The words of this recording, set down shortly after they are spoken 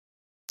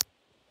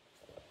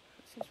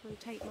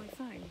rotate my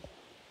phone?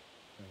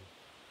 No.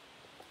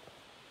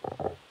 It's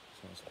not Oh,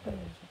 upside no, down.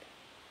 it's okay.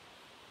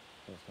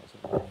 Yeah, it's not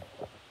upside down.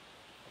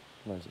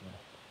 Where is it now?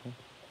 Hmm?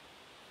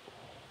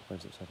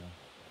 Where's it upside down?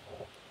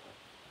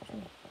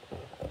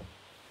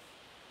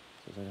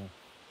 It's upside down.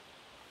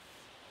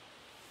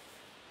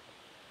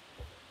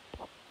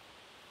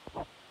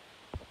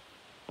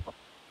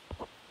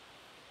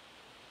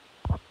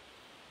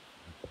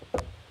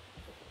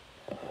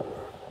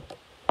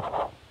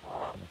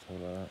 Let's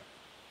hold like that.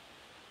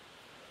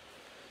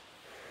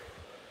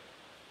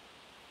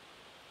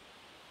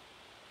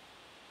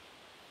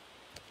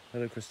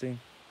 Hello, Christine.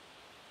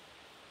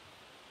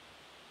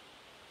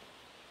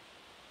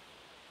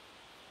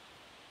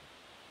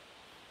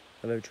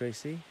 Hello,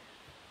 Tracy.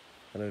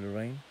 Hello,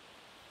 Lorraine.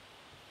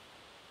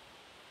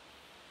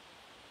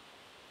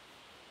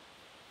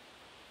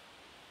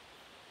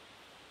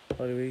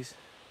 Hi, Louise.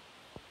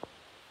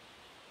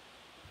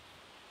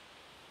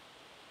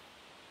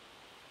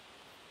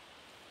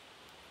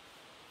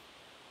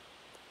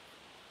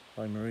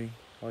 Hi, Marie.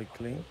 Hi,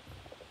 Colleen.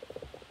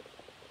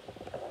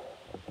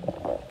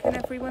 Can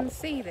everyone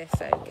see this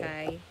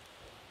okay?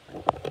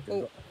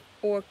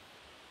 Or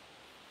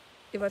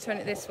if I turn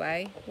it this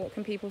way, what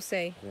can people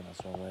see? I think that's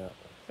the wrong way up.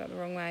 Is that the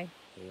wrong way?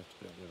 Yeah, you have to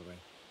put it the other way.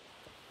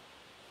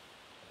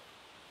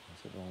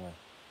 That's it the wrong way.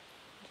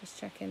 Just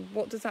checking.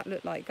 What does that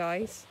look like,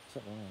 guys? Is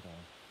that the wrong way, darling?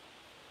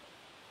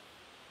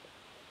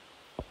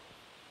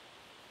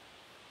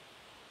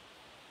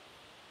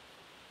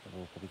 We're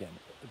all probably getting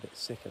a bit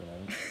sick at the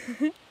moment. Is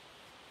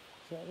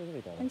that the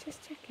way, darling? I'm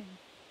just checking.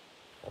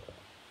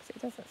 Because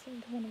it doesn't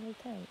seem to want to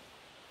rotate.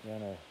 Yeah, I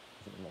know.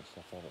 I think we might just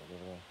have to have it the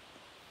other way.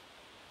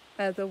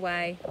 Other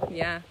way,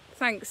 yeah.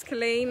 Thanks,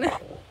 Colleen.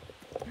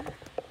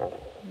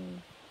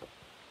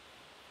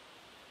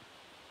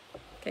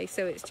 Okay,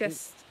 so it's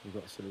just We've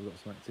got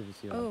some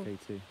activity on Oh.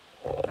 K2.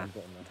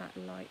 that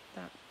light,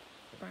 that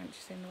branch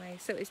is in the way.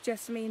 So it's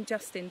just me and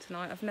Justin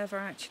tonight. I've never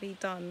actually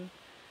done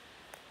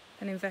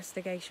an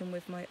investigation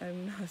with my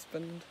own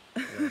husband.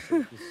 Yeah, so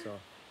this is our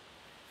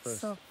first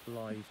So-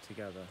 live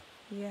together.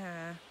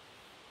 Yeah,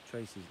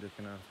 Tracy's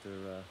looking after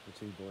the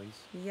two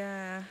boys,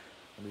 yeah.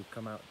 and we've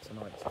come out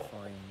tonight to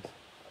find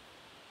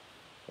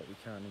what we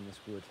can in this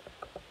wood.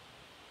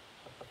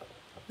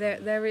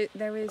 There is.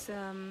 Do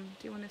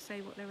you want to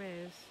say what there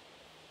is?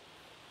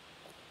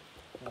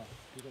 Yeah,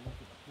 we don't look at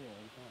the floor,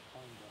 we can't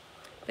find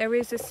it. There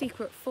is a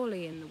secret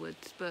folly in the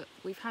woods, but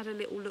we've had a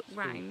little look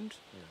round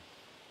Yeah.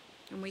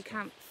 and we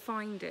can't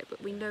find it.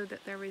 But we know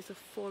that there is a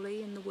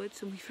folly in the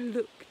woods, and we've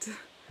looked.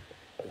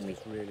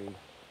 It's really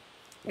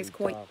It's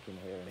quite- dark in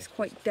here. And It's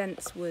quite just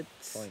dense woods.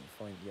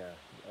 fine, yeah,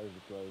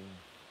 overgrown.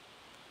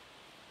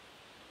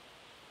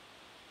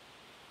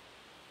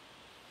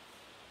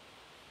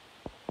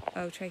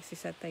 Oh, Tracy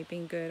said they've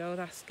been good. Oh,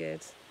 that's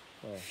good.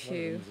 Well, one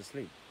Phew. of them's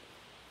asleep.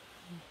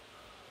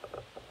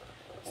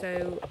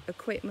 So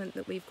equipment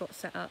that we've got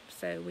set up.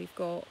 So we've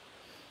got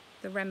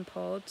the REM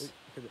pod.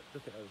 Oh,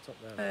 look at the top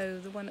there. Oh,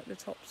 the one at the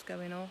top's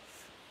going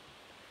off.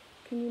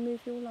 Can you move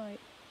your light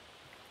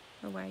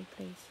away,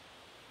 please?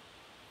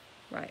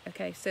 Right,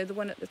 okay, so the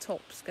one at the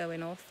top's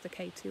going off, the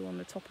K2 on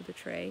the top of the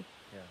tree.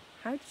 Yeah.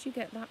 How did you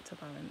get that to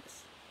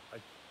balance?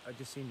 I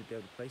just seem to be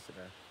able to place it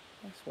there.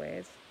 That's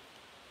weird.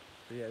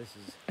 But yeah, this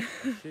is, I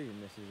assume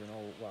this is an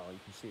old, well, you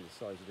can see the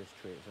size of this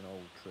tree, it's an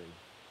old tree.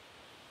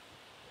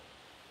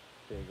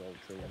 Big old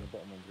tree, and the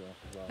bottom one's going off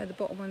as well. Oh, the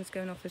bottom one's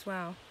going off as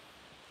well.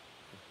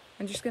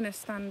 I'm just going to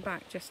stand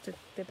back just to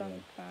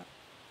debunk that.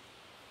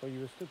 Well, you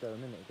were stood there a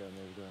minute ago and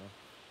they were going off.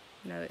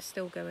 No, it's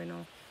still going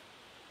off.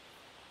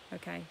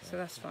 Okay, so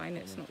that's fine,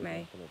 it's not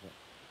me.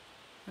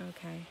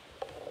 Okay.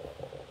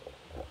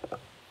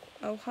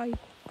 Oh, hi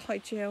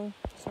Jill.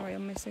 Sorry,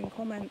 I'm missing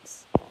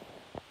comments.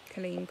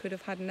 Colleen could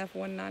have had another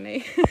one,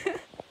 Nanny.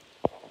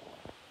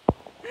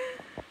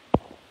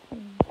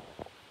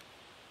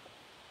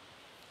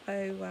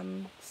 Oh,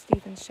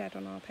 Stephen's shared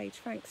on our page.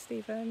 Thanks,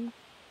 Stephen.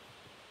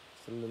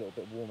 It's a little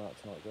bit warm out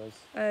tonight, guys.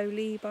 Oh,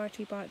 Lee,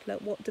 Barty,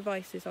 Bartlett, what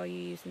devices are you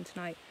using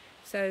tonight?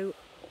 So,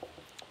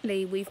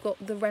 Lee, we've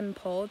got the REM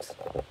pod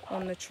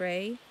on the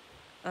tree.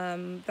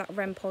 That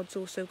REM pod's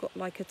also got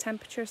like a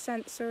temperature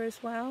sensor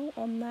as well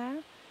on there.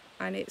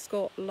 And it's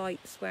got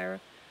lights where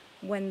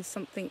when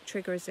something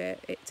triggers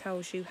it, it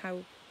tells you how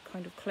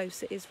kind of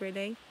close it is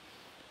really.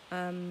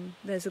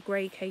 There's a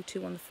grey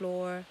K2 on the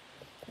floor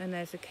and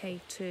there's a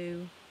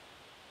K2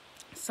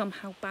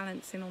 somehow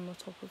balancing on the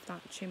top of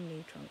that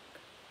chimney trunk.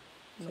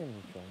 Chimney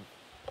trunk.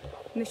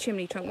 The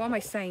chimney trunk, what am I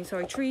saying?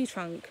 Sorry, tree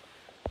trunk.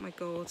 Oh my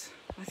God,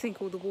 I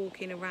think all the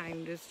walking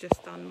around has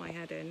just done my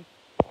head in.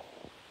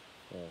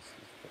 Yes,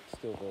 it's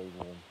still very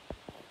warm.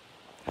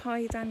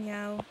 Hi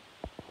Danielle.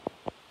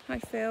 Hi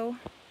Phil.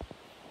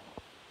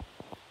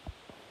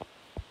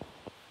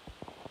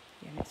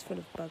 Yeah, and it's full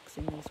of bugs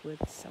in these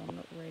woods, so I'm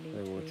not really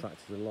They were too...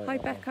 attracted to the light. Hi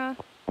aren't they? Becca.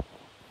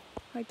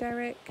 Hi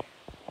Derek.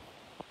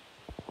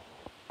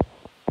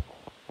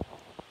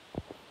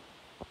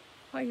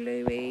 Hi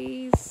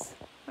Louise.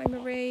 Hi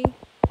Marie.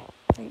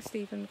 I think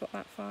Stephen got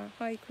that far.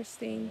 Hi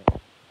Christine.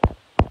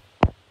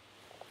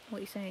 What are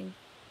you saying?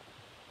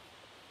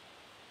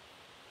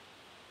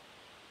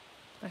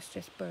 That's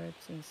just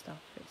birds and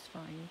stuff, it's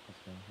fine.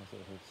 Okay, I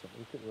thought I heard something.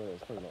 We could, well,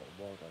 it's probably like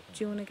wildlife.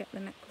 Do you want to get the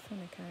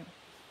necrophonic out?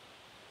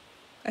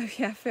 Oh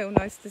yeah, Phil,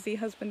 nice to see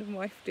husband and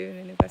wife doing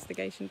an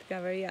investigation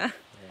together, yeah.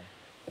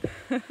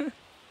 Yeah.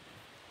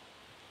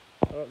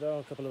 There are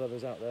a couple of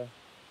others out there.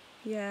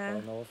 Yeah.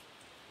 That I know of.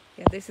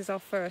 Yeah, this is our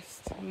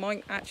first.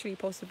 Might actually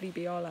possibly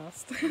be our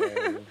last.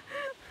 We're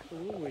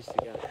always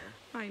together.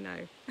 I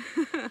know.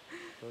 So I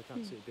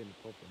can't see it being a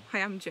problem. I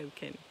am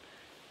joking.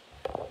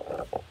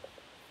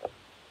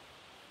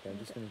 Yeah, I'm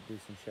just going to do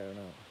some sharing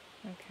out.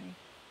 Okay.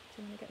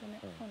 Do you want to get the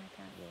necrophonic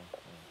out? Yeah,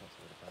 that's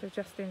what So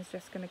Justin's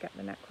just going to get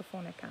the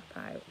necrophonic app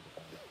out.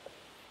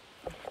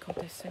 Oh my god,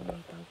 there's so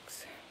many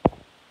bugs.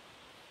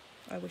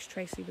 I wish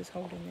Tracy was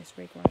holding this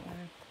rig right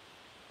now.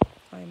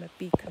 I am a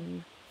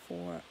beacon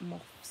for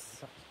moths. Does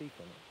that speak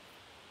on it?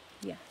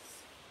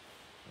 Yes.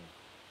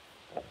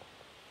 Got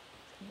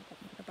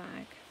the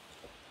bag.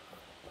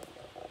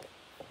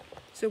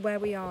 So where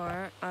we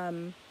are,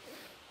 on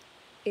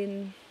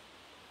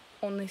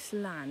this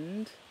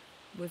land,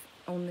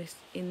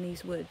 in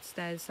these woods,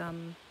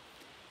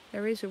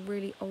 there is a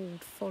really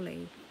old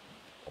folly,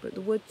 but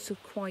the woods are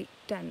quite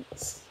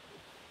dense.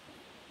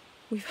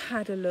 We've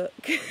had a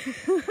look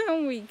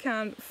and we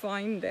can't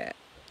find it.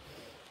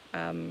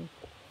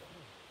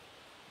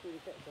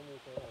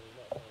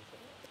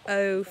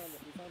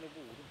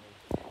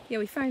 Yeah,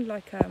 we found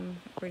like a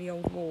really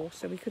old wall,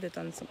 so we could have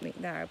done something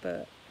there,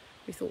 but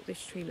we thought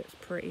this tree looks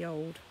pretty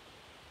old,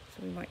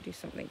 so we might do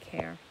something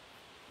here.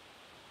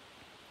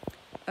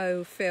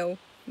 Oh, Phil,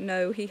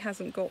 no, he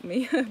hasn't got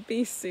me a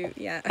bee suit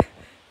yet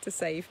to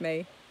save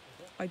me.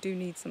 I do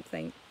need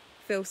something.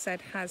 Phil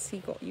said, has he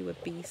got you a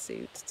bee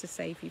suit to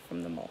save you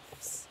from the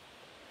moths?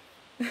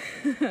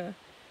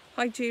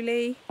 Hi,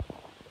 Julie.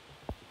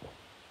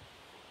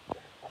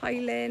 Hi,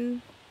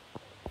 Lynn.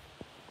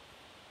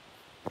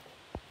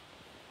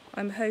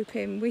 I'm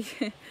hoping we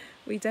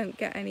don't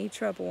get any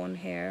trouble on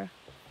here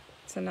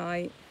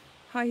tonight.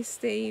 Hi,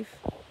 Steve.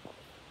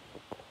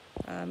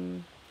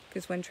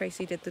 Because when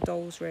Tracy did the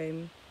dolls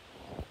room,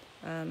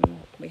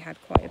 we had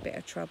quite a bit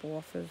of trouble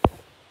off of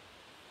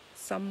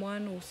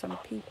someone or some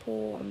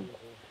people.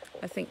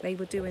 I think they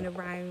were doing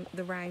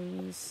the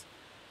rounds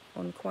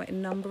on quite a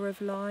number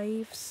of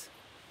lives.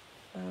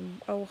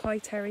 Oh, hi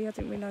Terry, I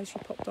didn't realise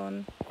you popped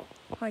on.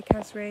 Hi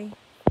Kazri.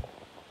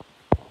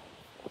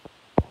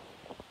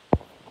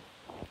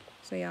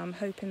 So yeah, I'm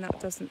hoping that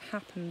doesn't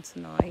happen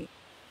tonight.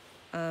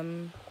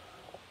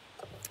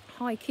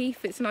 Hi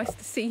Keith, it's nice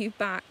to see you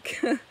back.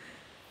 You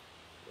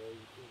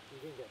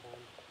didn't get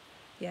banned.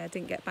 Yeah, I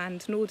didn't get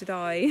banned, nor did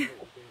I.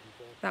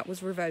 That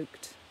was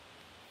revoked.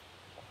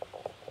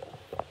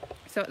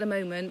 So at the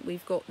moment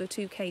we've got the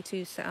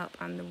 2K2 set up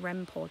and the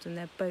REM pod, and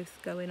they're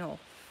both going off.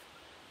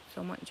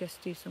 So I might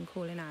just do some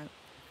calling out.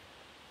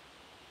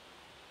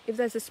 If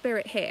there's a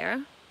spirit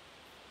here,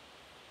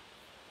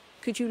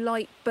 could you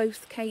light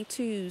both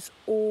K2s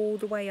all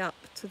the way up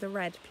to the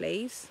red,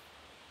 please?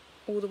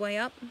 All the way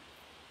up.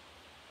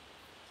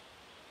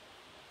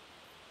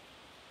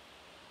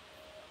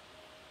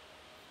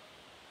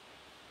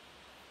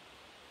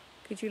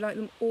 Could you light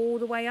them all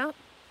the way up?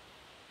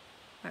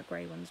 That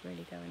grey one's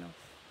really going off.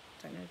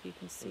 Don't know if you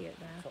can see it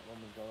there. The top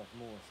one was going off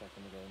more a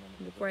second ago.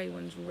 And The grey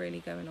one's really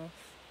going off.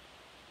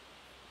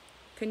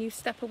 Can you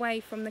step away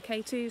from the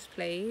K2s,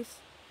 please?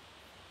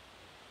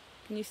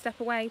 Can you step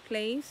away,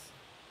 please?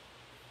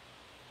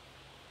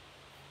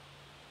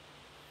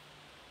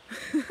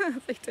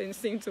 They don't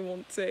seem to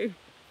want to.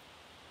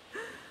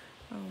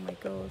 Oh my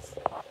god.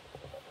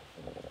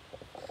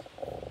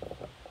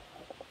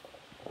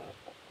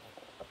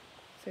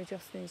 So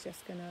Justin's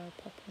just going to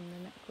pop on the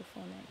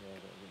necrophonic.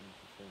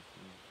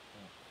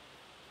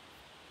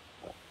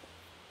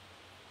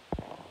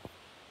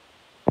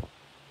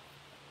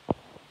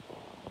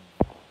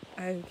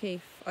 Oh,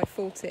 Keith, I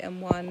fought it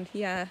and won.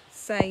 Yeah,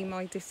 same.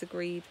 I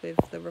disagreed with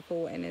the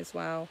reporting as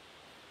well.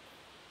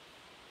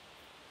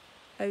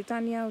 Oh,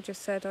 Danielle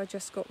just said I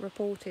just got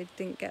reported,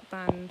 didn't get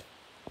banned.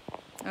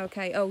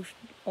 Okay, oh,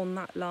 on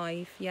that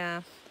live,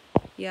 yeah.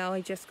 Yeah,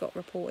 I just got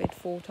reported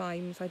 4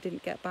 times. I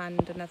didn't get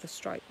banned. Another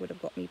strike would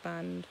have got me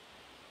banned.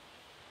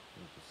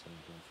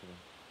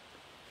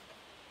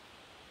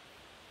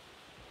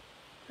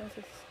 Where's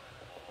this?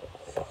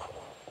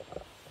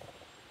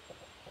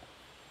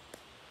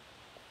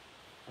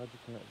 How do you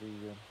connect the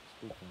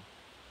speaker?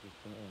 Just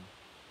turn it on.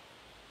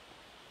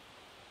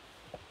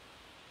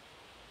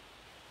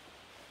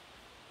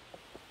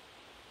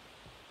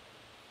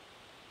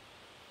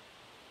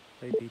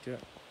 Hey Peter.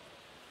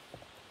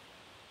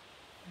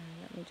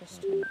 Let me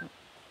just turn it up.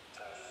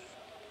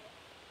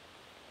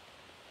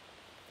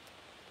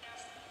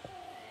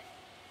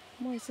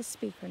 Why is the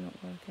speaker not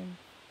working?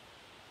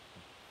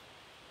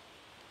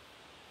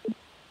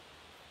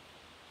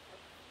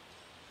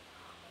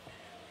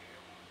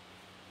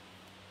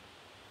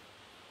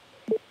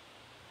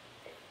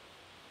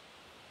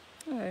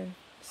 Oh,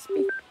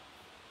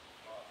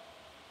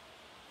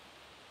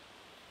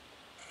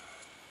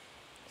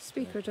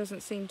 speaker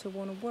doesn't seem to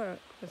want to work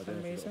for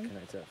some reason.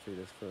 Connect that through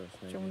this first,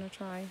 maybe. Do you want to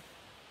try?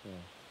 Yeah.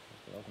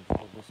 I can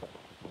hold this up.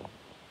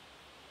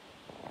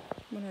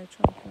 Well, no,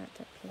 try and connect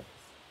it, please.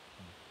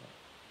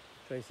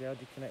 Tracy, how do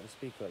you connect the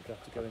speaker? Do you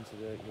have to go into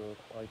your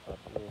iPad,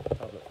 your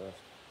tablet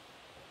first?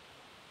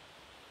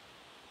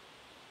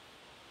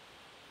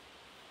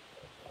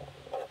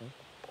 Okay.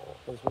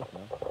 Oh, it's working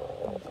now.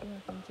 Oh, it's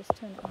working. Just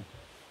turn it off.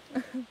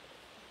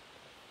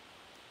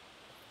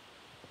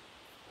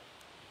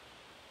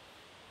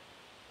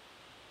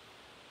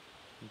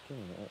 You're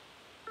killing it.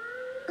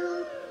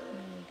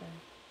 There we go.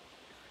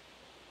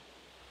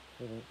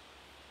 Really?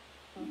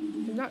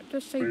 Did that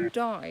just say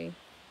die?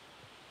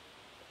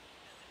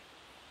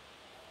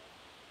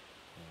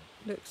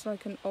 Looks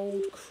like an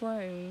old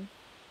crone.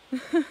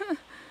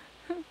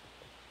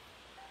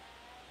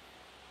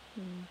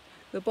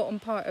 The bottom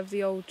part of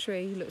the old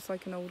tree looks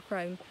like an old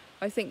crone.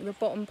 I think the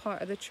bottom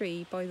part of the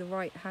tree by the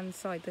right hand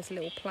side, there's a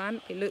little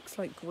plant. It looks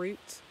like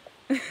Groot.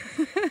 So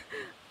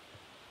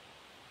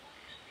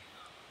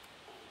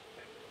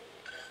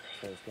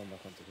it's gone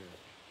back onto here.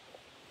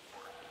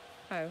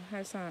 Oh,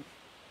 how's that?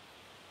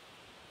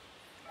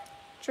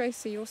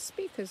 Tracy, your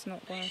speaker's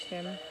not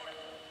working.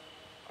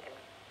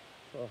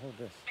 So I'll hold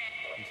this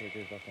until it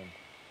goes back on.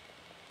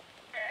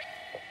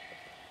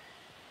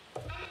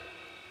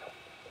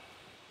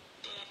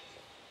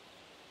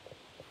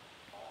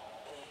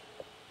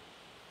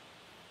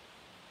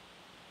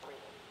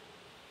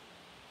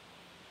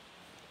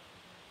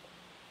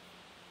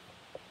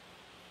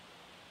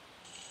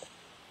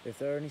 If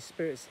there are any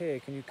spirits here,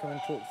 can you come and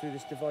talk through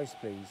this device,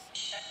 please?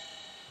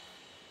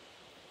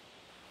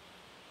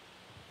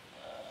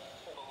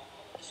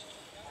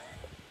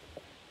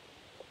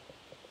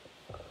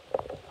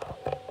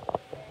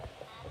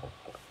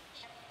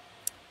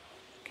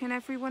 Can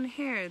everyone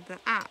hear the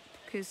app?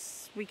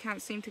 Because we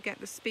can't seem to get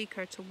the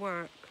speaker to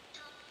work.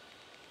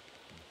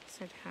 It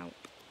said help.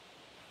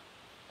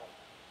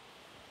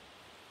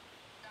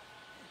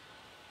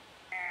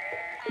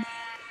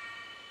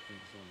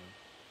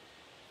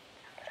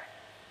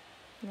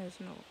 No,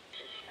 it's not.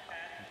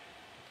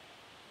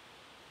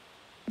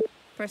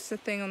 Press the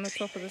thing on the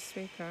top of the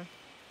speaker.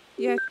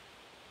 Yeah.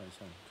 Oh, it's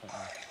on. Can't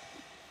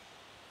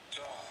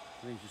I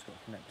think you've just got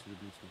to connect to the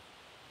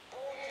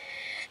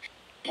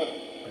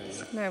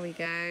Bluetooth. There we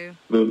go.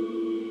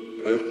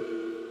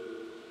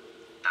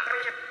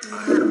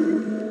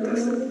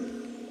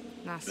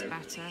 That's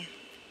better.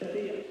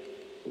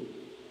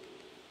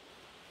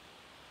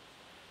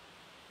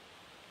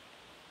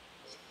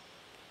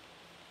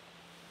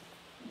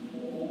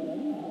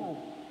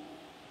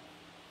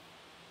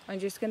 I'm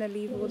just going to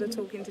leave all the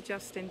talking to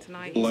Justin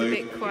tonight. He's a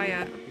bit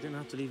quiet. You don't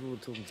have to leave all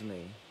the talking to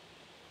me.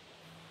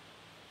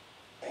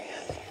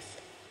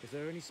 If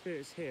there are any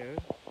spirits here,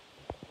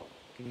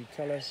 can you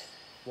tell us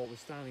what we're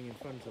standing in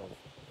front of?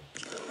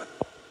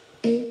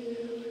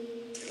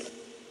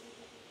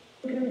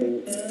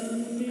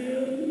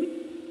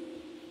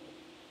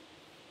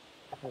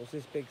 What's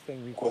this big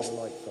thing we've got the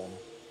lights on?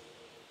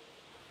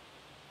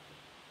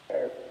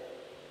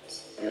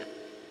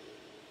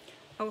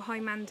 Oh, hi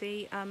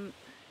Mandy.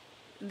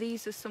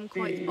 These are some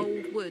quite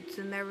old woods,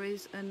 and there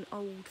is an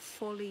old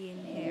folly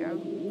in here,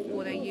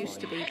 or there used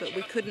to be, but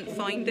we couldn't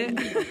find it.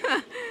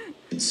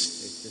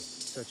 It's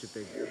just such a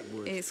big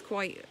wood. It's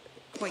quite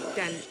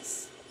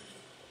dense.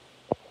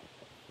 I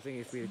think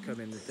if we had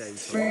come in the day, we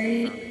would have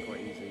found it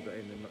quite easily, but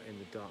in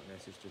the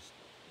darkness, it's just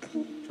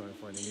trying to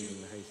find a needle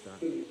in the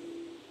haystack.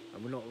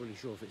 And we're not really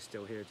sure if it's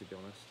still here, to be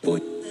honest.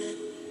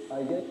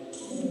 I get.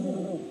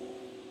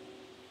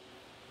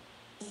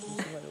 Some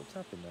like little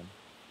tapping then.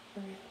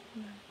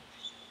 No.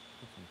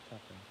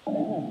 Tapping.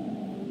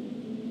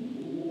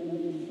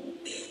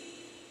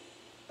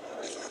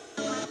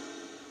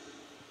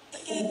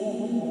 Is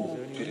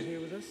there anyone here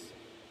with us?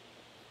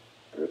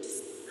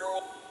 Is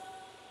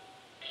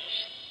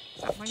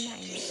that my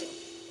name?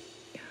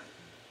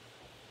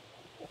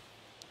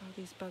 Oh,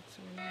 these bugs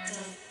are in there.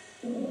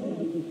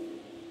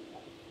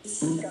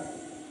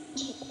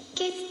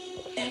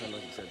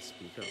 Like you said,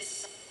 speak up.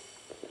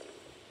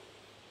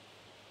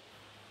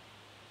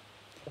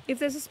 If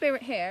there's a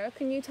spirit here,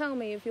 can you tell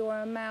me if you're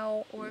a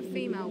male or a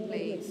female,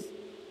 please?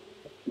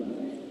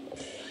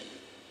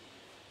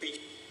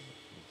 Speak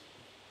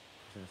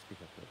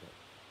up a little bit.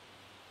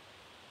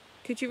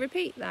 Could you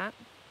repeat that?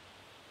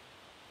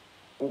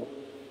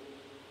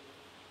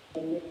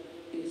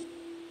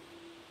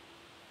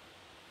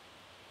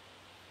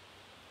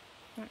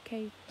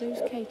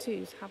 Those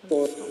K2s haven't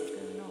stopped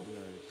going off.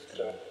 No, it's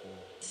going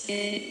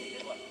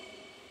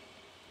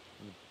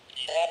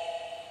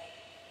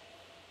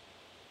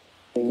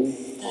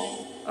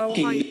Oh,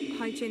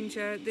 hi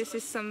Ginger. This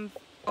is some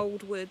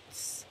old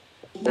woods,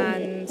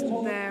 and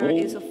there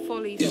is a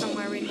folly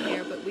somewhere in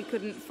here, but we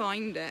couldn't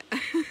find it.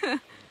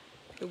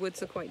 The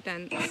woods are quite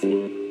dense.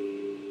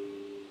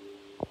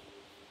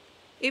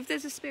 If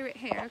there's a spirit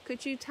here,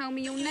 could you tell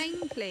me your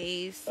name,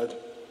 please?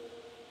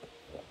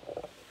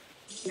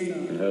 If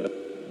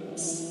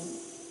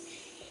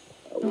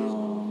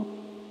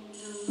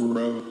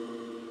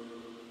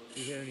you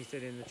hear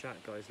anything in the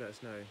chat, guys, let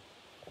us know.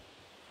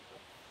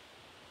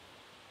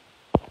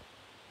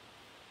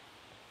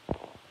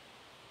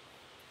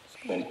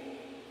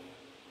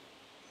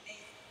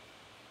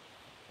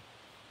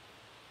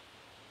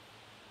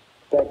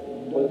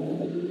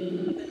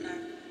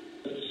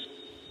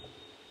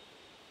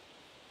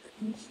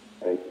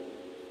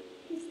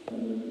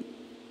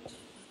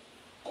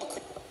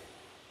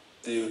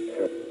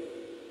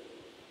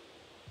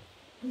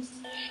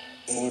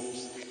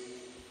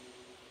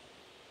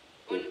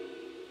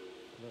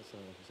 That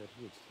sounded like I said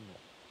woods, didn't it?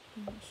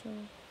 I'm not sure.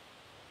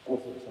 I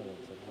thought it sounded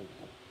like I said woods.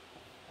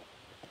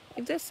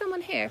 If there's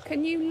someone here,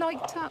 can you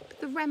light up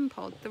the REM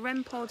pod? The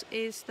REM pod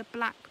is the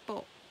black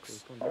box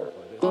It's gone down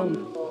quite a bit.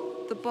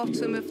 on the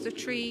bottom of the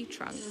tree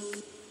trunk.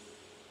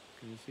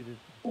 Can you see the...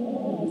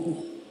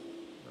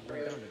 That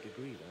went down a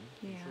degree then?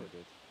 I'm Yeah. sure it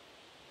did.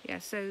 Yeah,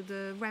 so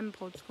the REM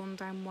pod's gone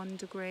down 1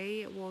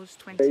 degree. It was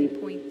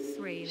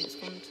 20.3 and it's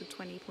gone to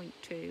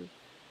 20.2.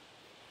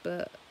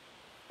 But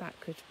that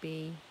could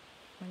be,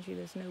 mind you,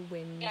 there's no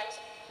wind. No,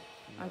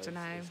 I don't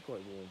know. It's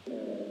quite warm.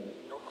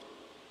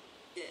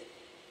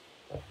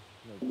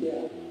 No breeze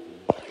coming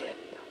through.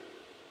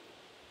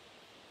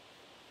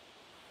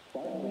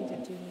 We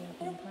didn't do the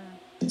opening prayer.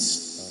 Oh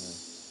no.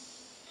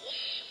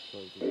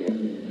 Sorry,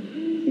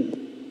 dude.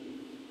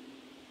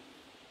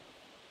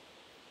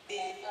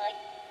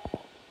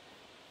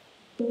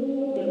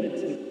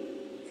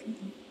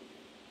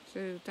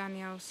 So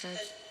Danielle said,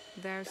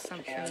 there's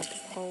something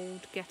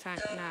old, get out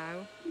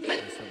now.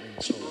 There's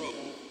something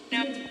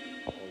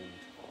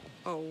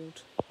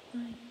old. Old.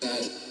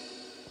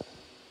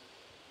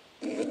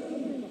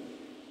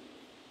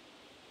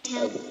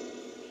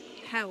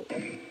 Help.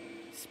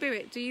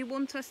 Spirit, do you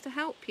want us to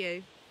help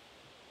you?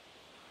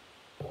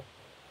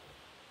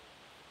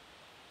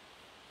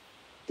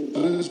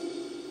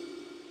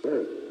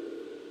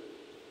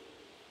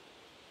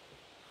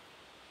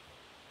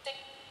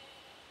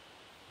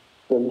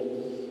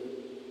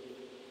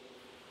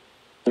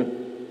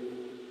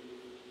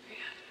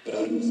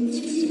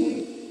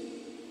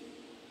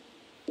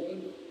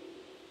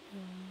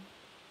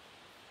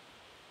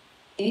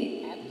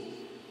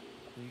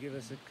 Can you give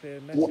us a clear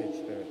message,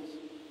 spirits?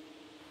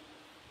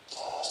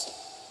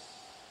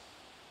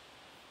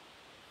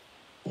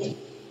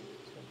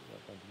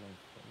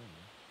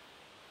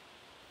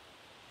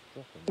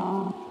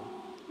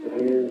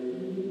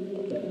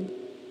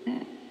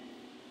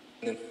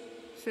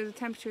 So the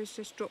temperature has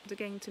just dropped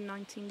again to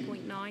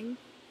 19.9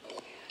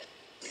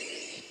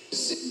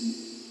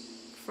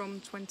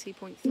 from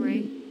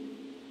 20.3.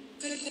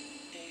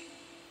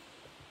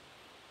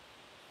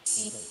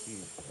 It's not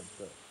huge,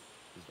 but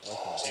I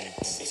can't see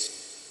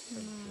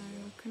anything.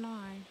 No, can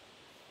I?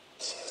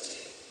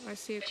 I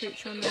see a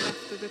creature on the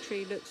left of the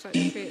tree. Looks like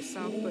the tree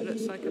itself, but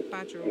looks like a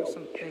badger or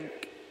something.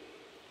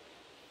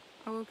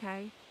 Oh,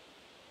 okay.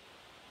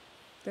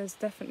 There's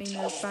definitely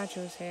no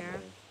badgers here.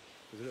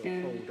 There's a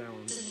little hole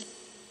down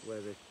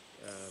where the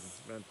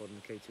REM pod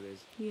indicator is.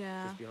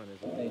 Yeah. Just behind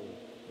there's a hole,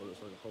 what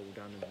looks like a hole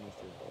down underneath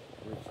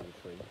the roots of the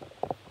tree.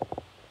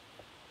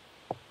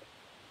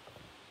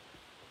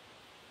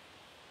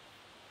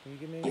 Can you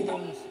give me any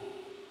names?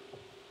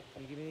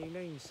 Can you give me any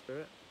names,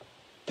 spirit?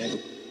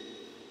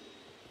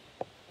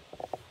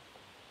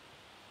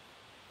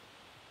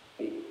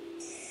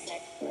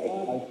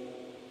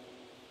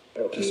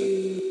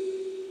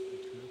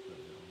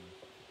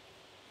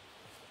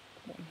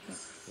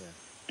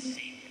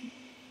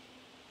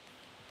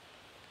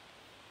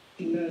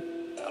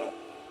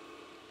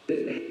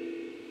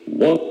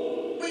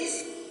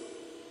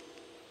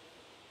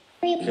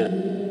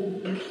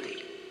 I'm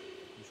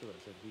sure that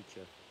said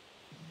Weecher.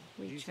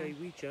 Did you say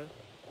Weecher?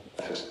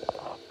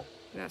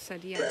 That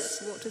said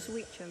yes. What does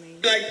Weecher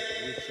mean?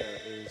 Weecher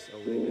is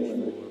Old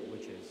English for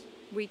witches.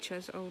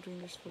 Weecher's Old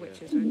English for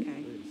witches, Yeah.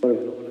 okay. It's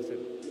going off when I said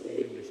Old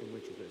English and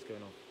witches, but it's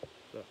going off.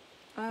 Look.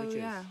 Oh Witches.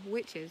 yeah,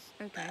 witches,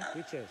 okay.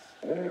 Witches.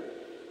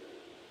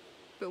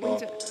 But we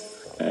do...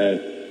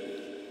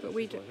 But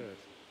we That's do... what I heard.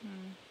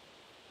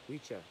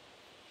 Weecher.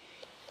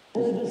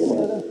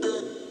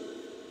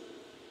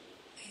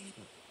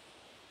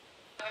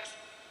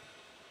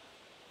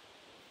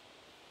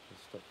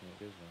 Let's stop when it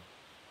goes now.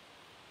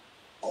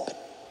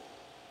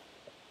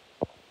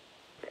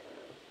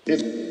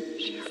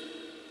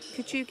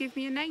 Could you give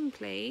me a name,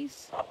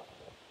 please?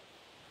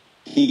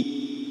 Do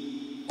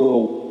you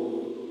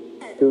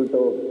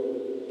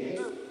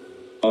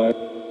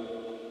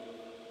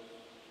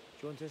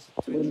want us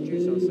to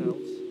introduce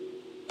ourselves?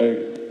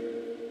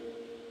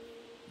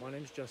 My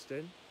name's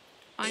Justin.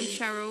 I'm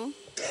Cheryl.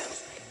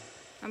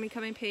 And we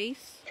come in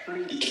peace.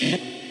 Can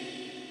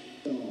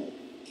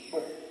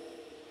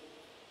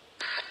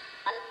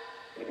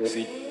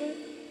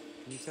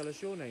you tell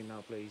us your name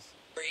now, please?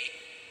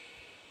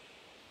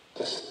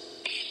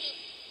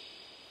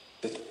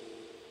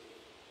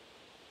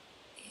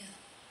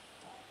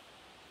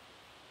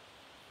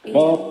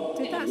 Ian.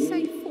 Did that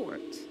say Fort?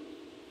 It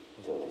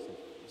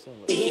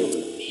sounded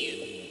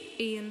like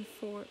Ian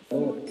Fort.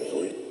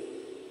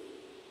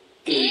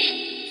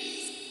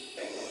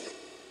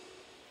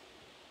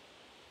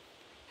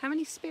 How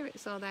many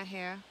spirits are there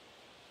here?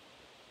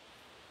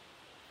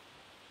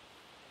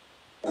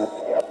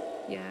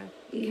 Yeah,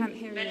 he can't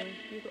hear you.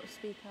 You've got to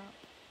speak up.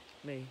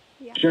 Me?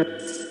 Yeah. Sure.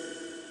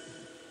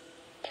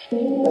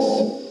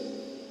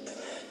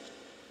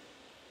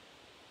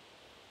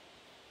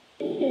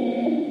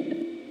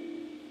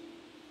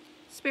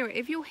 Spirit,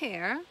 if you're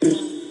here,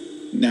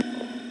 No.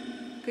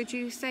 could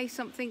you say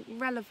something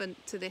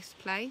relevant to this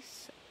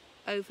place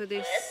over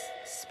this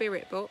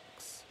spirit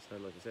box? So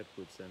like I said,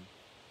 Edwards then.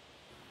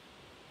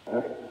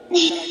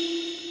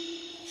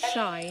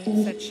 Shy,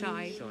 said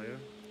shy. Shire.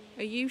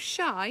 Are you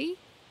shy?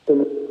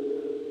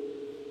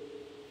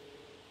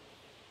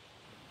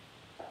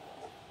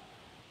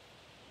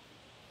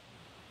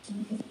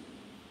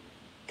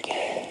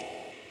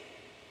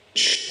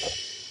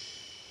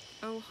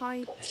 Oh,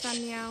 hi,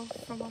 Danielle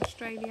from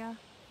Australia.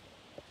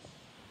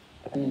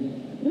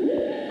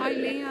 Hi,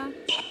 Leah.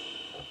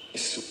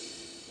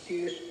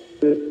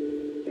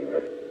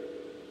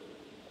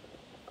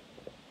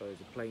 Oh,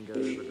 there's a plane going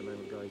over at the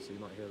moment, guys, so you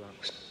might hear that.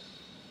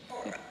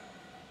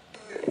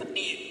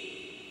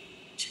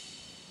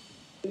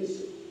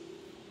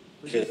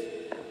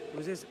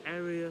 Was this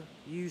area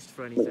used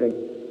for anything?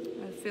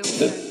 Phil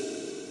said.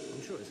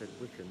 I'm sure it said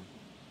Wickham.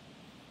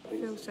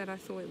 Phil said I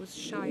thought it was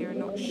Shire,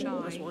 not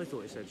shy. That's what I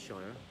thought it said,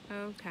 Shire.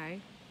 Okay.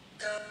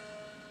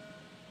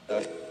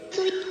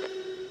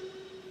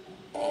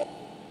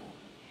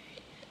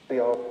 They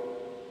are.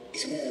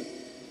 So many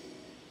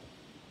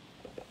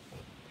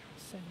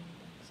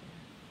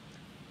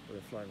Well,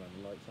 they're flying around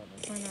the lights, aren't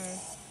they?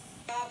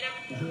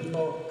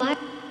 I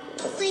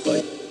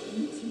know.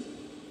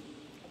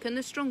 Can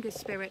the strongest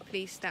spirit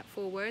please step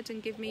forward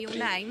and give me your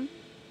name?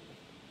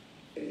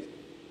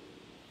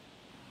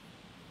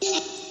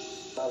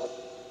 Ow. Oh,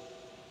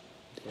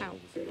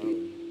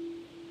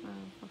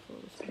 I thought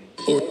it was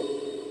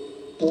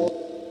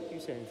 2. You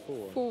saying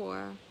 4?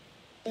 4.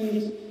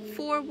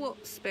 4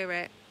 what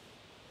spirit?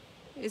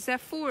 Is there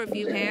 4 of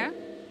you here?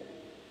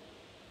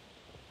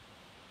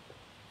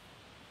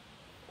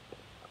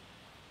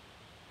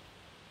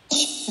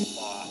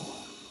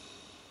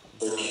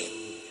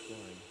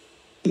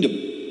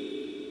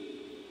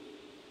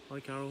 Hi,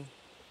 Carol.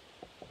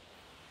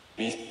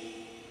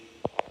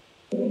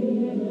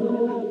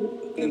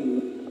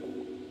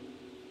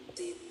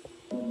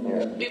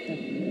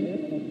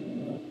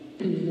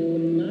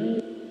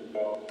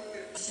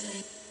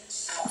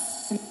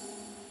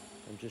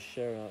 I'm just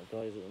sharing out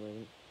guys at the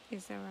moment.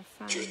 Is there a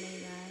family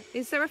there?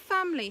 Is there a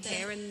family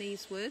here in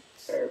these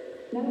woods?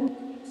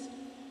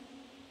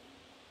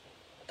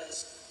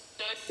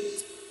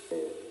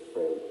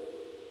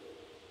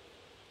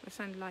 It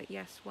sounded like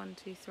yes, 1,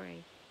 2,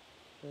 3.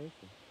 Okay.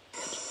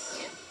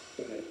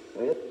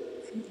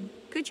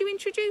 Could you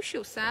introduce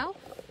yourself?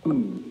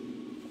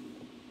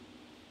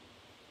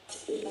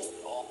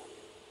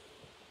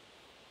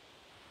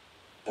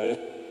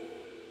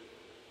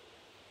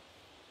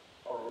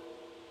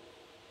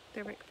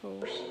 Derek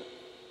Paul.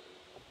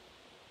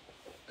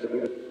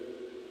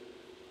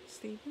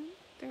 Stephen?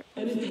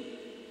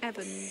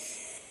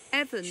 Evans.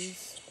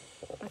 Evans.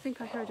 I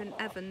think I heard an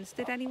Evans.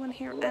 Did anyone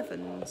hear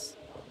Evans?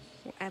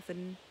 Or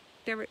Evan?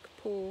 Derek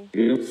Paul.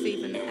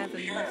 Stephen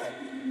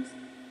Evans.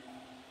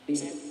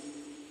 They're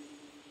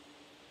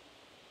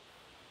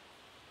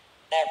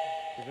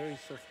very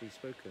softly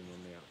spoken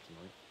on the app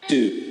tonight.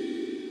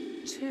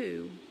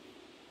 2.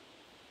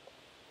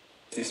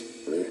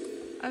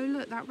 Oh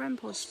look, that REM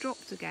pod's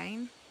dropped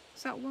again.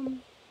 Is that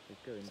one?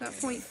 Is that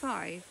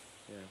 0.5?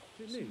 Yeah.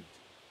 Is it moved?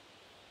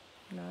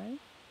 No.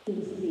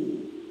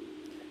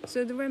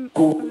 So the REM...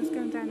 Oh, it's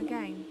going down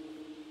again.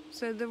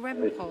 So the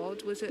REM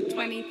pod was at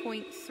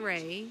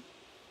 20.3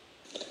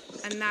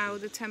 and now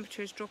the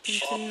temperature is dropping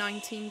to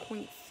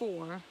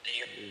 19.4.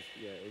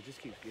 Yeah, it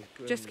just keeps...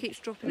 Just keeps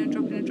dropping and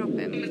dropping and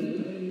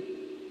dropping.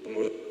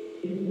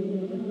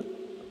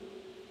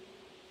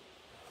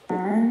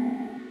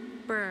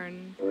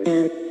 Burn. Yeah,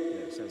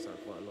 it says that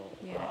quite a lot.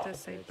 Yeah, it does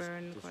say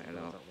burn quite a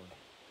lot.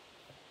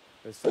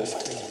 There's 4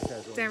 things it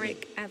says on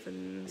Derek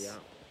Evans. Yeah.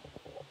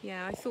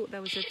 Yeah, I thought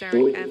there was a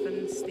Derek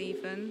Evans,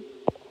 Stephen.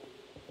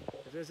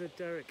 If there's a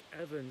Derek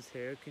Evans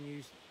here, can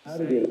you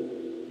say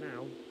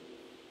now?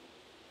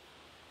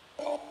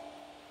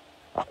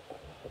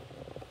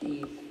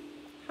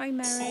 Hi,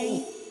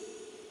 Mary.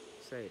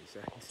 Say it, say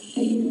it.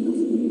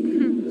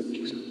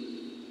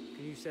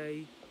 Can you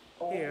say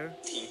here?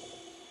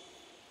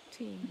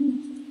 Team.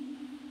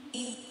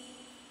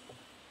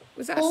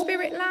 Was that a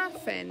spirit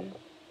laughing?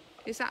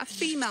 Is that a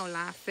female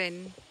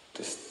laughing?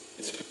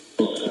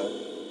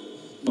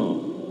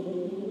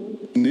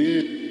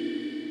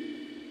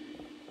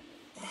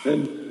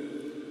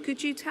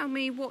 Could you tell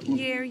me what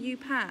year you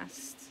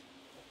passed?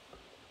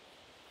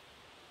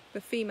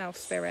 The female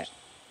spirit.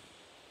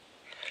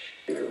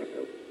 That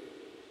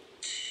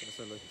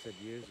sounded like you said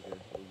years ago,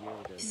 or a year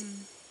ago.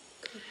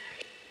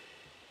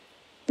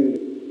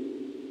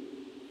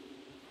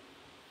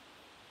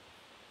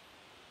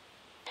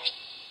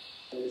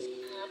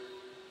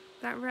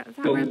 That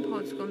REM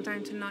pod's gone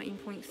down to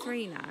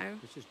 19.3 now.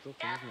 It's just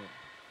dropping, isn't it?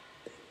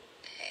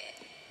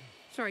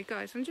 Sorry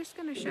guys, I'm just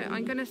going to show.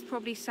 I'm going to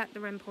probably set the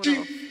REM pod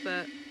off,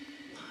 but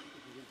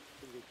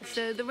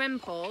So the REM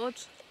pod,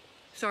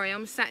 sorry,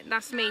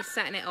 that's me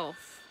setting it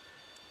off.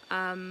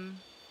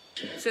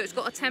 So it's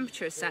got a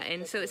temperature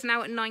setting, so it's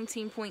now at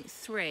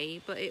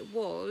 19.3, but it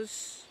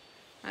was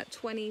at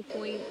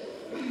 20.3.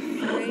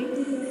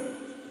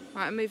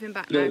 Right, I'm moving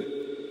back now.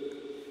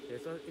 Yeah,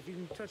 so if you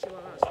can touch it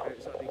like that,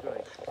 Spirit, that'd be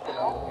great.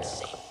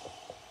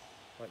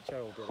 Like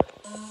Cheryl did it.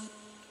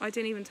 I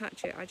didn't even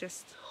touch it, I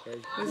just Yeah,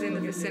 was in the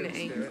get near it,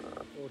 vicinity. Spirit,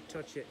 or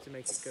touch it to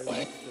make it go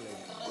fully.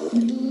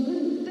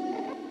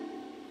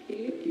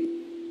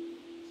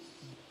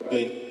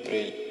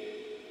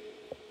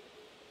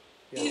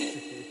 Yeah,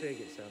 it's big,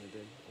 it sounded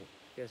in.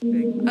 Yes,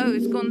 big. Oh,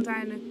 it's gone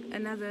down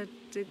another...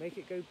 Make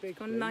it go big, It's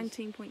gone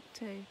please.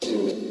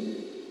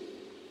 19.2.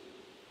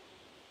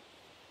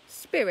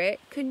 Spirit,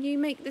 can you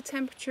make the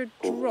temperature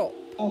drop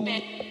on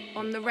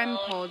the REM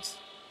pod?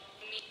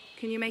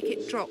 Can you make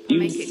it drop and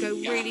make it go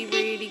really,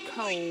 really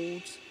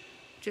cold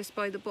just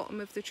by the bottom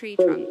of the tree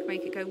trunk?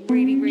 Make it go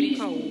really, really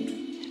cold.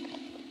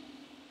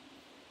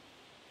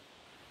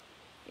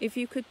 If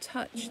you could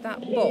touch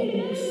that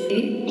box,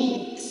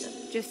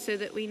 just so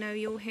that we know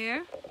you're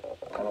here.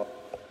 Sound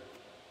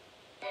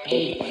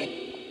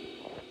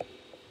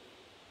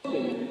like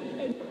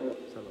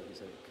you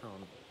said it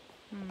can't.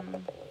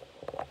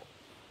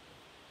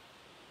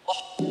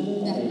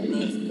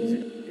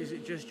 Is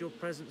it just your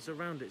presence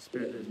around it,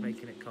 Spirit, that's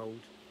making it cold?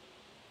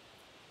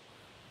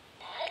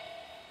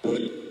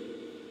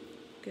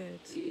 Good.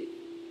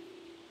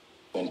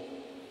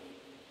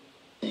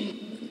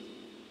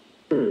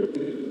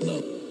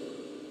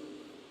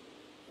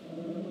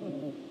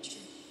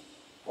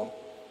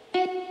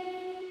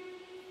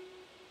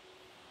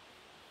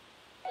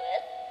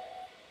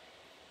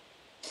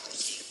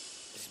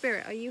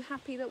 Spirit, are you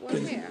happy that we're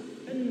here?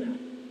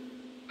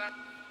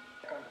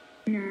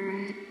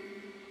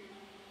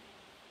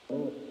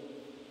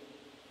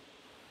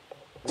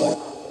 Are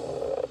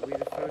we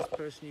the first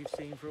person you've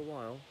seen for a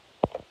while?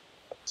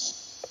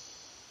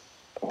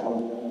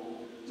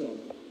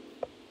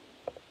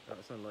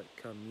 That sounded like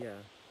come,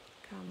 yeah.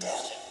 Come.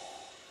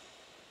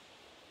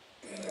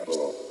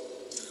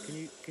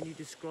 Can you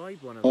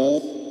describe one of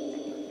us?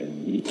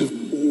 Can you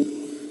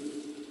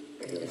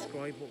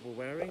describe what we're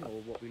wearing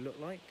or what we look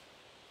like?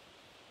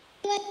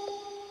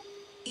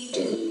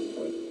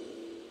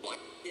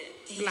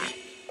 Black.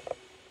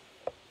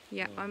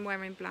 Yeah, I'm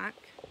wearing black.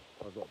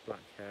 I've got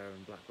black hair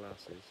and black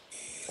glasses.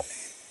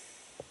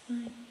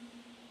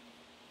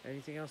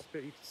 Anything else,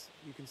 Spirit,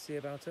 you can see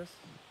about us?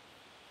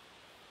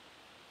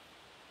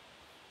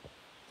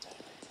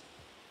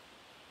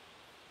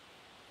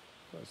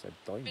 I said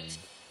diamond.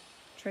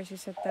 Tracy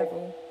said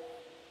devil.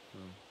 Oh.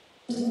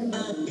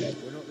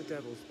 We're not the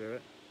devil,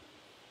 Spirit.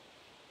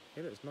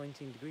 Yeah, look, it's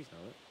 19 degrees now,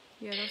 look.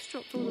 Yeah, that's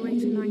dropped all the way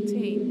to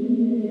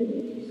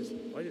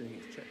 19. I don't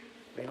think it's checked.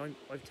 I mean,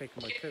 I've taken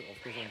my coat off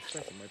because I'm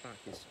sweating. My back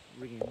is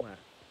wringing wet.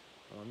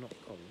 And I'm not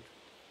cold.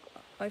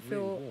 I Really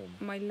feel warm.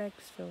 my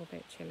legs feel a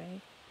bit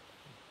chilly.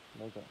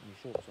 I've got my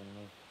shorts on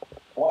and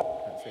I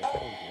can't say it's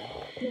cold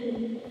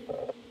here.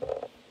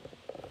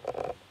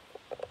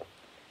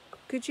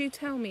 Could you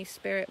tell me,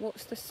 Spirit,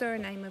 what's the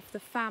surname of the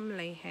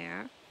family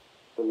here?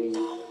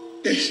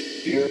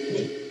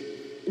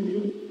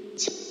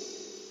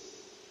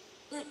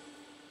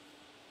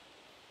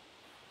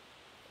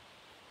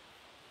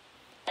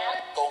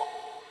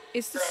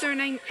 Is the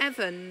surname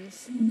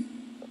Evans?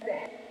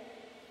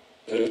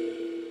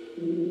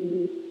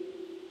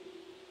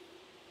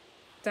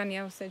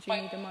 Danielle said you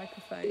need a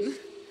microphone.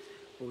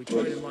 Well, we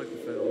tried a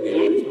microphone on here,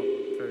 but it's not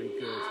very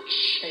good.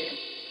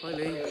 Hi,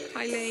 Lee.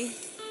 Hi, Lee.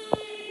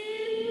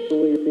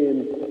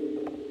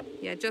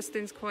 Yeah,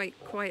 Justin's quite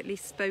quietly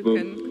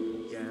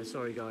spoken. Yeah,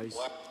 sorry, guys.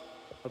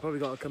 I've probably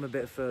got to come a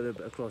bit further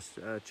across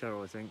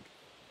Cheryl, I think.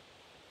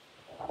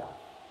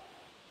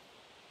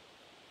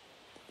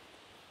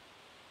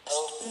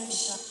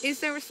 Is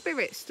there a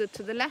spirit stood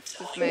to the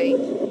left of me?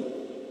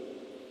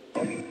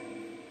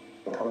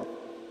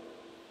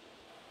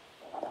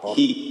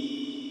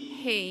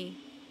 He.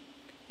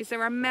 Is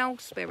there a male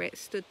spirit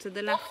stood to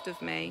the left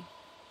of me?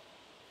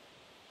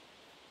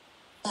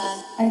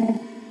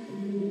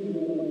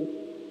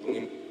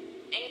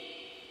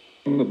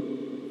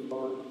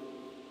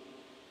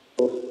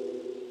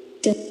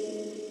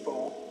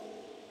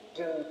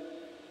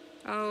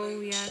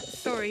 Oh yeah,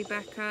 sorry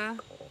Becca.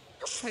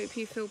 Hope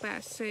you feel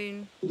better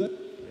soon. Yeah,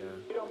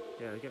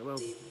 get well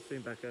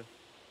soon, Becca.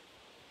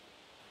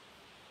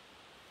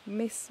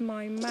 Miss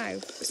my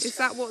mouth. Is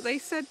that what they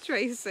said,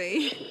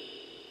 Tracy?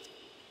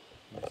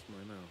 Miss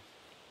my mouth.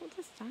 What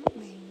does that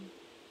mean?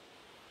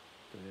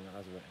 Don't think that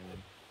has any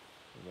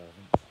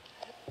relevance.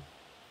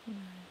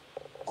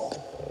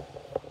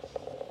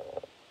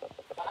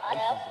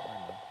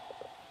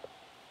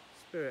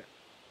 Spirit,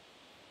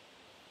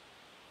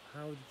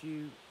 how did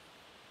you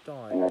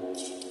die?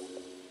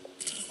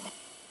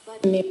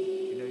 Do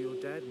you know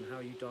you're dead and how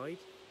you died?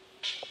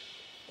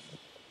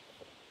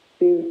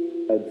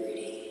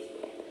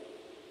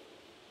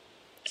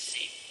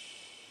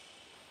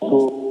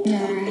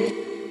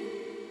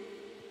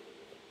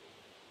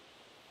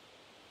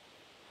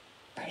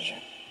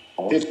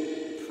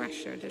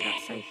 Pressured. did that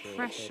say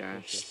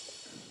pressure?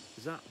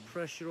 Is that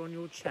pressure on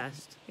your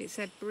chest? It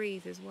said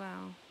breathe as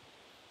well.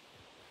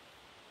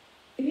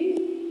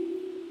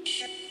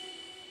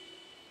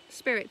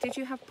 Spirit, did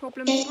you have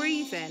problems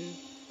breathing?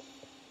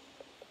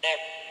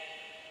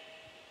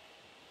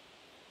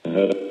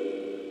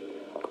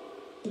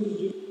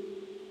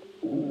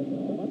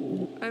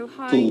 Oh,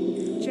 hi,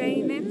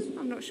 Janin.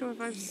 I'm not sure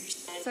if I've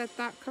said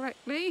that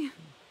correctly.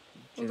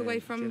 All the way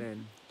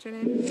from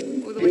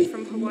Janin, all the way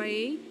from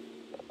Hawaii.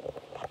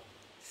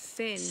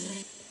 Sin.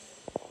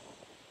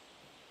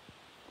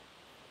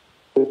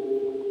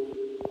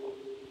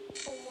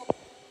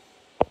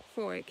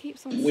 4. It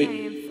keeps on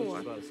saying 4. I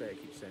was about to say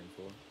it keeps saying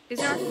 4. Is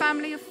there a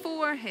family of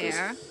 4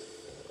 here?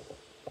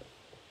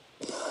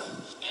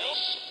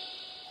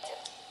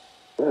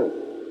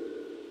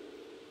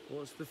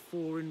 What's the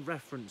 4 in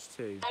reference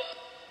to?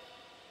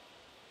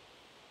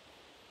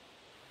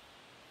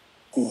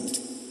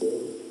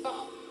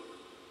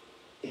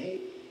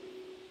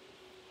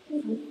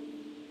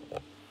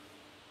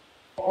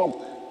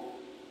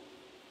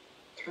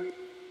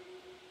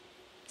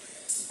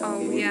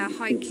 Oh yeah,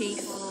 hi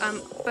Keith.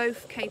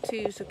 Both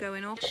K2s are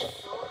going off.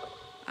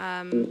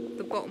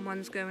 The bottom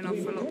one's going off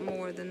a lot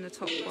more than the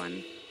top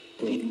one.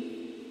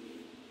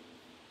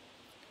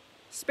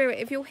 Spirit,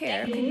 if you're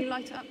here, can you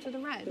light it up to the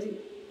red?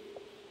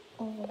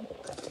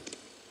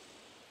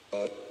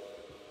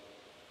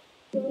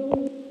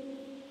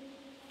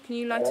 Can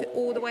you light it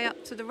all the way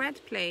up to the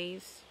red,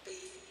 please?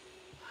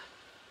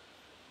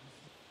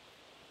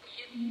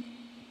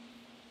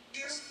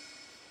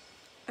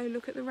 Oh,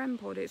 look at the REM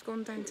pod. It's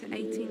gone down to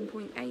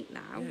 18.8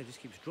 now. Yeah, it just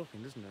keeps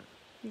dropping, doesn't it?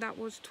 That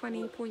was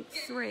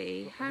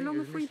 20.3. How long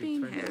have we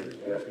been here?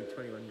 It's actually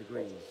 21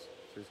 degrees,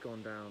 so it's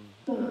gone down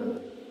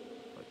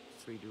like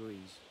 3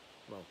 degrees.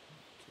 Well,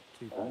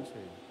 2.2.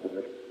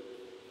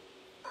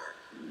 I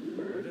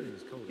don't think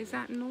it's cold. Is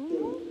that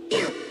normal?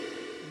 It's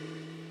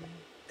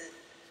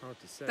hard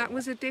to say. That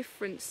was a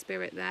different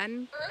spirit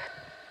then.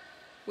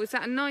 Was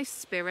that a nice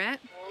spirit?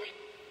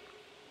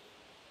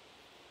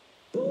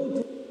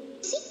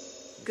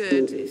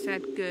 Good, it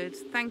said good.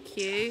 Thank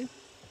you.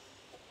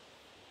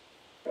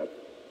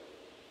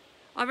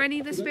 Are any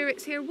of the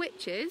spirits here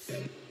witches?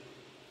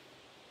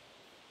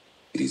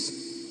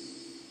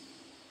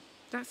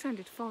 That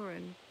sounded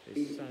foreign.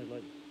 It sounded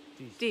like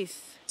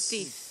dis.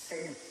 Dis.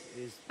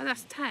 Oh,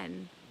 that's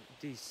 10.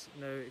 Dis.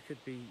 No, it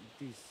could be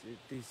this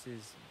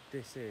is,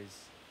 or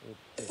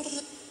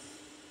this.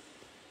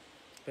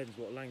 Depends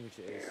what language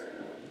it is.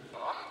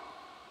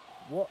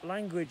 What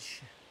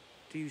language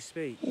do you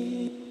speak? I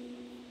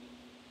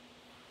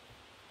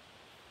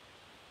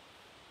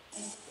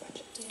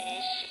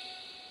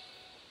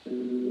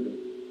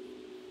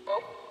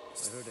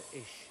heard an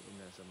ish in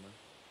there somewhere.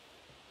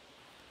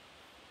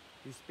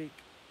 Do you speak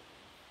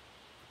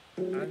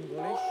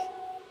English?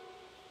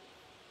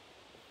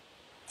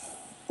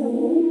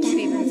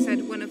 Stephen said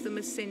one of them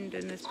has sinned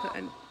and has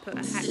put a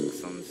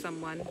hex on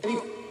someone.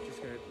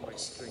 Just gonna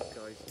drink,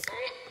 guys.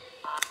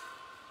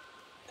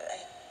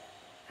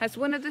 Has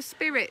one of the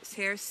spirits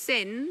here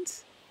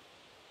sinned?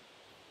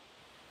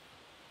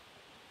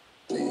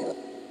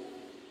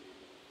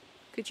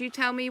 Could you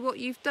tell me what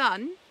you've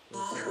done?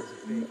 What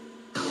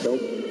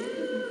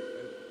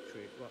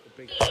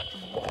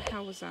the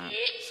hell was that?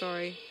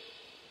 Sorry.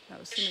 That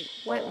was something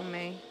wet on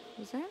me.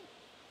 Was it?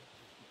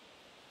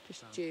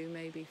 Just dew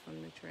maybe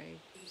from the tree.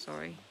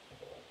 Sorry.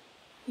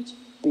 It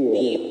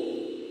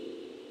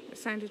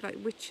sounded like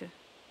Witcher.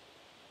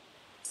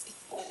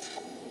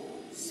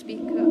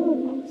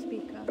 Speaker.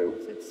 Speaker.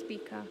 It said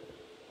speaker.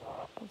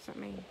 What's that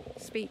mean?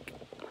 Speak.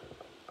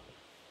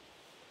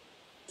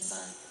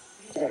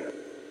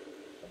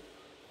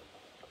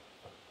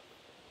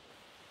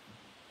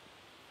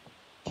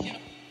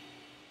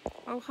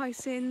 Oh, hi,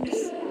 Sins.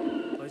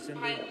 Hi,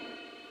 Cindy.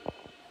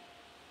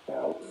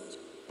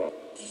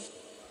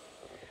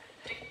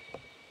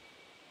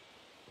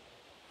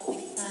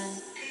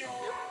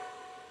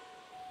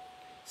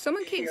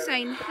 Someone keeps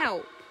saying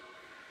help.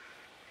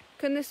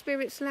 Can the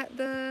spirits let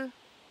the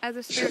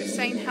other spirits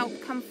saying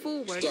help come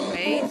forward,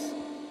 please?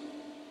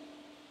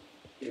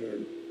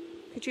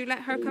 Could you let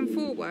her come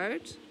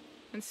forward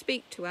and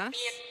speak to us?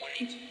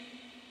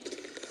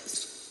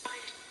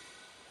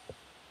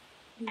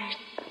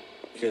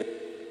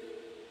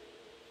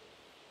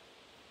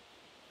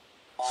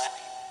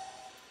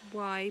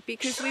 Why?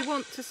 Because we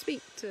want to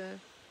speak to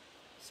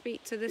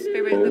the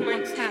spirit that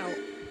wants help.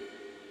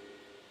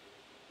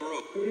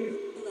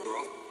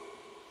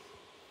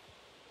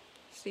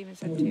 Stephen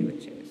said 2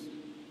 witches.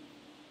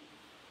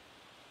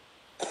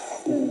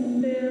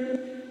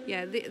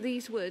 Yeah,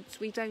 these woods,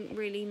 we don't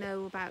really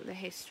know about the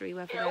history,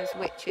 whether there's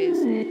witches.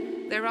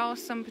 There are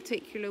some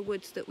particular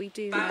woods that we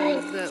do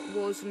know that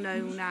was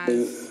known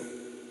as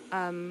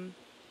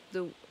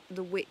the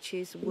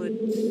witches'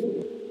 woods,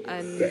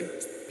 and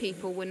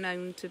people were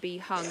known to be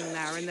hung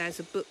there, and there's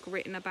a book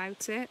written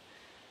about it.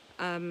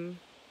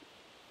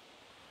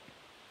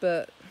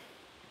 But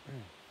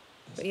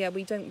yeah,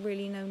 we don't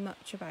really know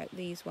much about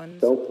these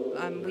ones.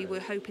 We were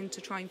hoping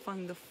to try and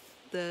find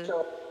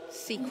the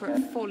secret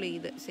folly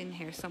that's in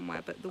here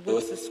somewhere, but the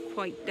water's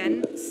quite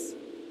dense.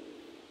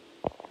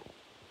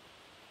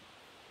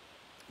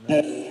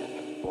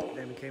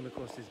 Then we came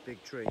across this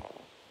big tree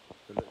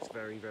that looks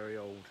very, very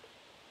old.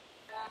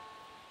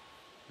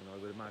 And I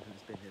would imagine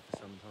it's been here for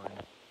some time.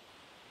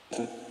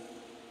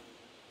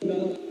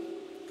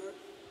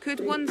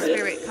 Could one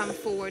spirit come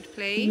forward,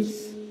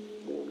 please?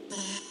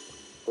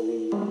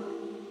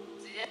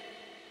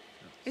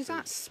 Is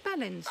that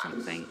spelling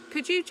something?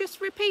 Could you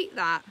just repeat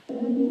that?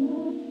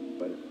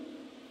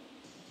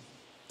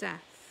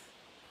 Death.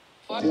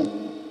 That's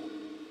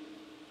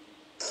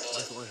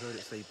what I heard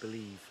it say,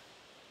 believe.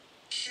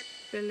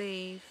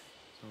 Believe.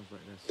 Sounds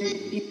like this.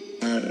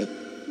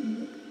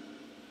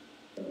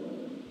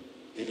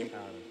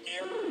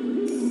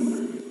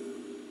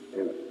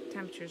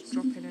 Temperature's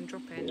dropping and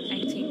dropping.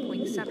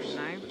 18.7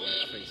 now.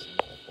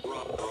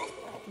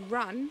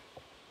 Run?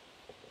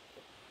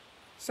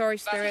 Sorry,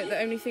 Spirit, the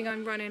only thing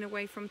I'm running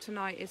away from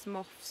tonight is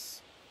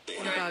moths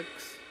and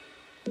bugs.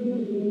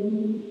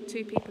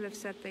 2 people have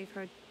said they've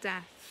heard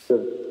death. Yeah,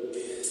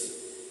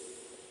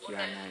 no,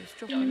 it's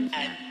dropping, isn't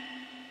it?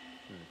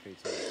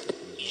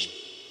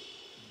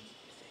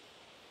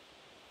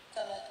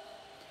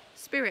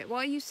 Spirit,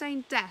 why are you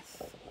saying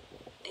death?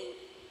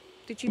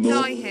 Did you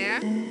die here?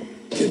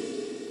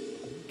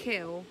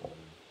 Kill.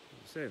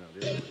 Saying that,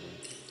 didn't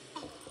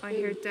I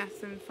hear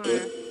death and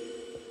fire.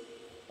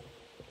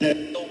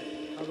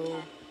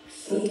 Hello.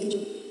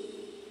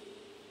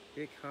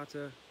 Ik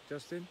hatte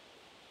Justin.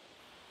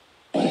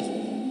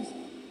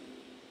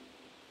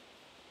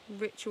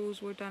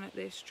 Rituals were done at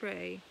this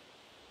tree.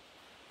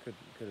 Could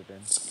have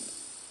been.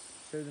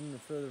 Show them the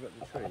further up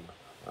the tree.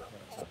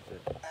 That's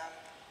it.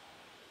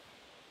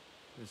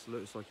 This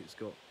looks like it's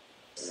got.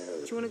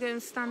 Do you want to go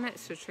and stand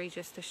next to a tree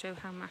just to show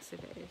how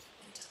massive it is?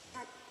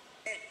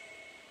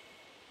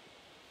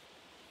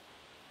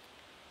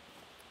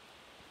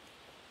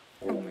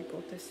 Oh my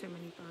god, there's so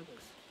many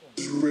bugs.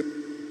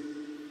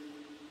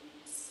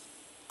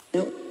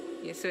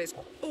 Yeah, so it's...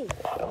 Oh,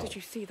 did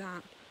you see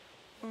that?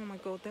 Oh my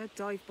god, they're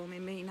dive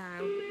bombing me now.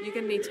 You're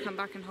going to need to come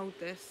back and hold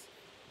this.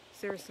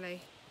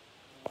 Seriously.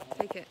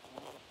 Take it.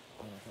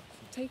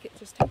 Take it,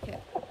 just take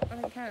it. I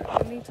don't care.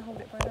 You need to hold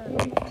it by now.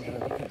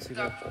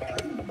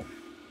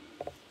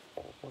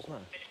 What's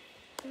that?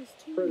 There's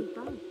too many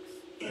bugs.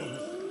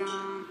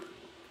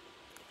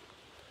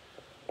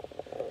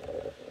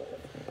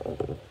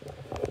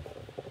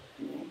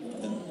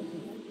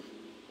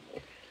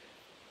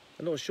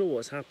 I'm not sure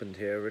what's happened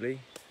here,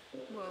 really.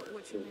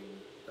 What do you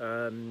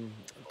mean?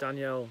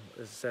 Danielle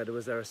has said,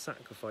 was there a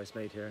sacrifice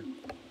made here?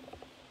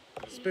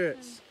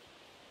 Spirits.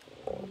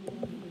 What do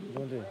you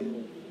want to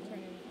do?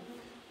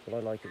 Well,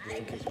 I like it just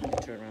in case we can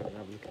turn around and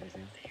have a look at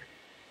anything.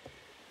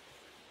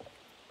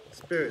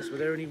 Spirits, were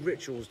there any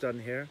rituals done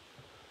here?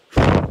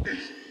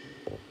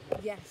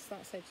 Yes,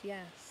 that said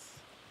yes.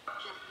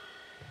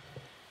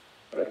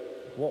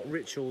 What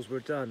rituals were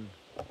done?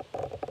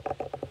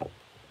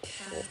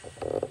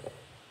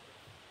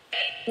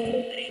 I'm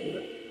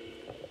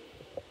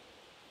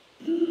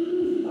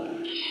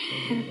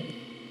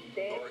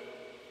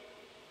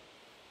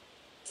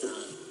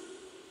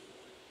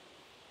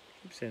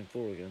saying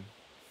 4 again.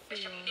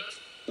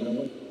 4. Were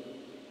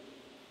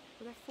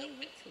there 4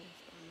 rituals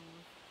going on?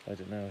 I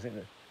don't know, I think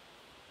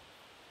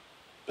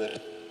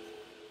that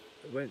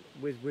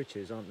with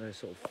witches, aren't there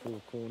sort of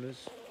 4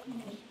 corners?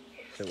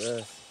 So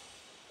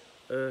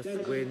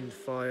earth, wind,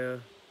 fire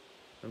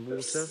and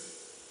water.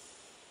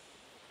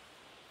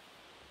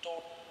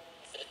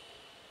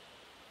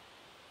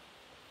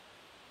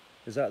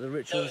 Is that the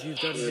rituals you've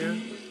done here?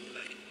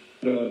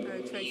 No,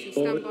 Tracy,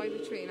 stand by the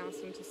tree and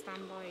ask them to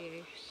stand by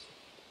you.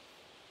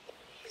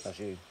 That's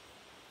you.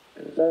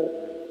 What?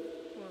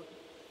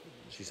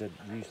 She said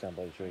you stand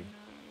by the tree. No.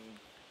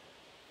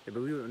 Yeah,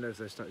 but we wouldn't know if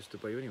they're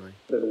stood by you anyway.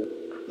 Yeah, we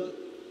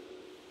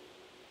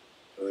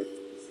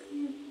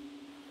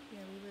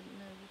wouldn't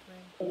know,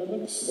 would we? All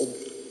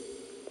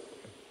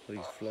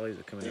these flies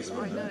are coming I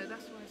everywhere. know,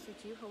 that's why I said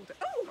you hold it.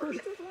 Oh, it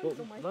just lands Well,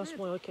 on my that's head.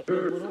 why I kept the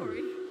other one on.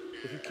 Sorry.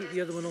 If you keep the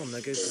other one on,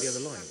 that goes to the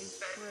other line. That is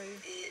true.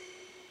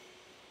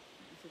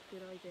 That's a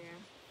good idea.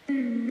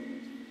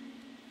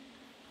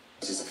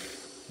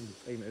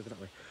 Aim it over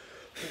that way.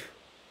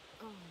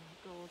 Oh my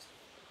god.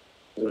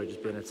 Sorry,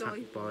 just being Dive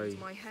attacked by bombed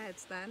my head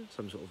then.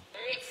 some sort of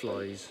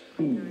flies.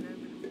 I'm going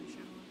over in the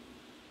shower.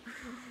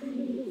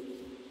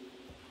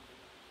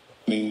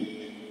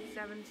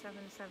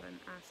 777,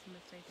 ask them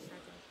if they've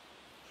said it.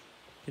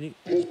 Can you...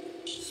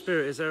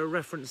 Spirit, is there a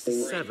reference to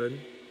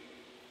 7?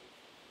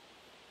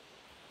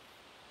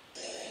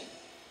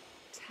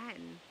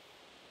 10.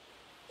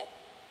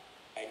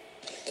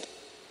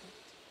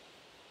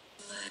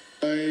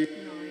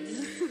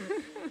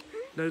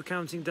 No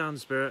counting down,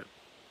 Spirit.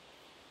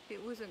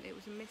 It wasn't, it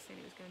was a missing,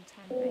 it was going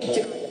 10,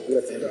 8,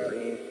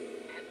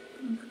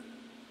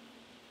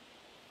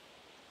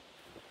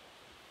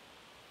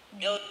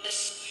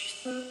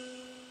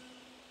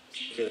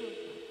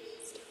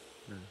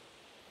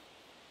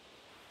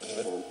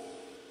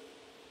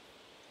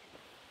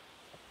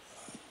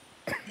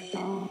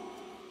 9.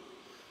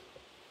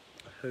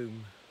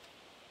 home.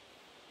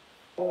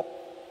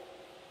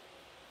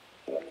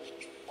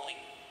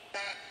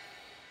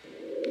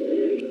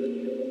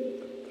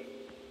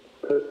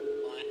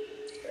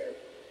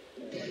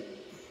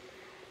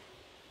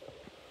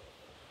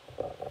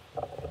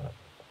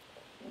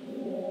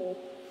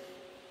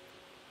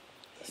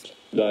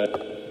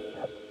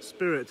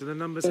 Spirit, do the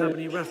numbers have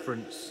any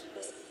reference?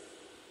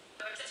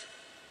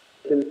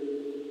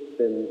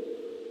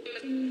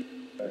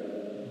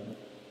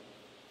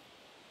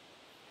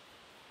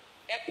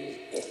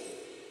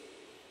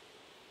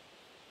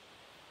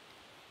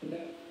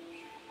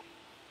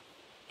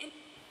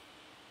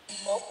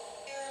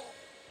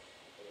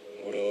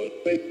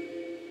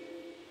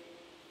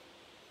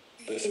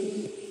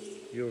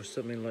 You're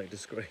something like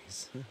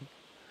disgrace.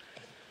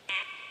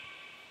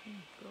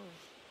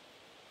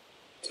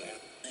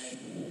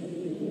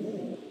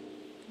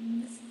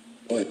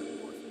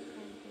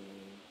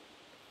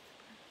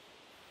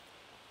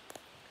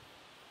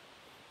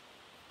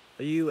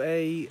 Are you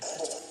a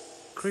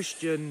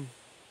Christian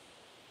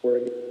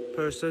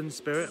person,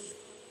 Spirit?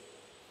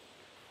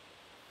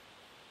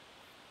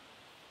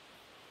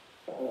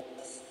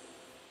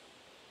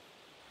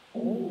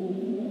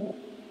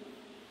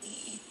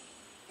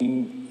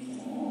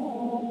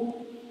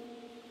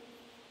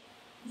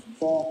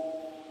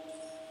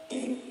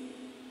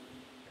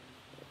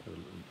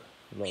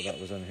 A lot of that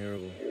was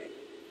unhearable.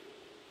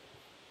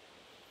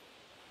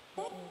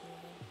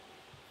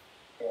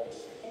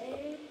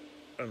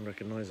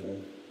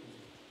 Unrecognisable.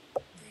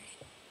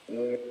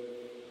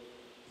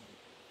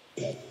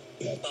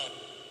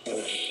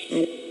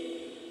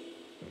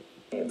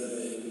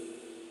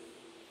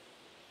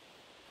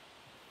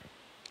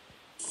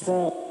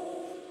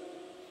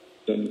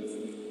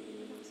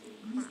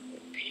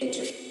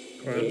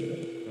 Crap? I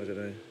don't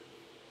know.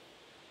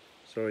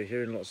 Sorry,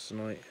 hearing lots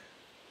tonight.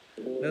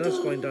 No, that's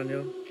fine,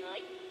 Daniel.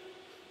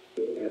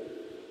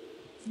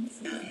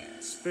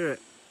 Spirit,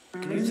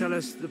 can you tell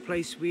us the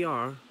place we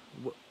are?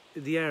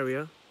 The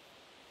area?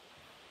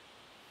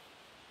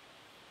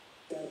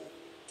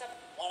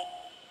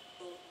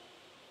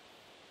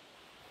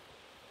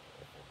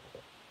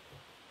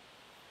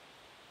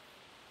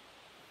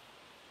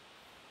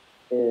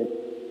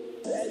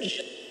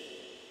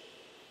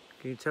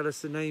 Can you tell us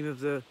the name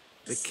of the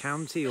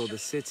county or the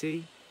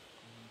city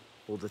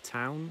or the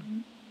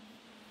town?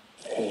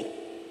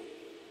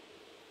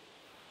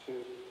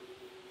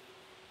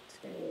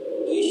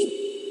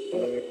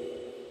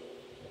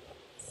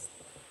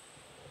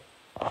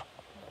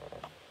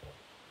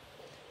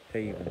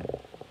 Haven.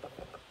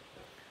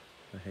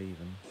 A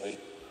haven.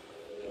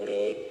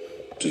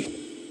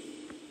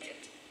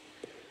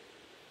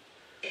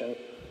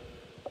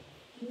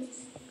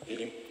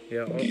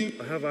 Yeah,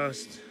 I have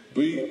asked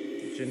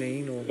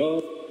Janine, or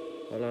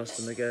I'll ask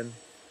them again.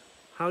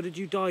 How did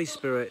you die,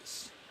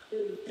 spirits?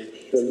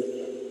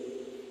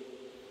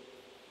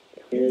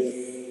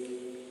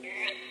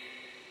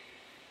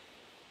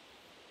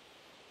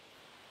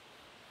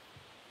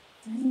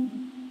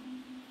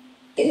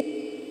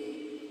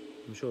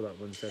 I'm sure that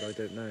one said, I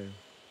don't know.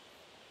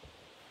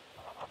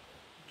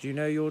 Do you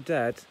know you're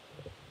dead?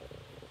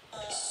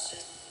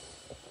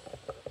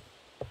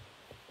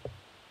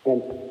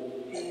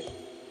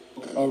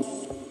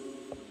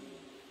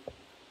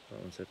 That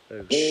one said,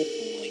 oh.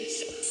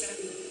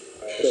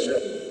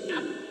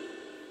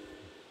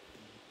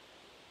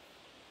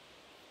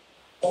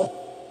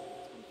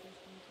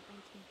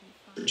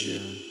 Yeah,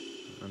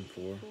 and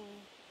 4.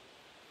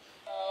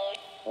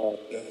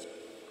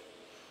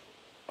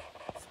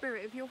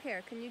 Spirit, if you're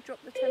here, can you drop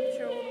the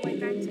temperature all the way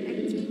down to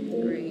 18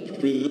 degrees?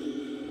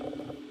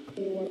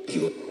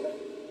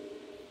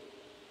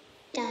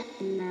 Yeah.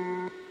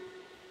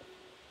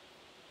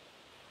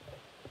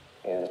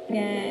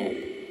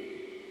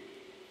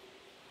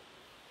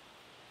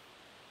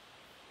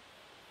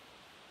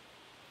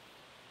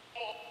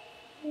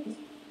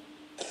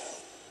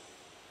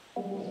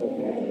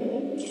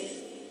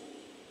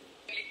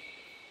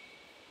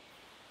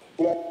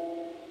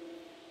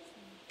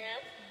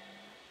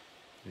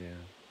 Yeah.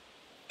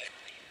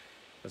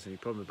 That's the only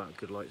problem about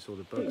good lights, all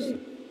the bugs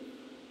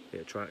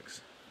it attracts.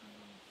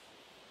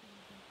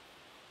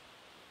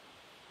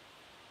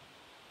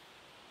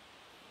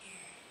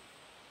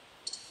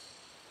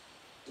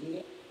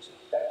 I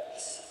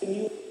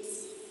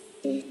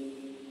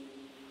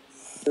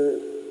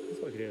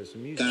thought I could hear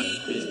some music. I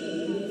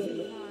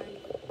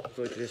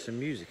thought I could hear some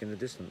music in the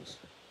distance.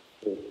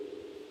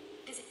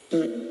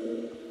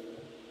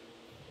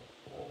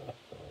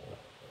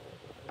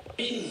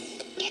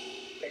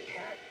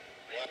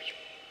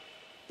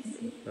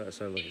 That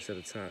sounded like it said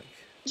attack.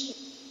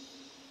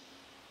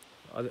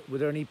 Were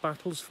there any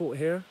battles fought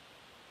here?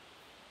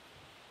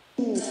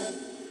 That's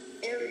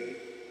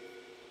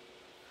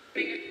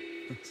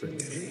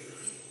it.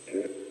 I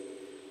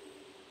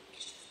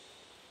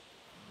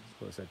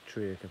thought I said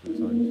tree a couple of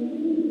times.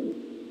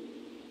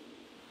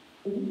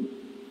 In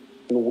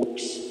the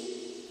woods.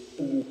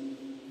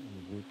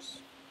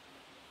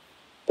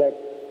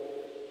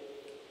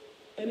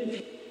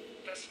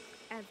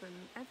 Ever Evan.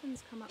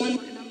 Evan's come up quite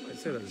a number of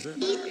Say that, times. is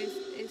it?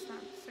 Is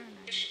that the surname?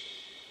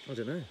 I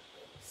don't know.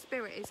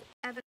 Spirit is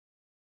Evan.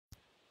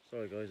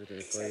 Sorry guys, I don't know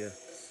if I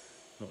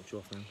knocked you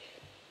off now.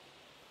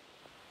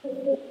 A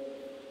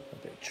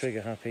bit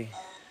trigger happy.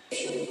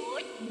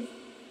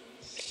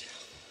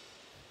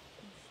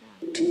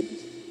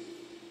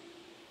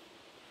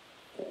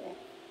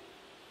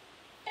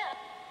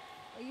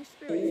 Are you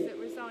spirits that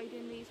reside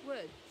in these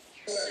woods?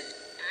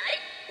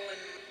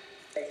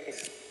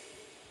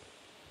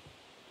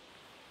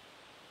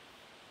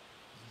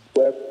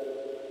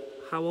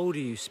 How old are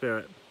you,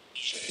 Spirit?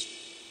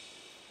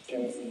 I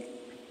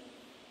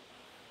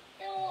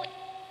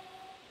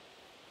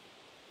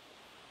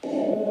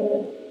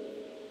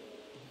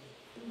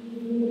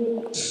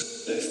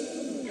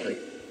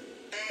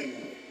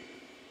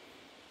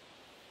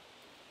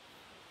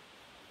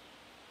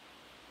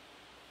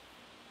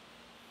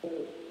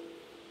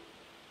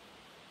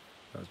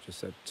just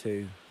said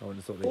 2. I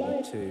wouldn't have thought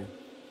they'd be 2. Did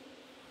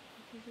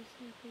you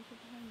see people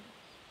behind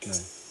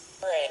us?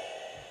 No.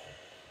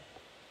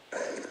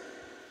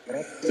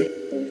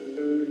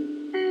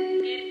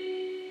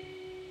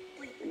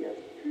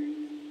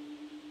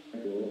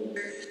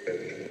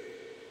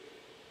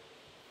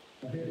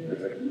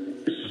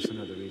 That's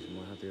another reason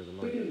why I had the other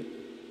light. I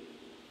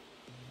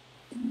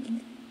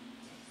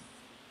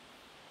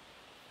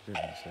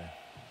didn't think so.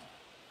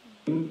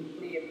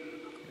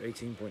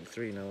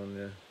 18.3 now on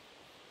the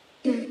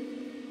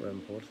REM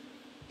pod.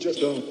 Just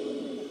don't.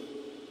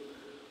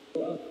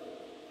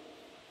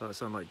 That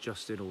sound like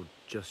Justin or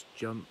Just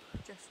Jump.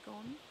 Just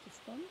gone.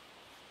 Just gone.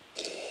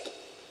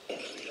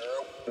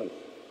 Charlie.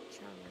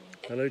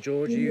 Hello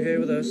George, are you here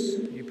with us?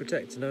 Are you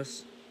protecting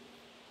us?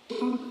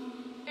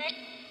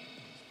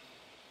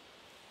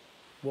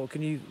 What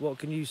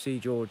can you see,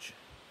 George?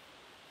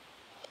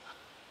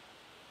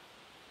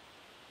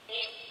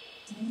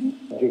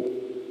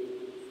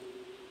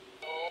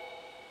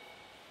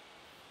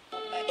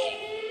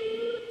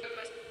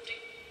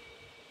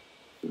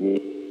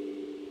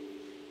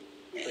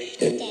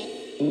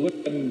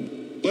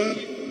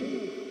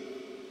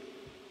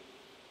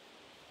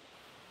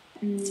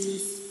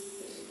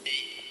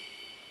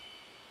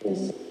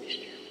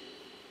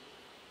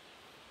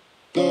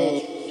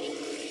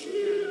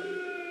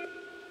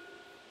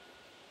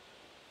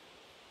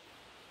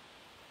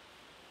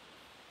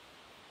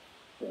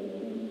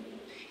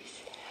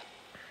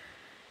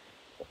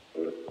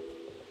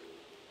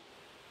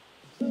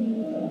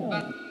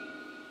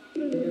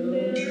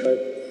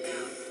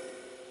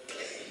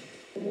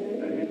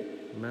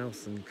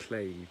 Mouth and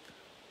clave.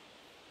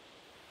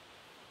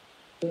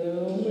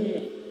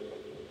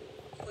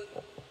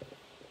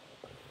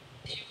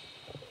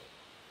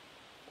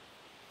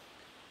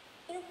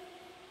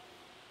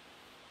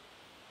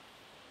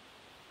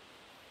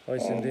 Hi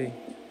Cindy.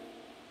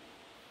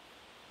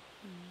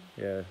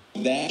 Yeah,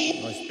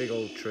 nice big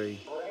old tree.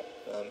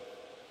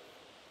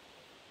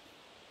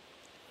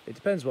 It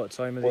depends what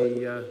time of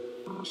the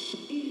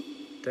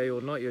day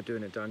or night you're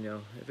doing it,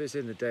 Danielle. If it's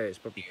in the day, it's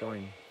probably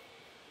fine.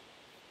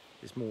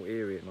 It's more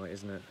eerie at night,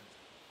 isn't it?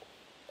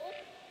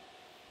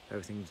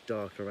 Everything's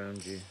dark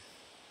around you.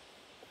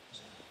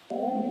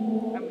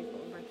 And we've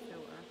got a red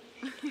filter.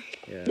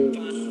 Yeah.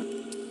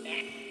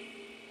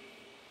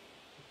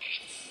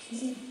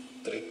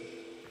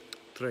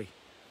 3.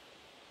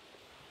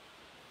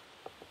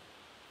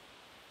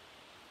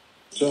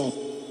 Don't.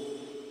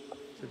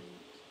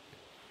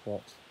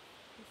 What? It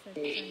said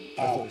don't.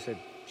 I thought it said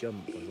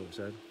jump, I thought it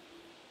said.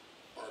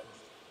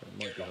 That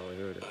might be how I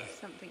heard it.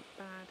 Something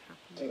bad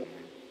happened here.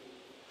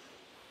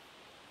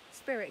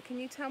 Spirit, can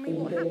you tell me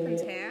what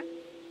happened here?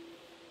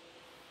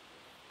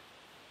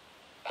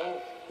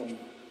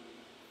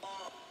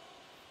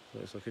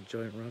 Looks like a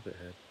giant rabbit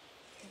head.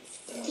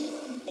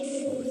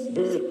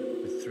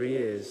 With 3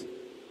 ears.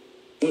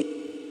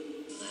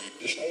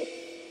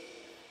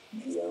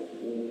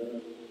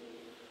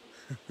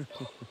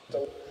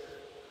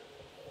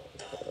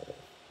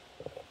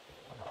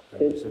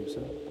 Homer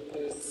Simpson.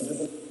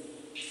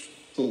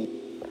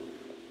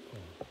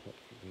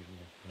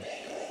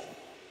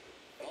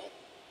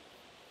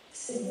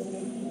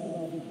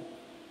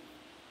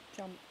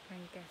 Jump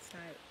and get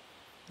out.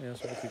 Yeah,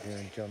 that's what I keep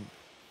hearing, jump.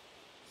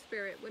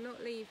 Spirit, we're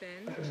not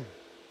leaving.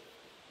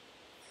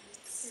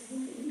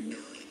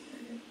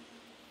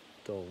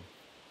 Doll.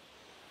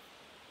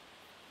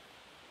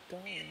 Dull.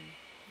 Why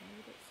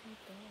would it say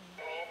dull?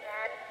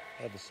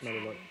 I had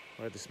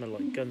the smell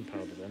like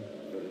gunpowder then.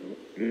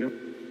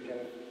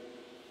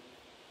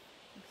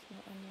 It's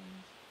not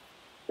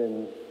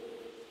onions.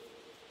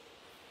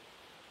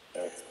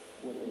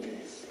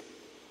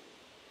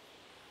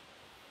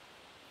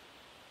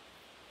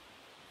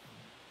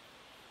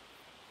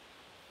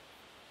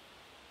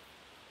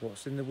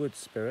 What's in the woods,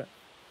 Spirit?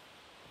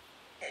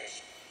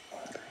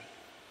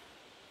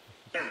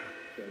 I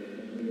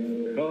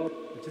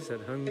just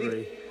said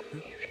hungry.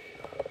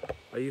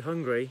 Are you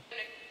hungry?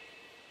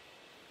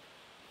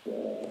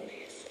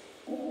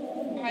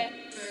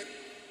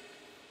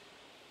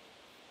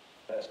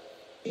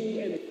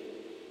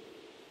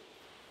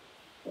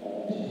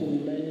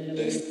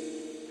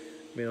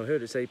 mean, I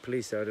heard it say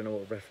police there. I don't know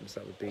what reference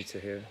that would be to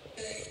here,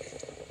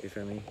 if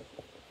any.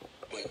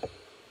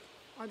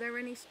 Are there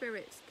any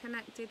spirits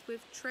connected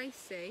with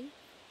Tracy?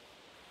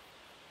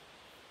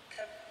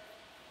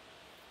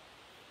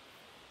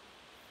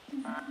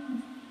 I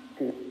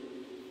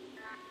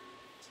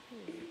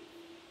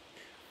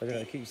don't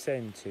know, it keeps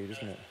saying two,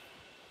 doesn't it?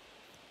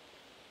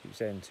 Keeps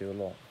saying two a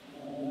lot.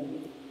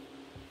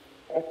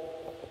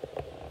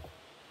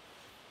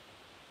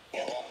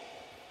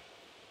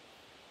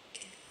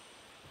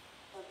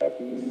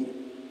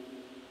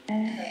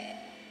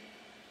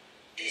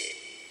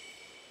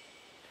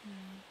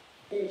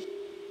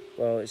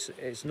 Well,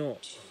 it's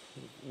not.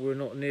 We're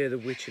not near the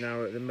witching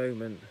hour at the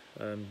moment,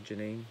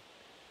 Janine.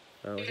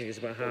 I think it's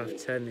about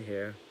 10:30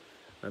 here,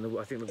 and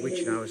I think the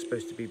witching hour is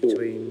supposed to be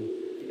between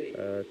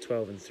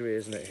 12 and 3,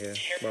 isn't it here?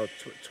 Well,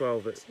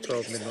 12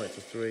 midnight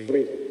to 3.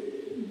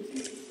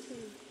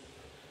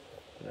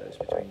 No, it's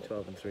between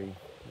 12 and 3,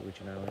 the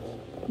witching hours.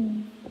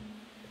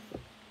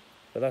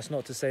 But that's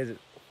not to say that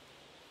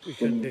we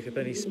couldn't pick up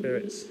any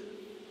spirits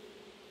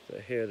that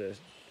are here that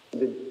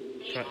are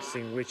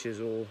practicing witches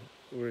or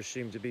were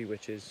assumed to be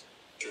witches.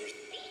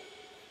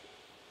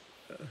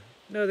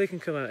 No, they can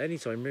come out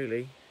anytime,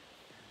 really.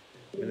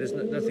 I mean, there's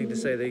nothing to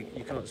say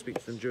you can't speak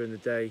to them during the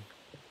day.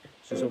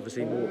 It's just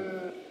obviously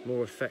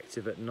more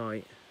effective at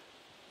night.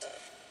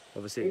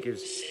 Obviously, it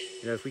gives,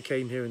 if we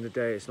came here in the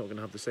day, it's not going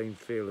to have the same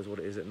feel as what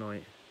it is at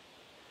night.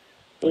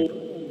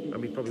 And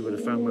we probably would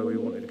have found where we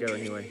wanted to go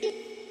anyway.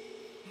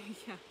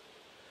 Yeah.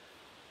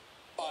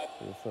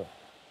 To the foot.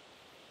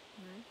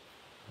 No.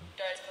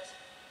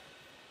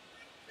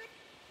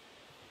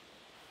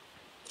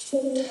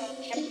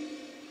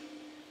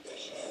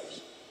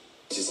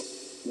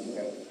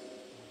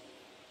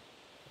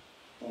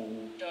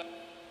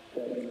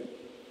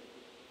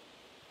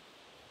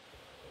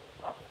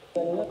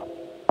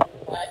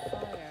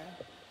 Fire.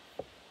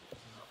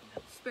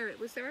 Spirit,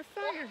 was there a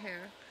fire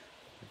here?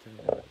 I don't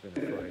know if there's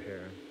been a fire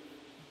here.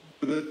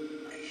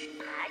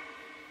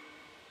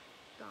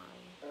 Die.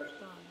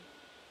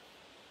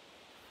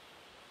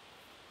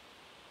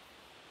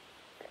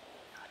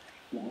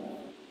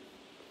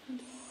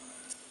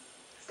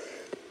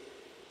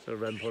 So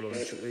REM pod on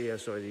the tree,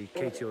 the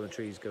KT on the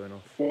tree's going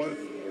off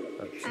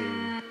up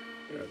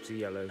to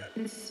yellow.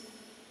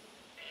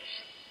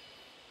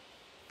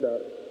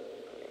 Do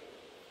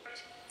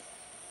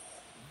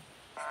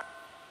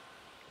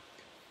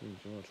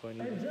you want to try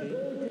and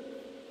EVP?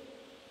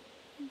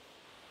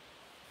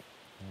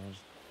 I'll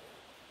just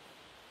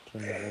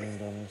turn the volume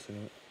down and see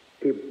it.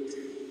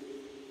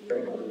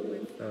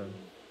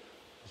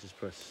 Let's just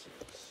press.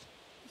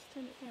 Just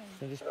turn it down.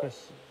 So just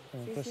press.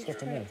 Press stop on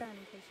turn there. it down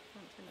in case you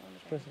can't turn it on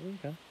again. Press it. You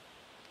can.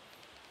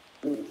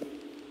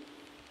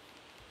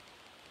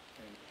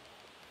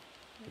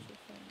 Where's your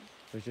phone?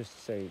 We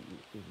just say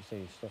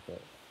stop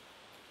it.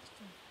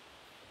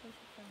 Where's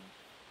your phone?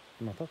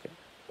 In my pocket.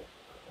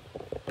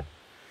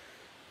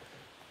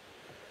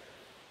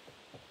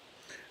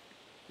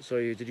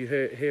 Sorry, did you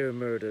hear a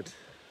murdered?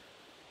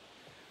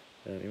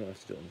 You might have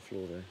to do it on the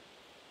floor though.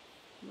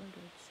 Murdered,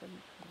 nothing.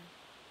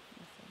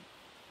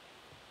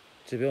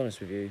 To be honest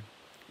with you,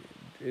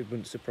 it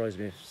wouldn't surprise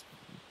me if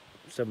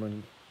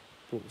someone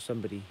brought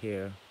somebody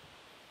here,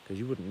 because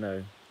you wouldn't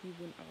know. You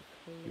wouldn't have a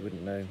clue. You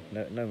wouldn't know.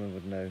 No one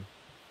would know.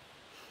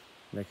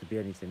 There could be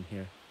anything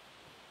here.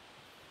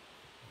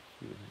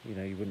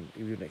 You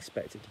wouldn't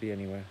expect it to be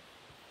anywhere.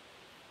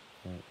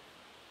 Right.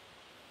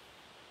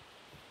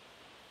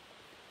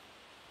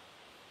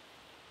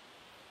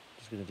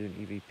 Just going to do an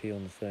EVP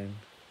on the phone.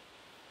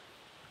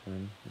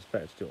 It's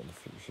better to do it on the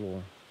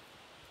floor.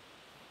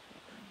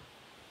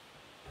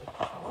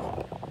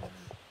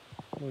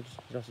 We'll just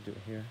have to do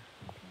it here.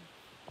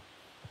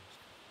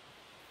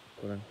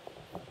 Go then.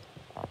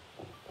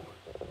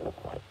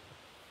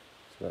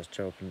 So that's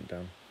chopping it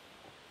down.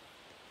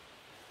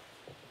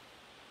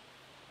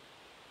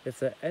 If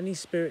there are any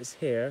spirits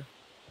here,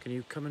 can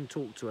you come and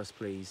talk to us,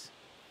 please?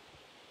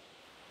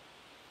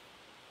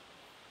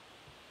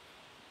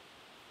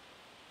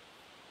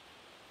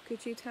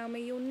 Could you tell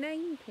me your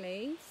name,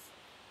 please?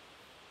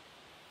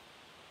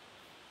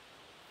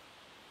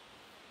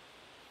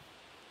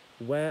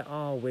 Where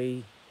are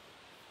we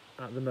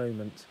at the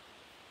moment?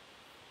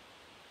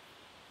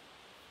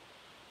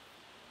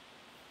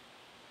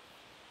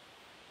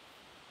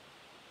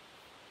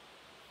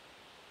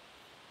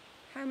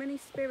 How many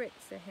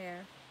spirits are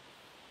here?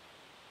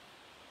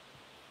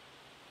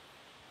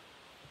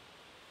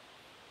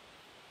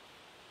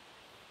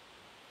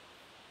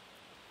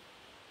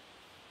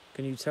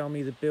 Can you tell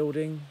me the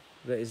building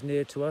that is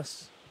near to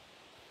us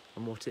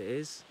and what it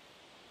is?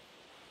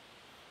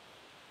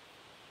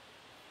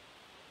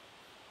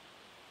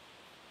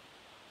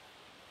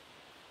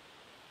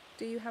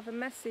 Do you have a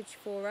message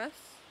for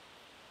us?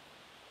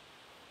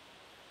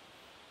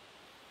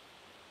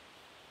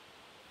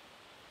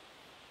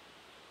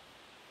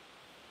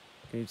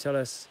 Can you tell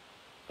us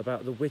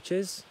about the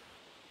witches?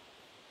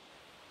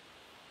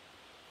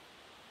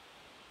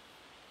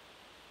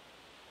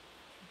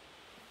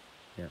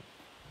 Yeah.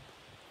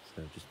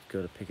 So just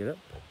go to pick it up.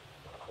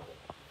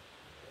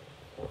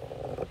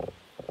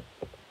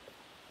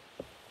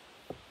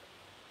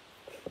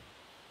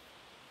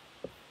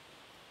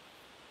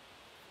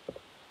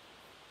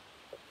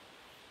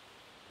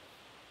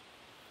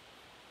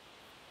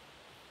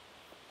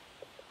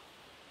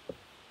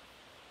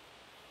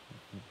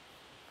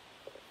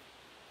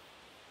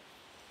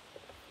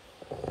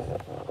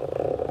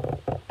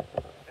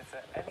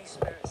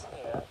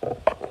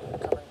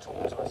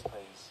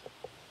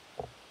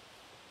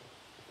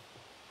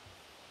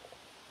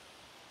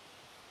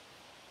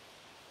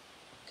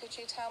 Could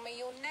you tell me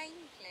your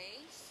name,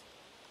 please?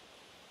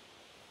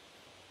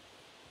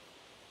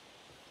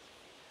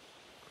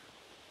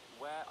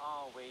 Where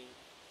are we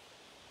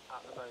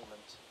at the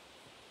moment?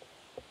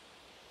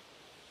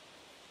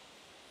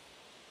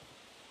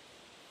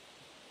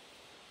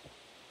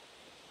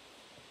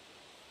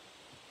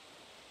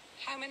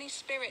 How many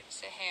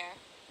spirits are here?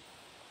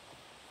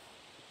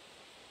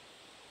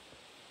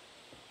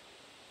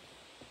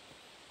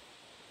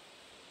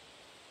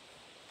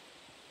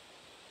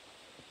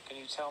 Can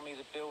you tell me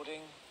the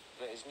building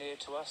that is near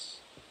to us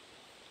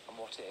and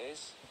what it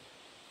is?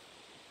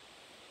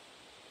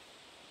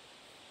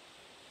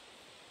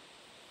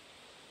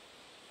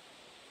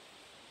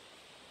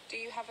 Do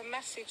you have a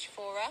message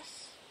for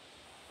us?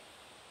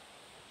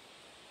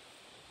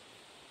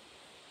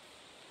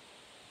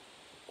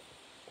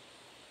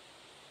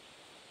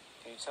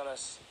 Can you tell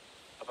us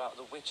about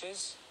the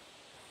witches?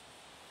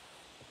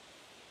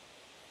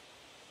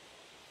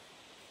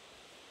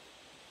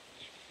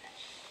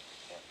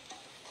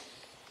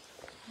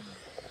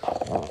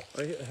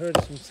 I heard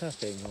some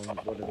tapping on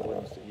one of the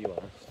ones that you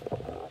asked.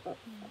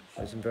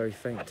 There's some very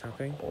faint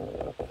tapping.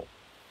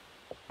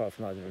 Apart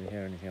from that, I didn't really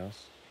hear anything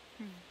else.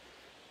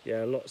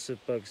 Yeah, lots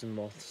of bugs and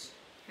moths.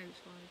 Hence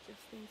why I've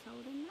just been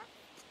told in that.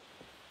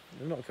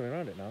 They're not coming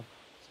around it now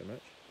so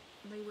much.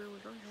 They will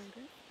if I hold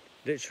it.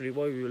 Literally,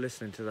 while we were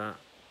listening to that,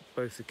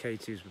 both the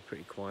K2s were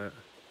pretty quiet.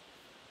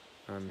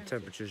 And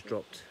temperatures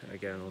dropped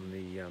again on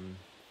the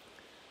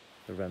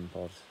REM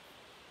pod.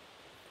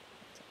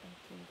 It's at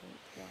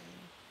 18.1.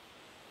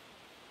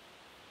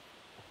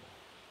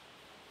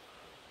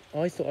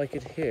 I thought I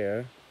could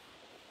hear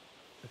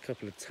a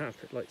couple of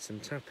some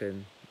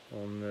tapping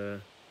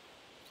on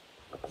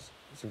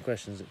some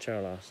questions that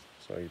Cheryl asked.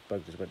 Sorry, the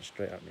bug just went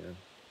straight at me then.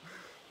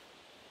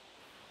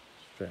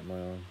 Straight at my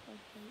arm. I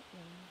hate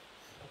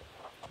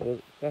them. Well,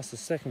 that's the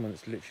second one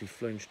that's literally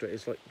flown straight.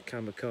 It's like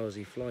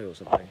kamikaze fly or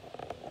something.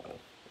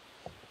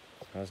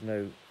 It has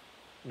no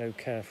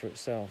care for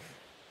itself.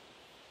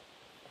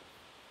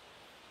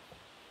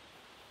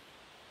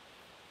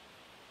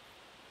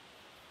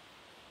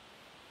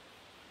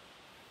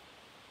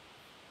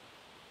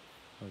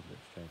 That was a bit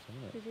strange,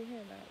 wasn't it? Did you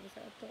hear that? Was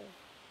that a dog?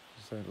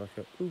 It sounded like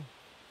a ooh,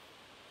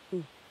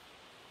 ooh.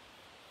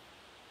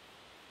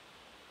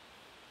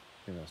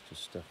 I think that's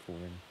just stuff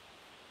falling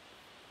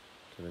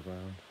to the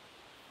ground.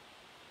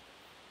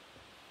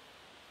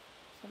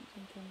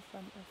 Something in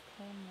front of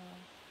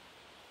Paranormal.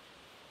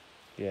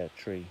 Yeah,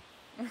 tree.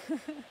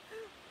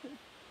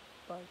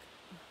 Bug.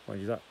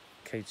 Mind you, that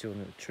K2 on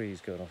the tree is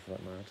going off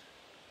like mad.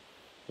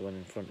 The one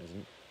in front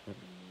isn't.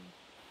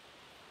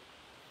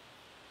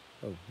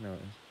 Oh, now it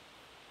is.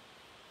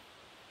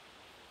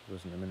 It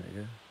wasn't a minute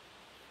ago.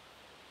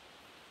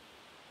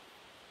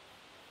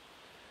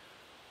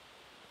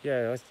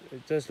 Yeah,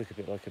 it does look a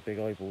bit like a big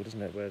eyeball,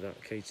 doesn't it, where that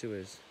K2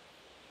 is?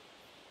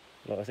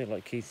 Like, I think,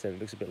 like Keith said, it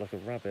looks a bit like a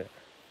rabbit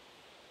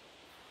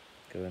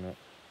going up.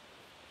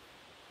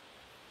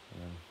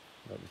 And then,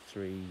 like with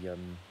three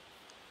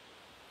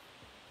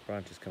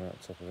branches coming out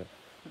the top of it.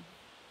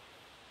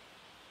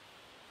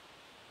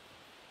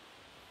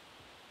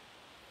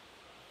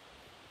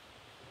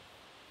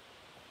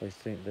 I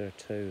think there are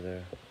two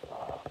there.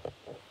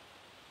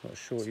 Not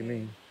sure what you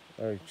mean.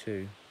 Oh,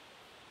 two.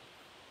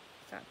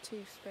 Is that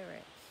two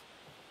spirits?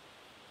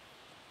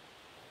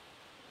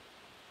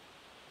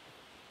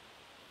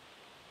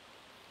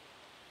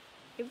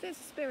 If there's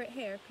a spirit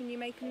here, can you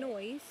make a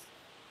noise?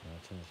 No,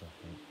 turn this off,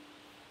 mate.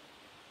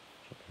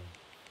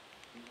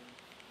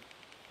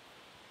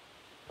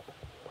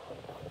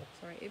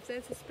 Sorry, if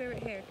there's a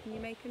spirit here, can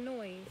you make a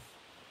noise?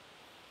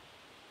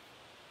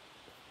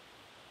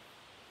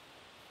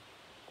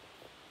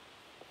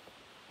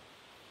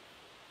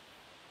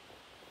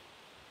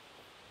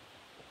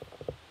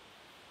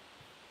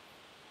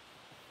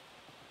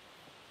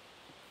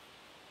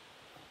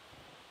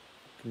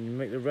 Can you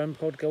make the REM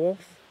pod go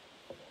off?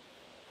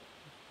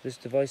 This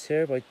device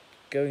here by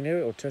going near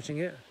it or touching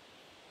it?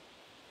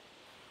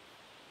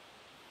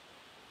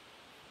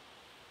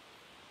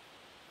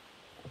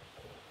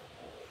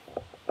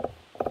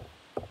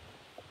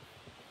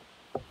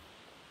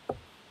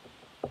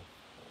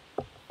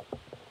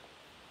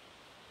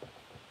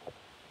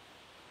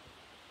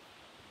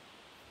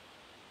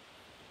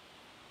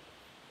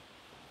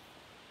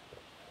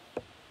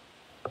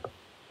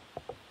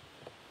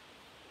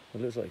 It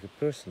looks like a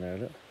person there,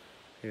 look.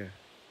 Here.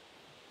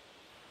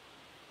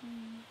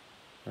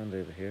 And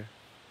over here.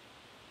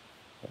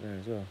 Up there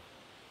as well.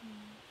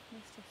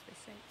 Must just be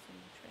shapes in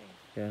the tree.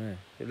 Yeah, I know.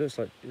 It looks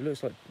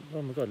like,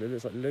 oh my god, it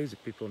looks like loads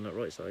of people on that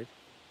right side.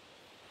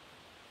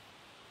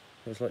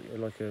 It's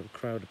like a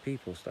crowd of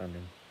people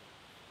standing.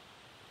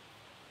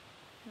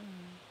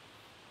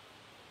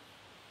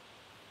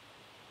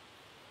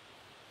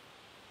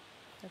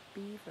 The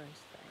beaver's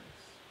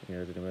face.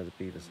 Yeah, I don't know where the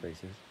beaver's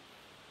face is.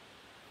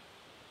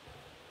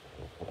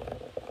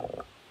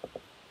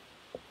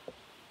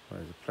 Right,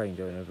 there's a plane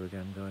going over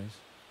again, guys.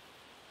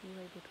 Are you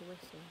able to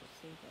whistle to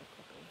see if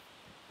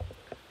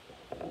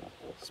I copy?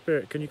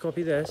 Spirit, can you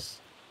copy this?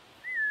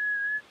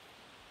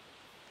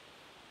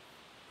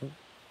 Oh.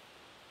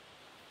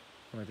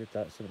 When I did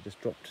that, something just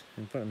dropped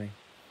in front of me.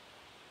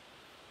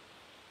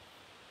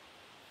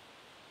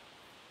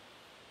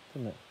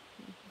 Didn't it?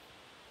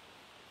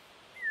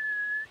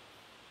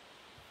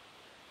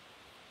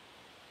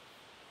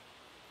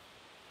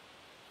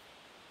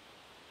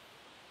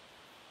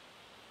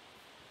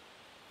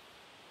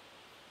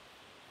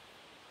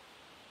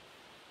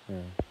 Yeah.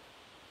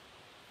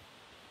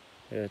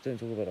 Yeah, don't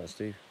talk about that,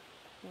 Steve.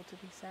 What did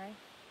he say?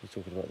 He's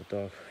talking about the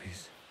dark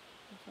eyes.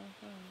 The dark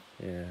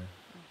eyes? Yeah,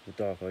 the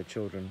dark-eyed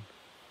children.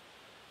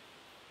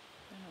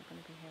 They're not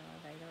going to be here,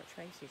 are they? They're at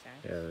Tracy's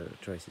house. Yeah, they're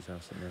at Tracy's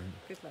house at the moment.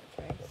 Good luck,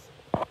 Trace.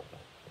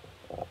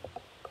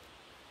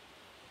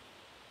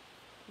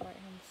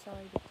 Right-hand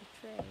side of the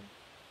tree.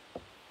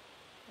 Oh,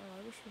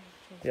 I wish we had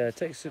Tracy's Yeah,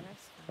 take house some. on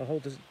us now. I'll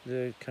hold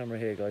the camera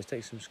here, guys.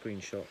 Take some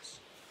screenshots.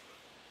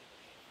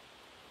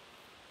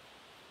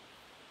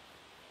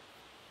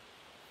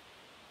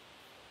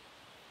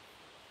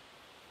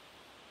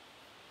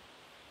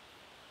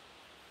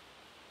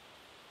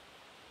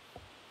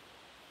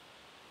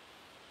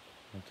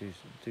 And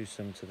do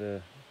some to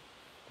the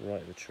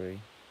right of the tree.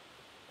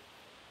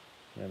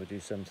 Remember, do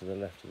some to the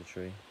left of the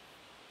tree.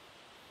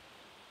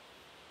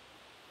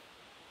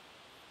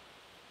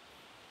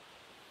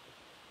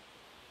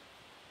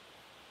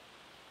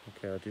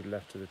 Okay, I'll do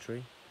left of the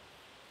tree.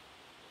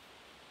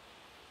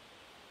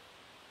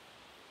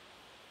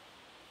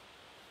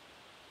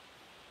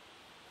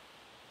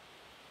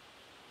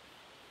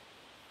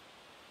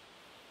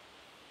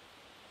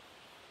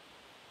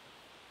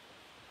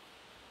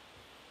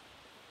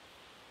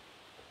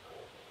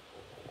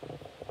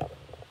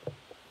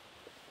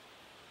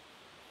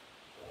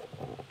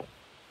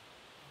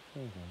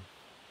 Hold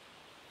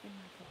In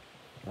my pocket.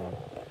 on.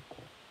 Oh.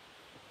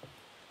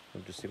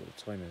 I'll just see what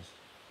the time is.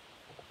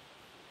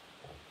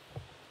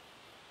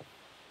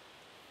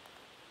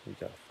 We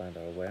gotta find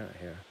our way out of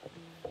here.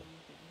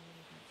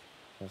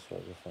 That's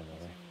right, we'll find our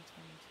It's way.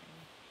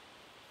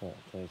 only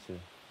 22. What, 22,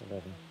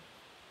 11.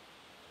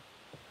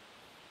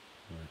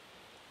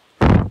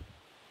 Right.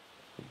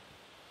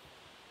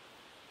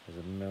 There's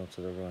a mill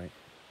to the right.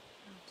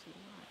 To the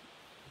right.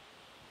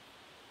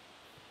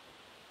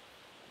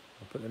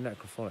 I'll put the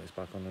necrophonics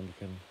back on and we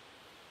can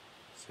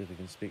see if we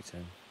can speak to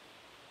him.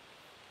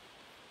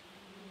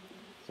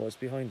 What's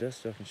behind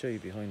us? I can show you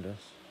behind us.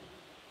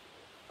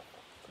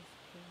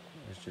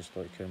 It's just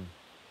like oh,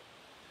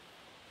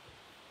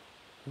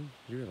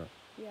 you hear that?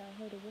 Yeah,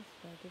 I heard a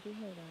whisper. Did you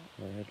hear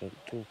that? I heard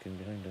like talking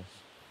behind us.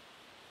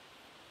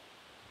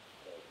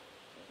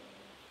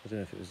 I don't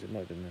know if it might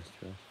have been this,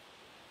 to be honest.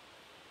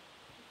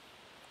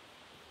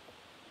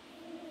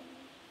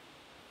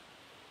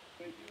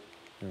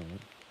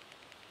 Alright.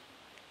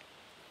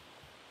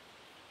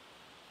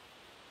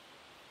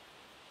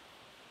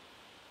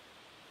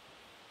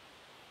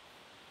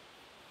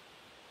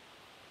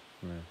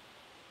 No.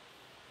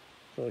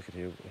 Thought I could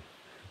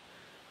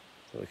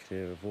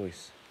hear a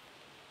voice.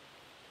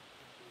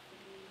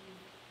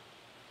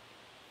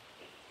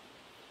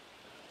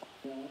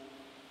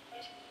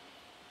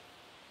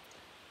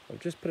 I've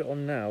just put it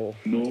on now.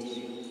 No.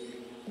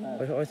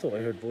 I thought I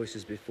heard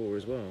voices before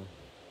as well.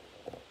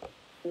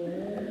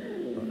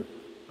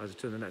 I had to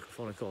turn the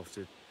necrophonic off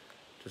to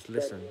just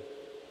listen.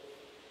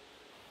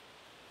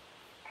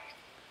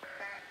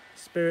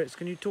 Spirits,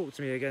 can you talk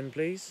to me again,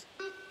 please?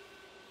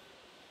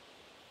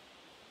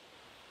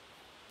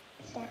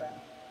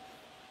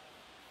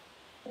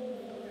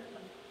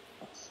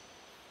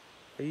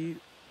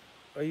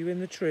 Are you in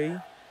the tree?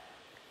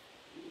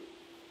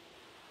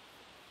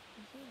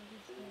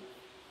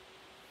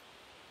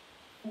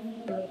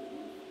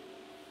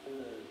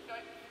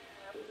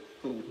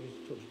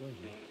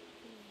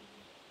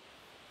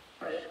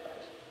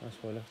 That's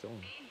why I left it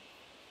on.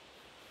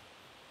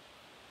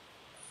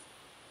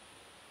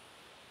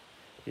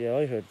 Yeah,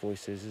 I heard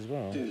voices as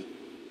well.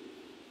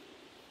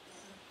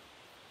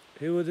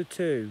 Who are the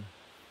two?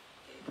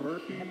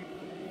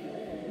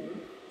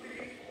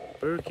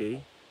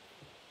 Berkey?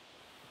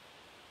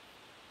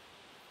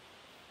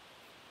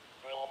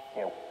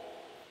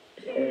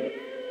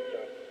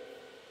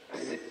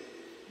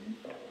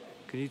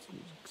 Can you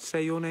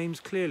say your names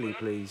clearly,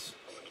 please?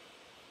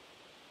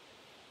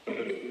 That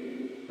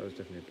was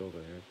definitely a dog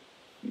I heard.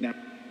 No.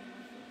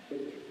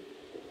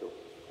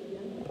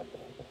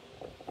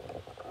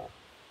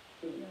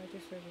 Yeah, I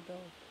just heard a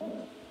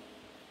dog.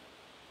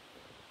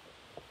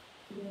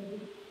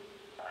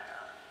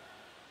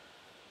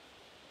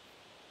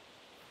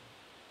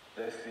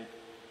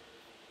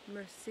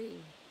 Merci. Is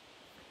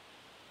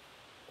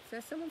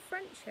there someone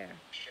French here?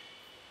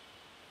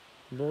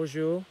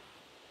 Bonjour.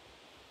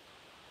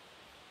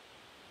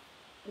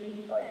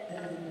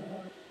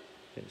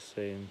 It's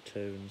saying 2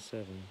 and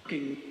 7.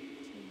 2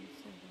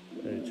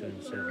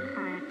 and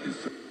 7.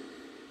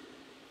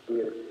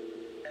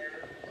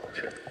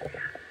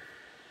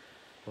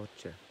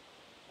 Gotcha.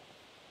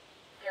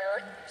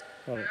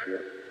 Oh, Oh, I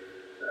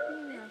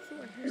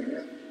thought I heard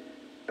it.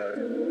 I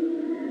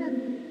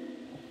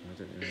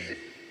don't know.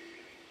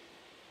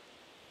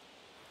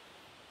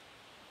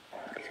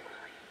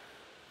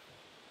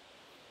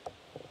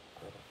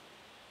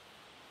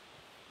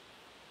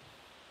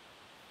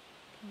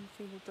 you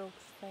see the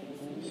dog's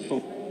face in the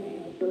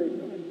tree?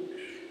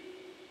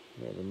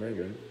 Not at the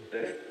moment.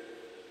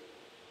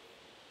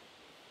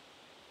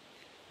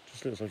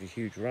 Just looks like a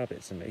huge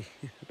rabbit to me.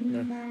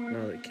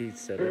 now that Keith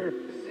said it.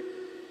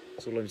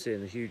 That's all I'm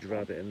seeing, the huge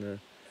rabbit and the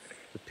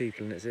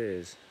people in its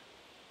ears.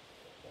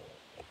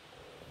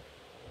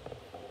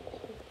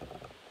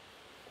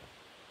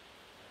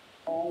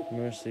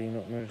 Mercy,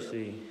 not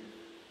mercy.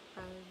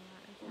 Oh,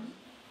 right, okay.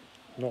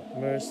 Not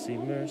mercy,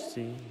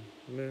 mercy,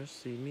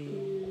 mercy me.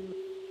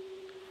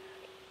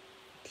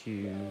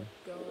 Q. Oh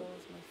God,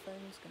 my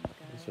phone's gonna go.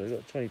 So we've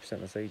got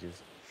 20% less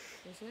ages.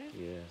 Is it?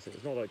 Yeah, so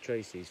it's not like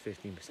Tracy's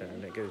 15%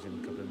 and it goes in a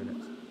couple of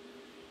minutes.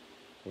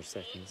 Or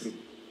seconds. Do you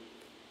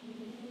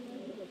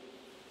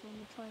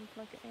want to try and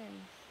plug it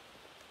in?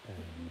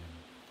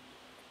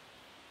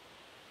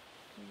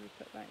 Can you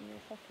put that in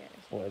your pocket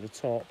as well? What, at the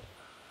top?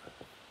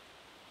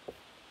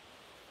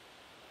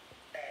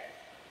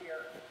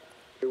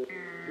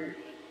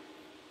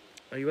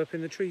 Are you up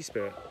in the tree,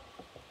 Spirit?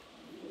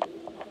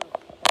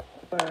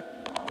 Are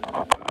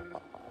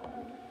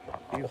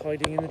you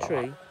hiding in the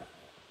tree?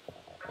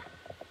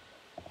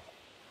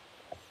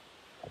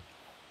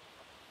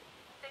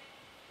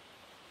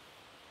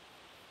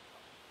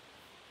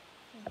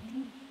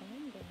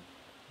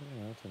 Yeah, I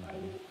don't know.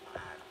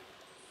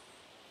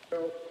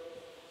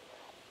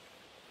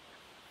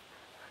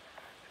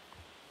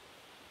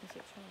 Is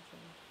it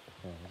charging?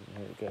 Oh, I didn't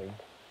hear it go.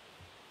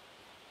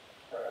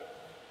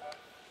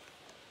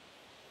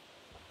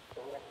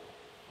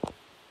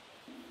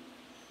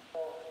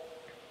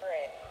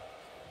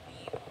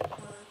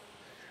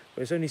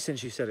 But it's only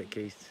since you said it,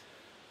 Keith.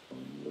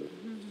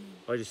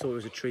 I just thought it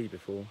was a tree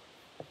before.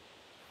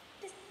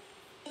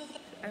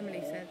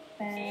 Emily said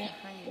it's a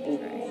hanging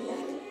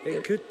tree.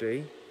 It could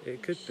be.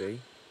 It could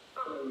be.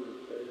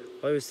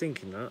 I was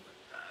thinking that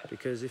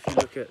because if you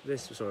look at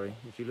this,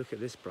 if you look at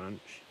this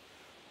branch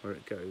where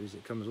it goes,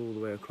 it comes all the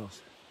way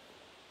across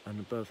and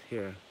above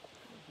here,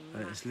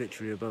 and it's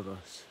literally above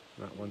us,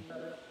 that one.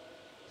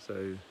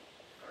 So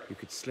you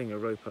could sling a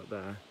rope up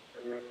there,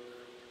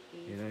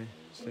 you know,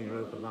 sling a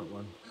rope up that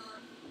one.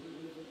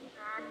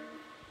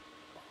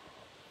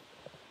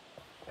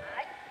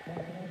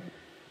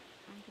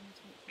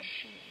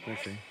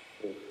 Okay.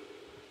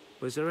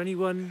 Was there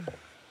anyone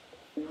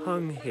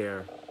hung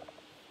here?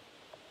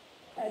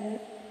 I need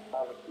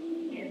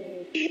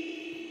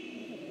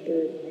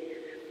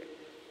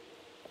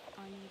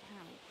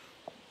help.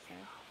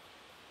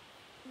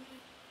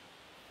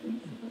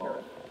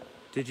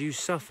 Did you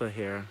suffer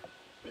here?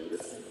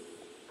 It's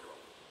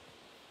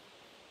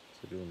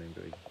a real name,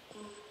 very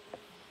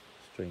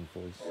strange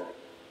voice.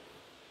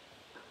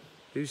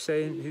 Who's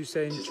saying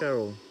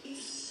Cheryl?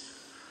 It's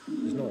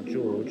not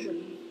George.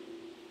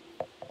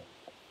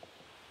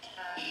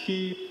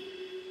 Keith,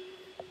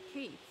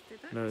 did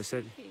that? No, it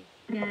said.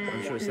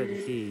 I'm sure it said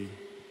he.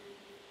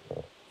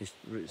 It's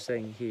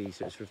saying he,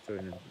 so it's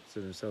referring to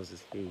themselves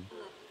as he.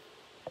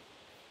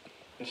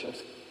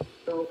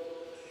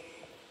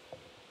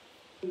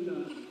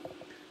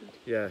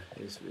 Yeah,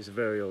 it's a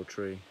very old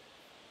tree.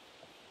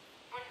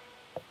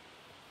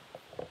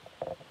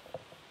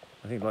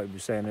 I think, like we were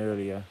saying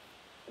earlier,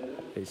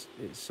 it's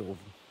sort of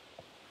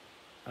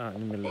out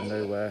in the middle of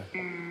nowhere.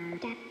 You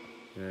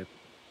know,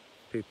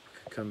 people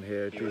could come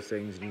here, do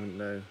things, and you wouldn't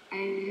know.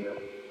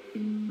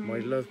 My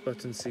love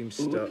button seems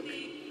stuck.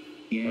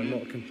 I'm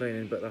not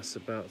complaining, but that's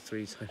about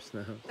 3 times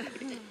now.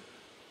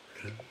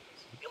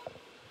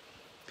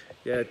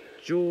 Yeah,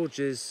 George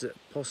is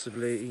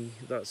possibly,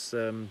 that's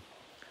the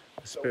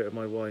spirit of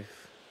my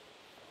wife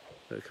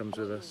that comes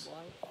with us.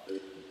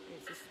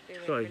 It's a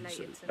spirit Sorry,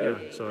 related to yeah,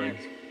 me. sorry. I'm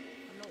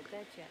not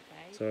dead yet,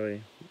 babe.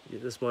 Sorry,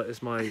 yeah,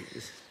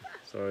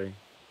 sorry.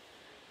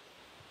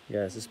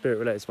 Yeah, it's a spirit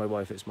related to my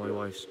wife. It's my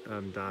wife's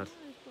dad,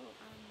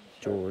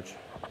 George.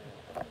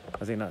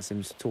 I think that's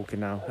him talking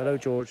now. Hello,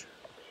 George.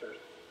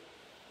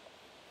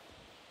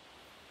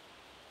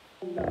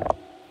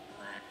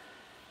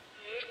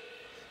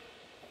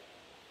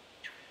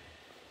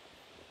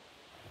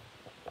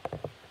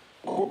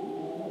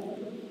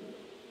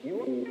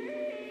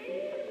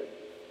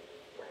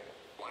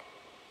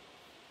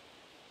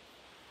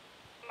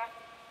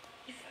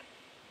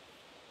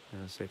 I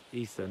said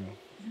Ethan.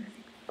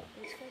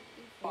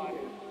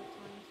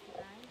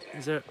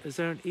 Is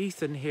there an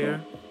Ethan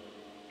here?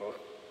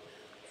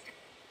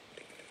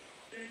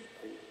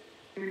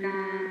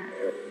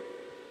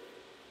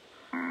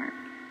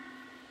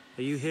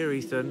 Are you here,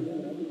 Ethan?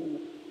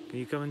 Can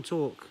you come and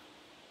talk?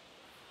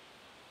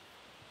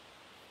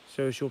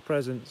 Show us your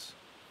presence.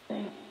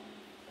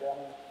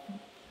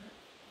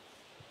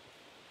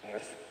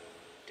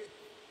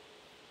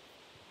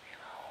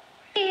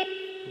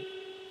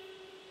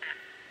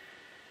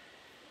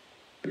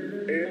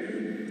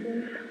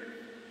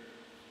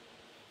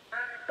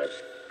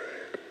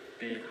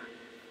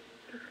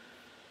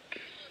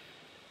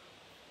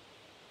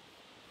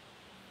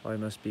 I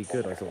must be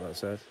good, I thought that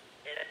said.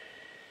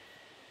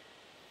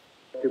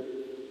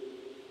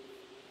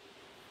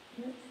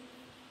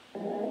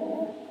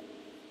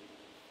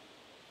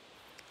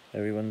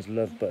 Everyone's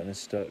love button is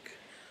stuck.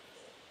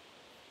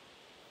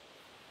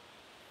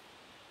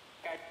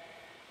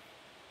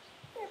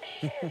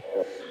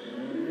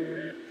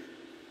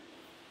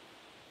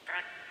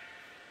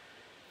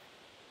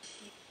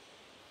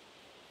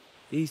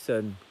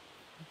 Ethan,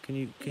 can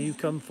you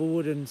come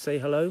forward and say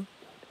hello?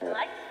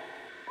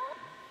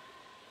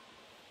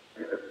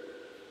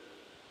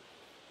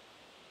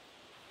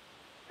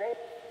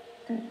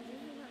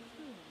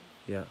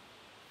 Yeah.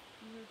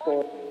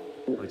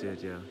 I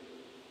did, yeah.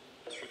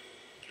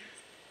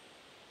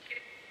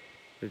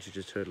 Literally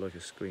just heard like a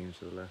scream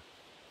to the left.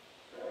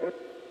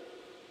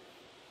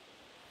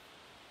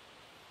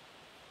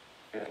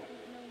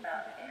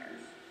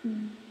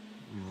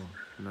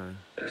 No.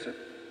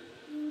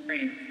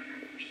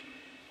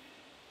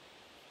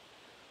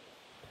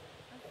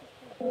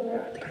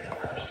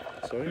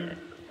 Sorry?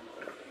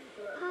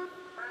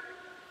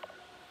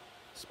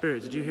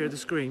 Spirit, did you hear the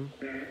scream?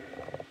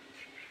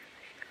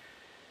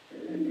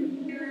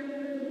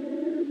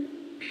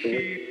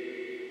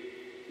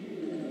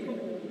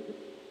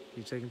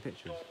 You taking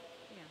pictures?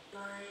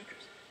 Yeah.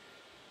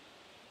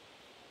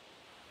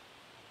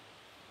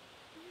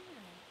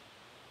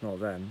 Not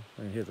then.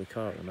 I can hear the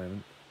car at the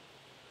moment.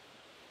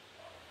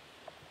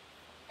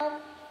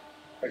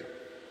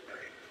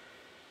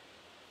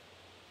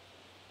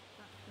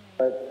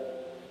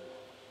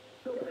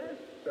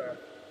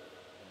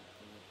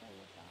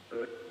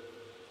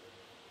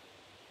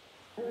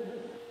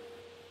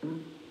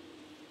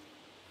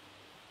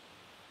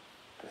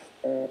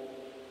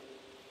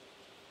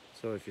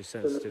 Sorry if you're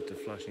sensitive to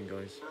flashing,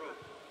 guys.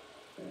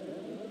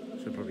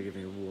 Should probably give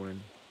me a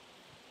warning.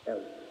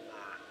 Oh,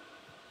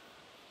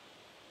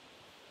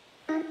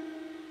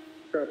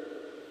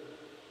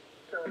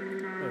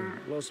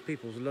 lots of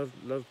people's love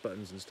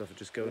buttons and stuff are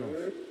just going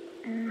off.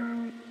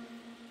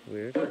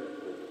 Weird.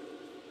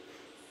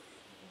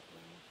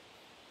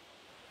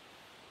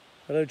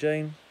 Hello,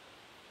 Jane.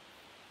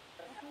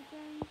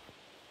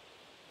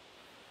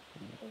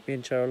 Me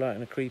and Cheryl out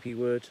in a creepy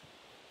wood.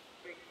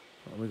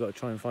 And we've got to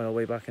try and find our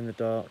way back in the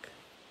dark.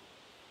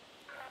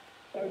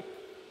 I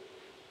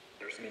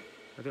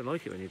don't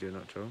like it when you're doing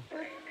that, Cheryl.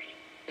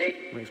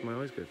 Makes my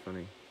eyes go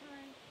funny.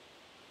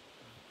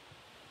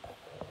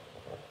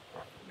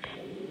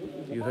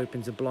 Are you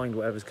hoping to blind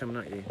whatever's coming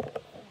at you?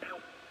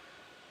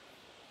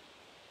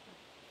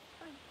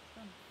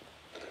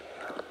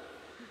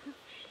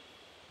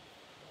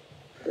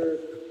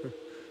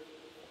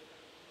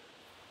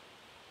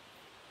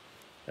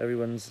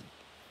 Everyone's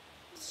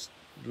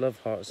love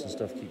hearts and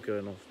stuff keep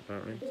going off,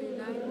 apparently.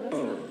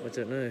 I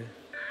don't know.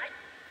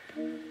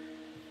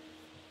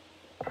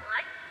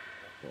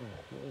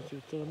 What was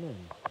you doing then?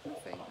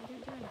 Nothing. I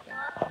didn't do anything.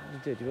 You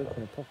did, you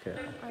opened a pocket.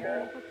 I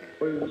opened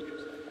my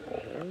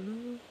pocket.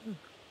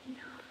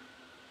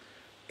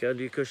 Get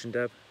under your cushion,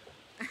 Deb.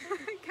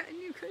 Get a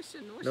new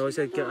cushion. What's No, I she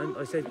said on?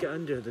 I said get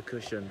under the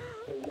cushion.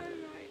 Oh, right.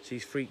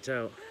 She's freaked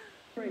out.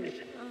 Oh, it's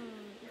fine.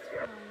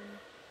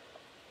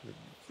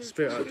 The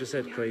spirit up just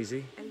said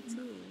crazy. 18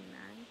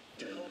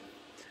 now.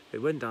 It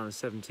went down to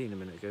 17 a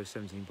minute ago,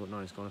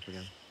 17.9, it's gone up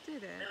again.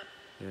 Did it?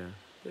 Yeah.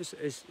 It's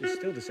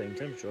still the same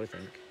temperature, I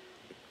think.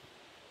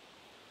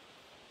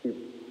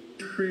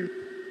 Tree.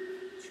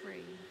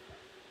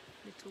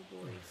 Little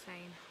boy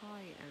saying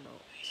hi a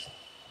lot.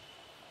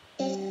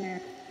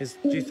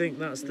 Do you think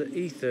that's the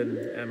Ethan,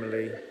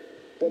 Emily?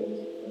 Do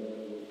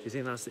you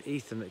think that's the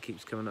Ethan that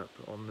keeps coming up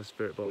on the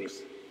spirit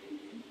box?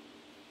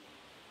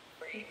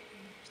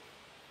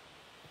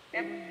 He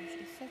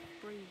said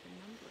breathe a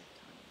number of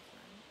times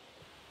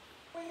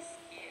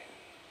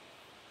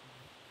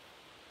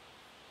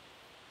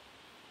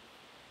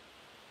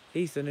though.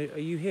 Ethan, are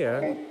you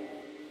here?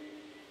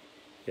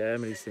 Yeah,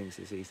 Emily thinks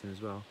it's Ethan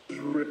as well.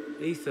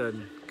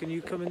 Ethan, can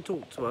you come and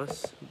talk to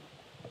us?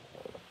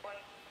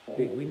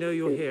 We know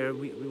you're here,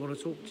 we want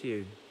to talk to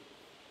you.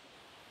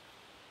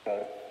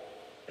 What's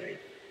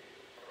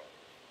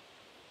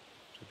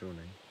your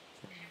name?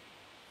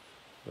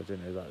 I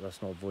don't know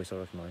that's not a voice I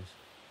recognise.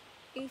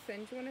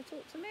 Ethan, do you want to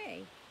talk to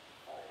me?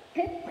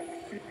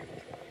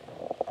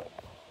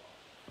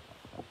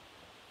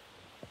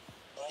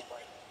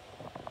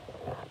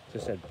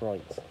 Just said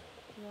bright.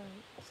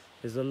 Right.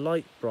 Is the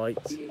light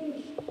bright? Do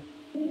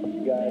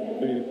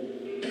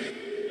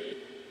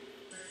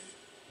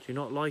you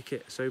not like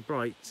it so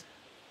bright?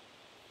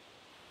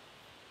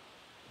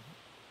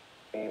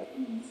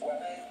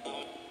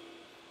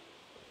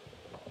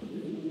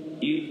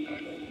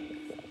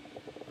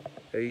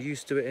 Are you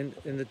used to it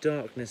in the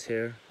darkness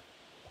here?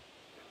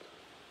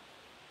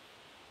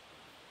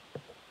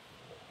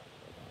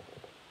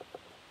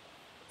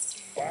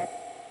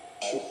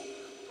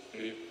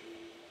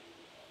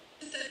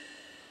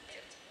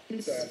 What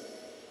was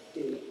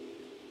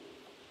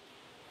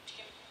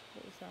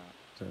that?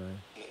 Don't know.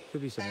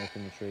 Could be something up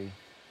in the tree.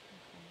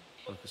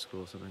 Like a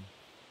squirrel or something.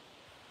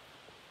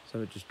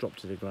 Something just dropped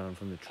to the ground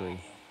from the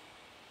tree.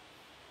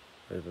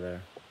 Over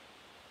there.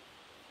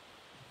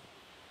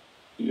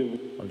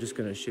 I'm just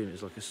going to assume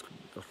it's like a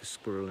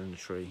squirrel in the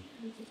tree.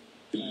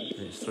 And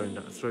it's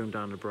thrown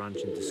down a branch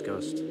in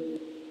disgust.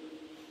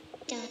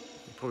 He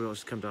probably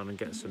wants to come down and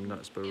get some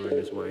nuts, but we're in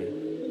his way.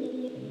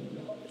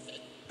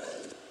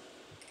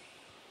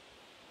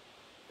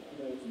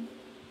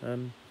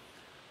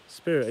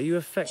 Spirit, are you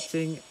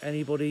affecting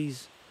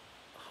anybody's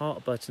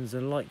heart buttons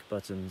and like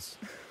buttons?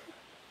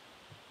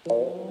 I'm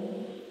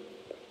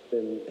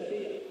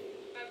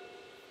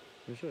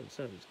sure it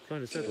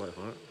kind of said like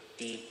heart.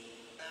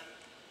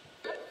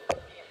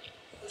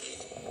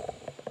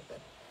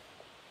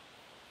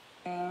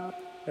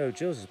 Oh,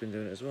 Jules has been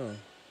doing it as well.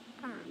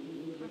 Oh,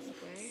 that's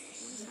weird.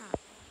 What's that?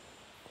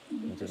 I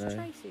don't Just know.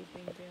 Tracy's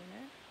been doing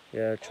it.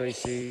 Yeah,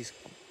 Tracy's,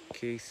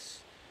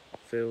 Keith's,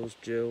 Phil's,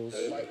 Jill's.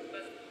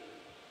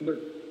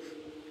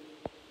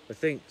 I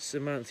think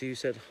Samantha, you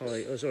said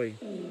hi. Oh, sorry.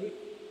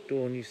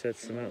 Dawn, you said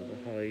Samantha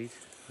hide.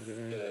 I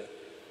don't know.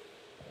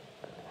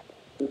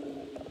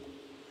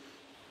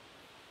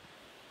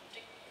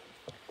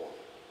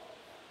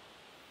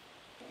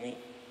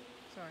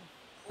 Sorry.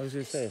 I was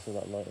going to say I saw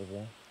that light over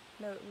there.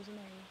 No, it was me.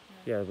 No.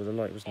 Yeah, with the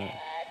light, wasn't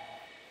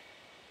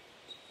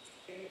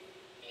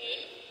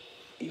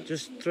it?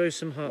 Just throw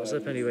some hearts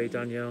up anyway,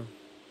 Danielle.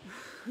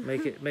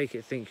 Make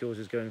it think yours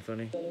is going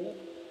funny.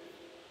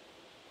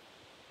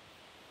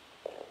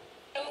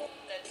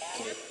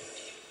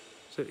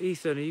 So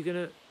Ethan, are you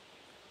gonna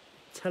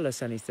tell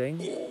us anything?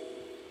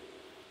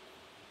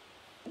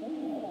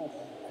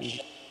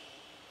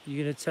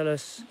 You gonna tell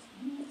us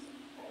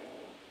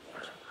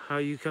how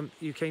you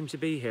came to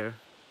be here?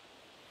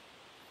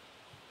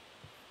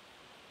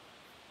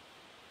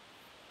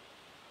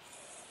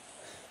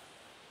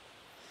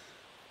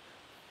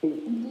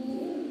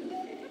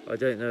 I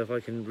don't know if I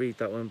can read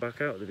that one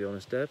back out, to be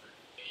honest, Deb.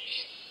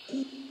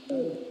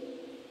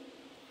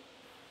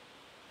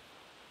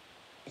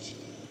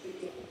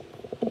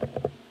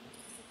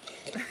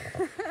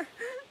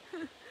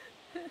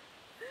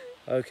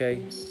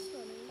 Okay.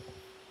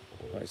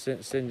 Right,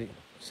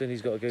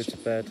 Cindy's got to go to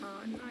bed.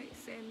 Oh, night,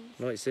 Sims.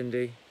 Night,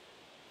 Cindy.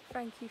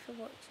 Thank you for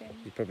watching.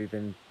 You've probably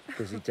been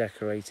busy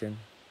decorating.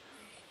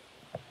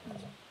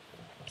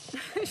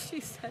 She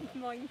said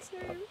mine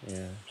too.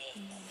 Yeah.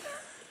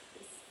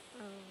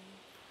 Oh.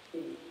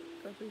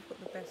 God, we've got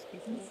the best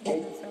people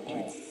watching us,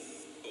 haven't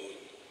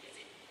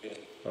we?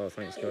 Oh,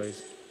 thanks,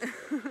 guys.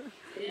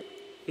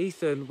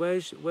 Ethan,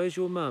 where's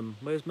your mum?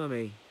 Where's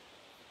Mummy?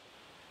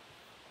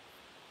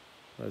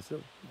 Oh, there's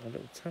a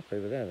little tap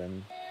over there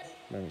then.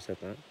 Mummy said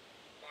that.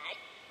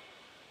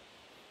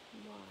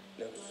 Why?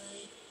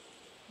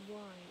 Why?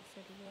 It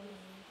said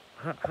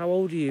why. How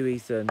old are you,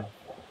 Ethan?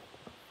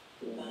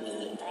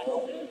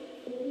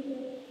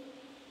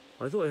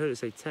 I thought I heard it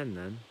say 10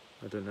 then.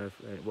 I don't know if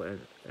what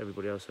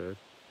everybody else heard.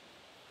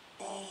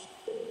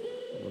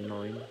 Or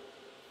 9.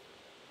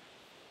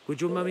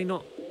 Would your mummy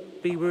not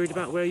be worried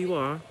about where you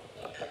are?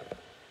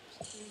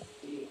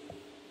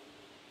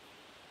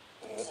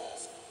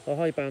 Oh,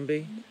 hi,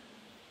 Bambi.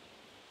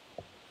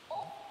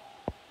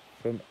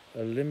 From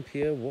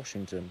Olympia,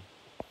 Washington.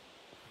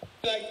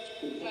 Yeah,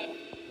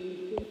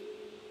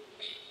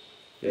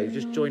 you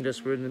just joined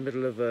us. We're in the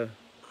middle of a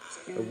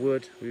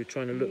wood. We were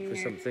trying to look for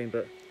something,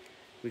 but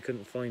we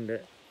couldn't find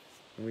it.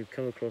 And we've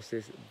come across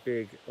this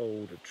big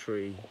old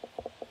tree.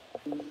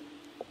 With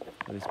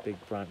this big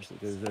branch that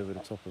goes over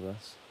the top of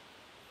us.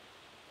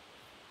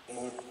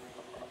 You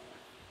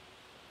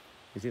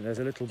think there's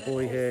a little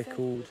boy here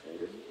called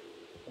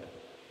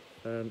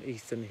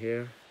Ethan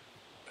here.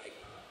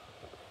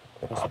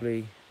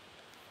 Possibly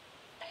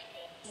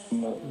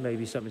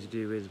maybe something to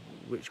do with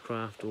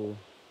witchcraft or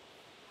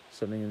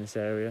something in this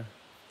area.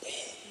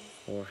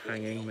 Or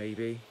hanging,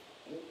 maybe.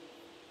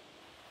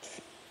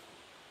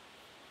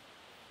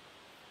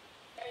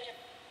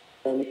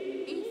 Ethan,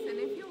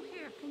 if you're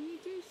here, can you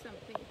do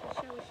something to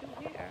show us you're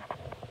here?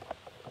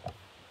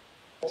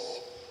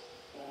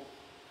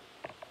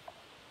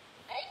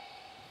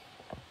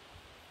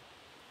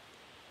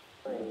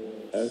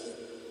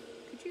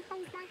 Could you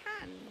hold my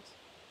hand?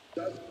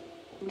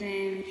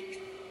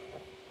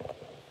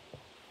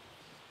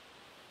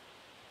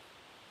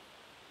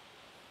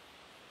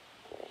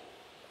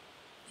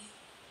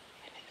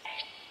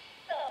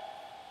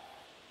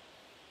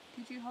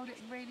 Could you hold it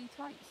really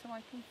tight so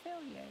I can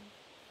feel you?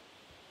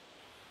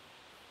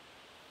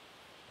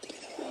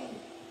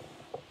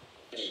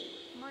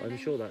 I'm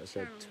sure that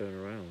said turn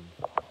around.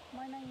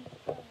 My name's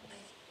Carol.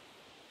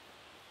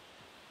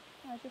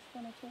 I just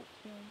want to talk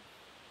to you.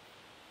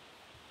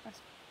 That's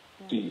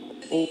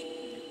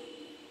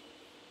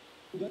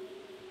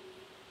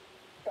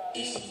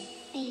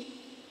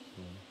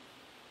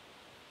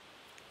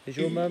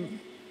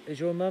Is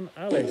your mum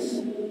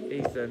Alice,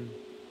 Ethan?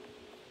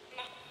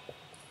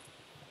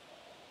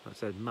 I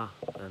said ma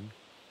then.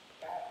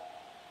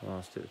 I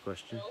asked it a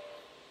question.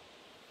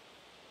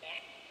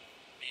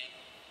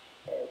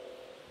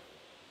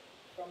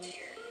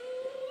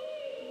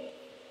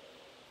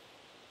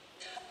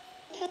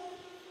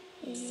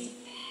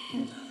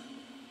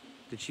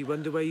 Did she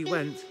wonder where you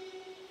went?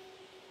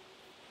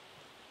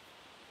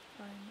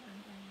 I'm an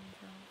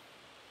angel.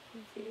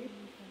 Who's the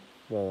angel?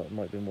 Well, it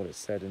might have been what it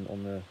said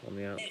on the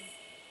app.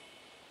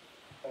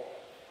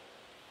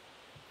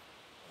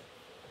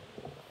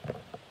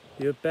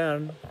 You a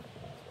bairn?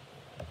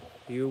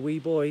 Are you a wee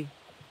boy?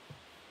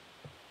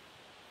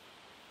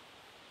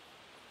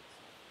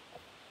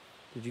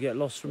 Did you get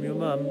lost from your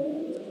mum?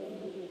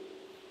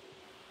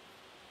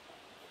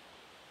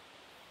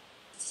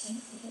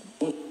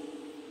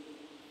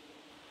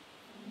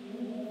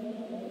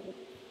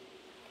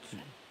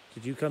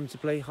 Did you come to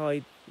play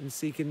hide and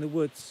seek in the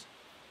woods?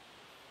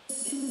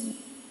 Susie.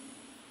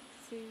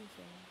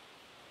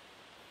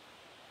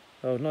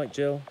 Oh, night,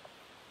 Jill.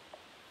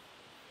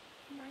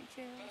 Night,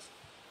 Jill.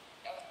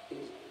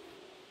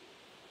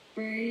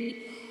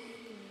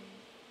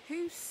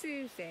 Who's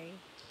Susie?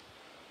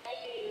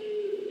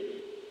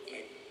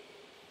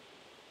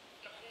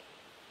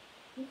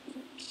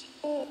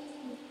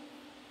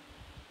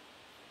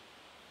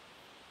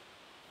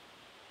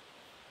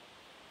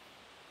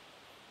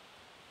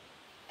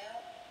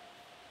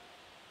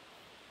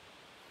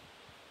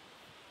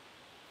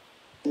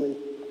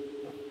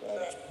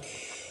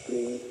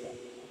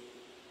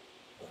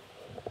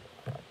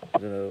 I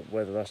don't know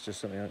whether that's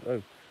just something.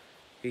 Oh,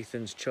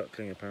 Ethan's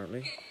chuckling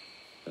apparently.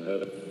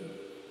 Yeah,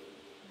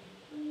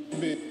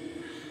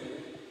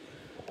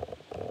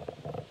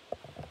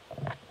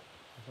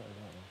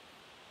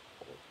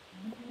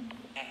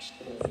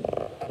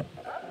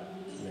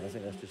 I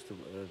think that's just the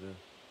water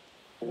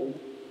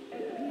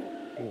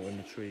in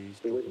the trees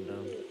dropping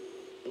down.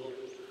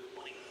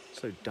 It's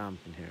so damp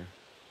in here.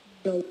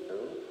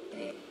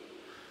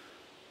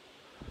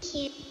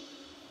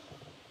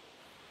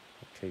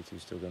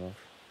 K2's still going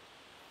off.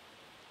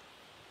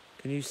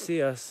 Can you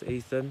see us,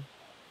 Ethan?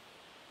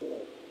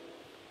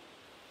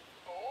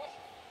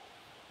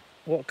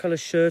 What colour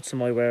shirt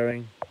am I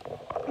wearing?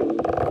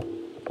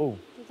 Oh.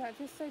 Did that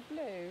just say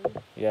blue?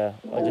 Yeah,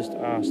 I just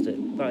asked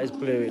it. That is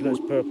blue. It looks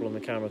purple on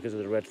the camera because of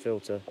the red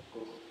filter.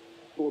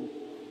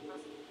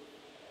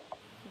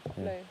 It's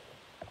blue. Yeah.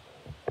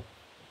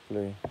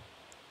 Blue.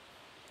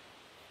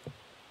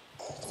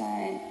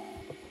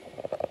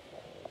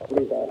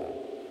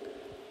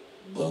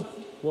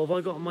 What have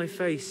I got on my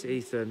face,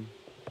 Ethan?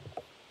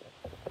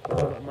 What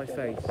have I got on my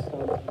face?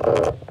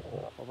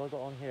 What have I got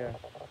on here?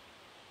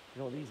 You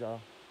know what these are?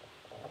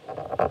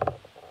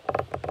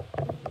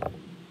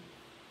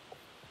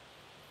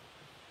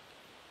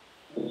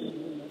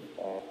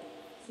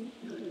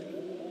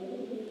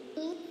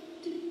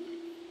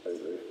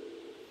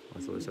 I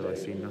thought it said I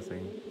see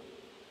nothing.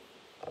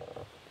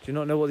 Do you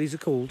not know what these are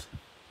called?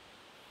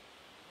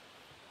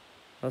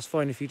 That's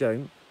fine if you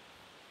don't.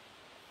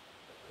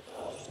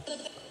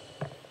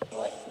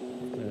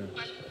 Yeah.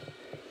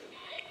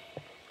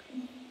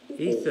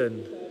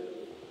 Ethan,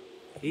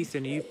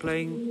 are you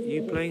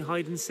playing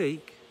hide and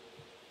seek?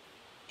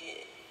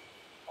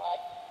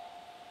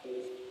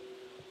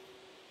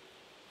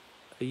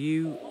 Are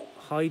you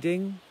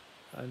hiding?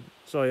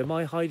 Sorry, am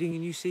I hiding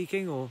and you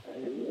seeking, or?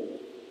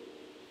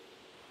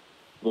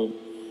 Do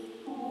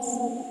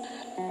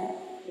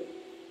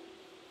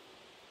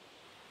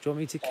you want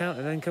me to count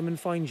and then come and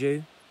find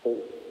you?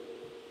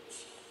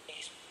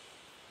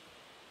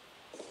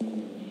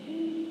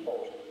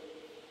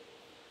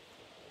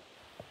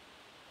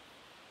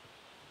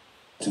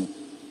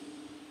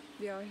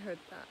 Yeah, I heard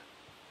that.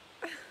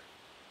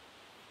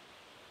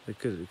 It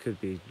could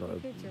be like.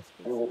 It could just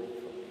be something falling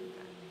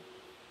down.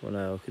 Well,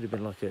 no, it could have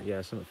been like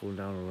something falling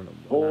down or an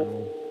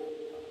animal.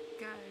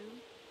 Go.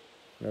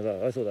 No,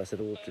 I thought that said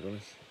orb, to be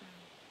honest.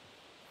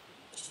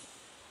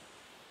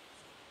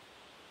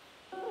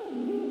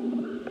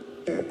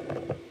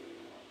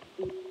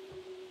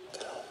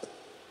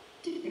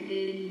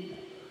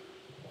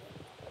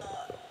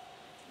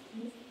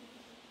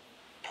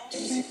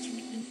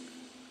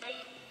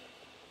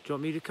 Do you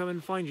want me to come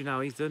and find you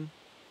now, Ethan?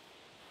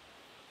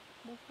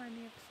 We'll find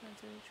the other side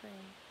of the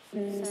tree. So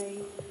say,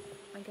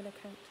 I'm going to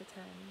count to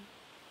 10.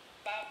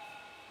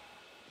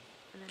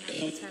 And then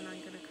after 10,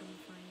 I'm going to come and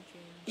find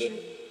you and say,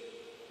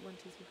 1,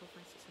 2, 3, 4,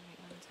 5, 6, 7, 8,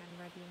 9, 10.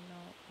 Ready or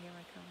not, here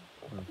I come.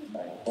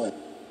 Right.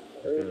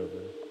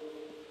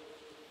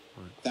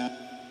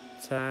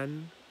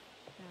 10.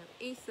 Now,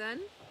 Ethan,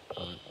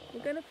 Right.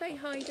 we're going to play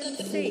hide and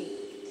seek.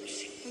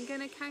 I'm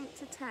going to count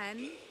to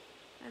 10.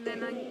 And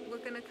then we're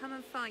going to come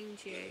and find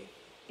you.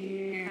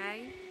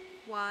 Okay?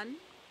 1,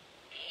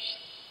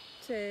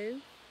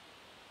 2,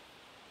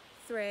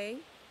 3,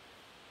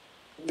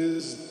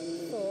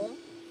 4,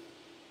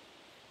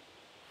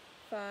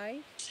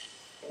 5,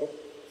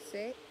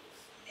 6,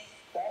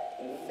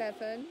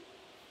 7,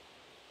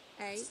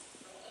 8,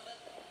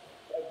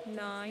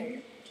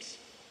 9,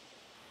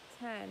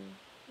 10.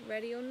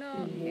 Ready or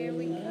not? Here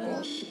we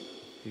go.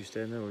 You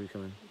staying there or are you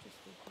coming?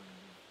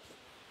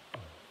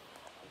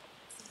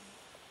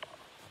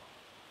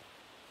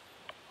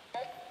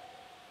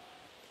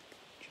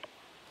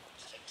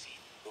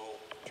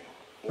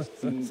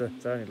 That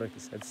sounded like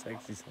it said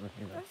sexy something,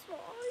 you know. That's what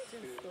I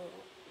just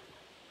thought.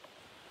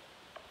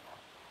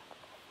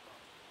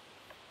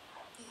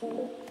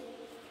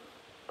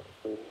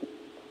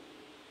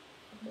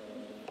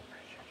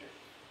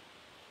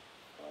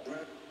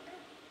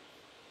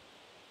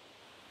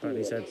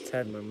 Apparently said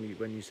 10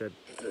 when you said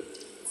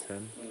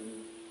 10.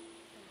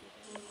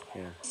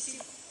 Yeah.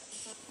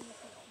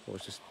 Well,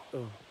 it's just,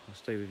 I'll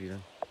stay with you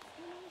then.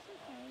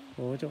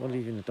 Well, I don't want to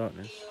leave you in the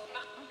darkness.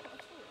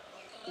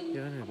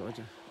 Yeah, I know, but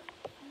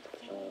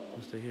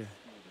I'll stay here.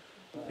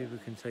 People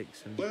can take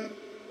some. Oh,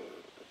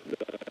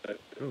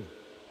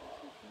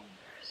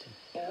 it's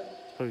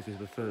probably because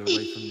we're further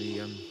away from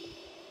the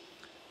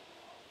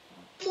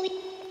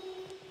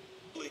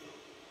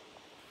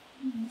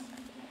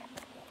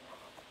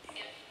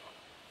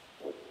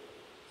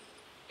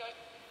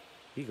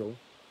eagle.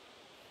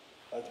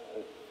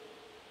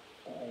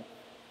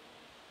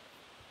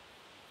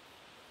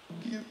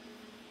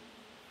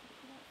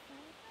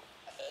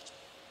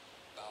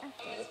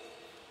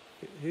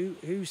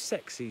 Who's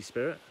sexy,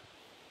 Spirit?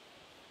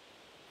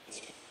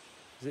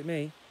 Is it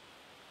me?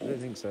 I don't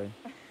think so.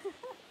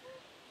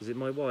 Is it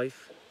my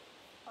wife?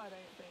 I don't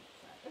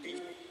think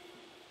so.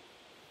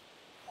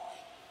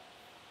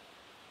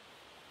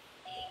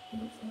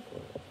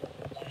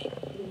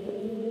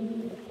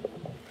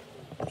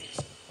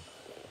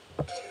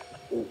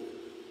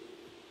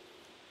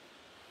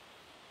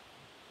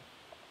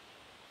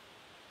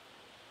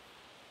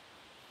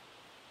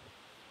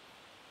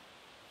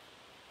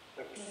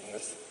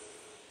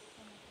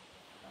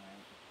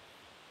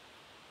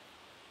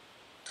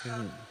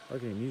 I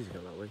can hear music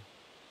out that way.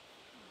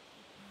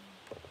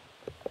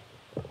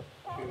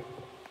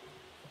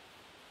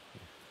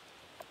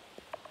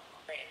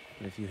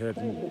 And if you heard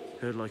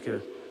like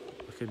a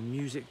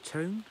music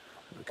tone,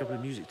 a couple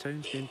of music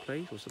tones being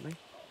played or something.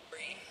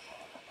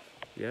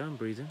 Yeah, I'm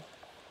breathing.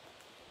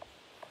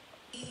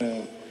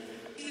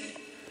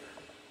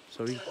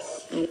 Sorry.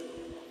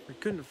 I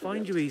couldn't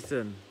find you,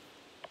 Ethan.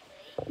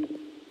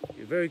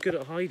 You're very good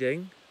at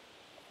hiding.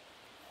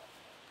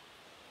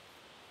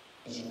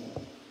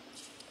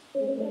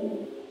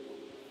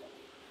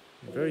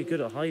 You're very good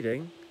at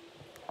hiding.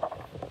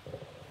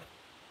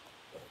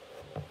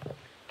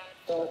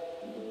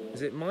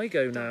 Is it my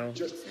go now?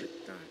 Dark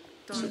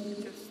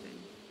adjusting.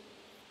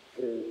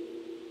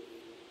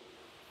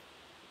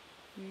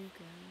 You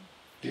go.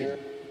 Yeah.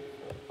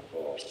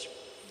 Oh,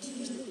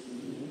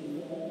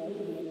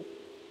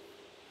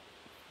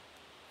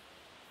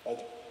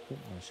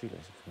 my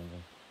shoelaces are coming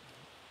on.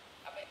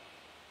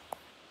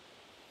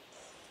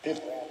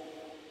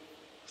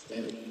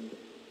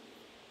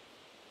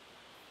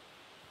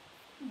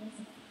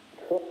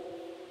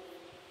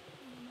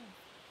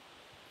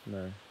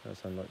 No, that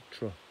sounds like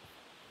tr.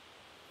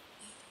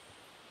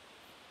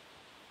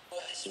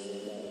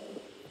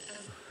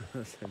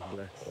 That sounds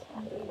less.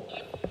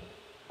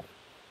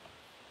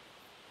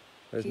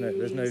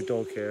 There's no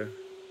dog here.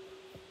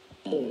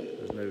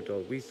 There's no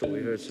dog. We thought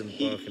we heard some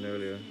barking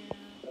earlier.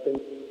 Yeah.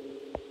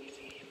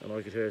 And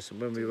I could hear some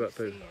when we were up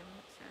there.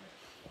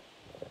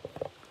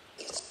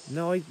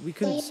 No, we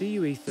couldn't see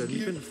you, Ethan. We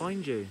couldn't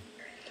find you.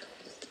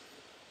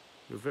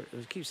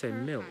 It keeps saying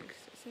Her milk. house.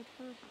 It said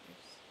her house.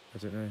 I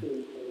don't know.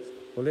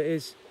 Well, it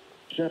is.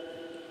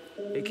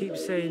 It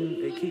keeps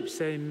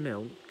saying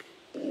milk.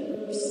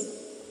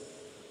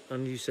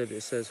 And you said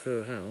it says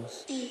her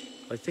house.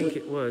 I think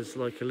it was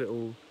like a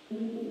little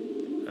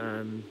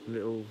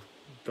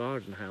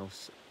garden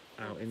house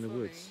out in the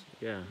woods.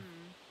 Yeah.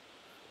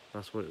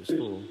 That's what it was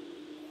for.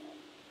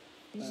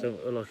 So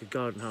like a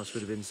garden house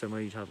would have been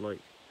somewhere you'd have like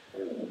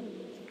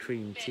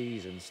cream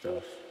teas and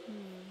stuff.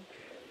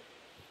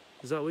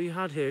 Is that what you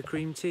had here?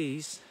 Cream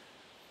teas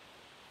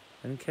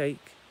and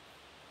cake?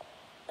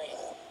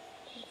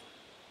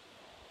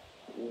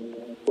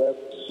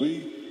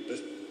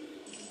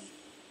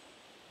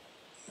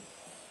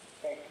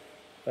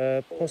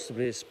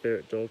 Possibly a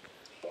spirit dog.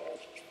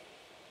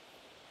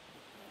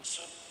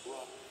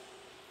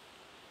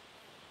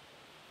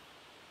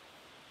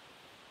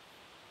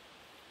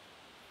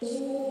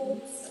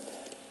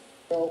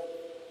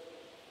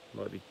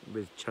 Might be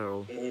with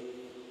Cheryl.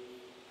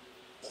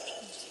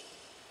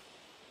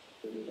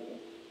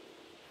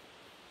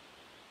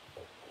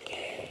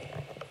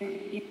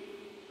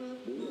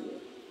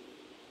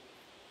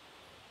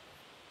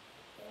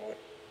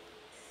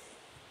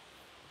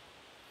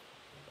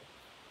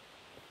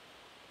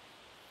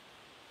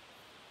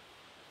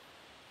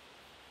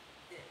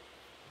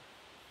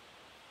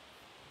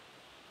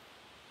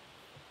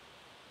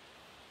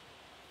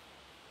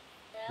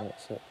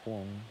 What's up,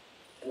 one?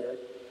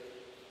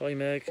 Hi,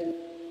 Meg. Do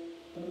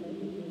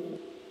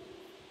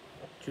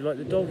you like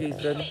the dog,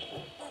 Ethan?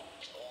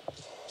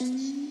 Do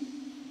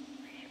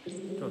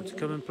you want to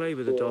come and play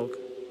with the dog?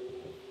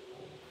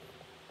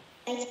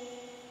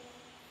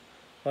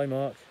 Hi,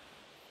 Mark.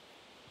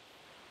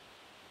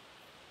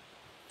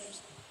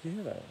 Do you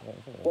hear that? Right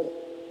in front of us?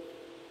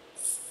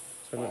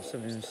 So look,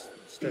 something's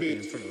stepping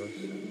in front of us.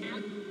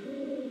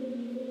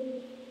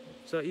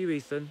 Is that you,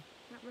 Ethan?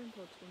 That REM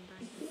pod's gone down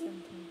to 17.8.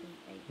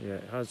 Yeah,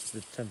 it has.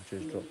 The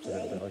temperature's dropped a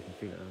little bit. I can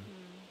feel it now.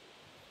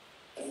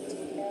 I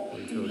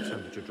can feel the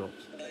temperature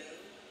dropped.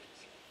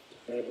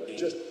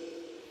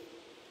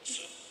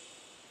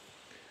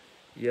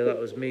 Yeah, that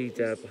was me,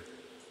 Deb.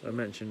 I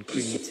mentioned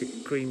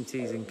cream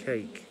teas and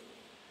cake.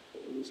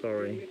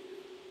 Sorry.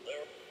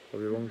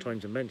 Probably the wrong time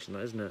to mention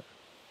that, isn't it?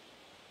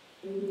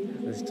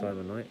 This time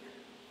of night.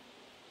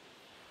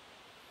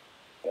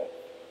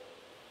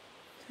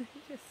 He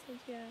just said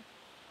yeah.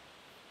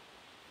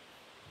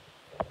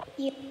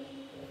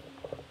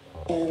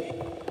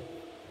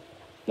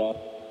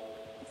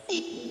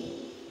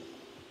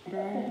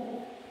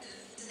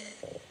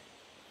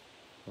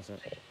 What's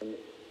that? As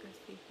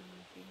people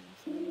and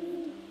females in the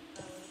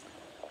dark.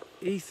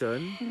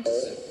 Ethan?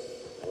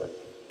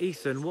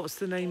 Ethan, what's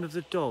the name of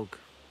the dog?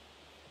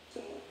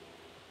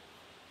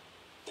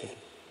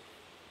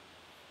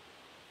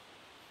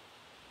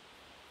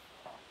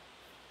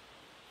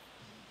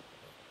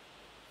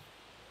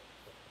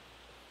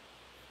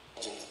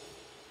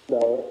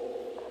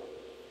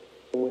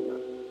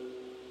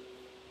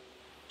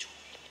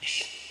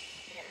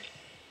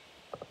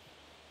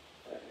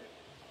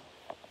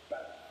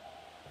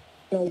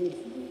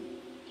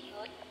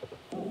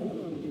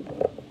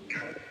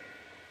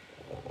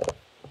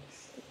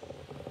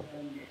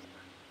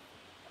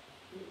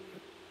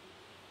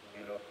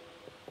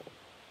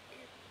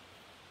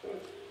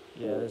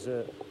 Yeah, there's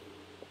a...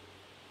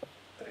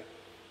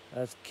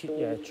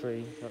 yeah,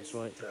 tree, that's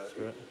right,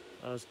 Spirit.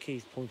 As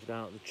Keith pointed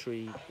out, the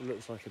tree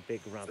looks like a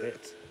big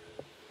rabbit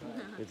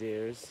with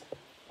ears.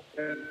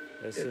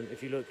 There's some,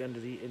 if you look in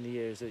the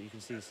ears, that you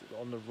can see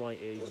on the right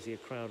ear, you can see a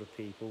crowd of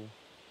people.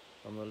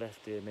 On the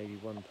left ear, maybe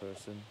one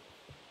person.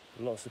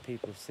 Lots of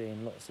people have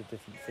seen lots of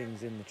different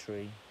things in the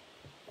tree.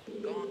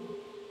 There's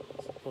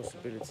a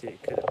possibility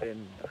it could have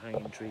been a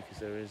hanging tree because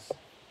there is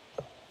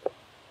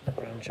a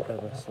branch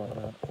above us like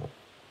that.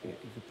 You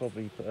could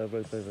probably put a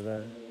rope over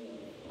there.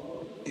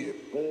 It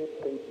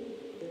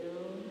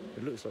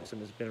looks like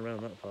something's been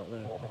around that part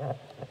there.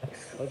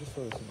 I just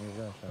saw there's something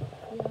over there, Sam.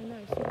 Yeah, I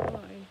know, so do I.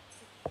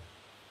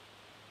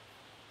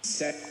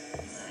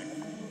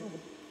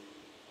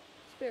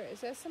 Spirit,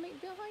 is there something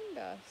behind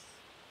us?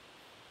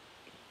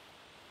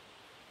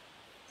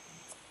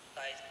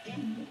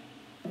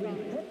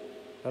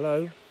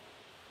 Hello?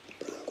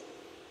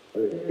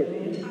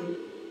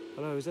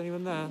 Hello, is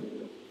anyone there?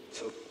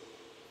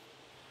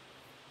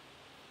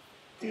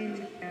 No,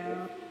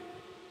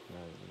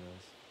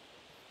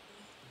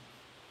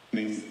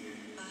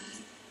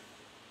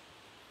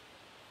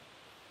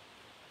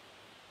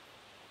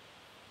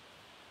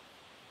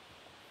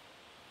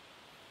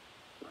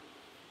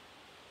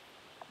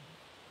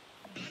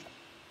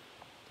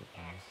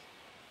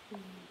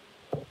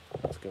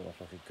 let's go off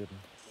like a good one.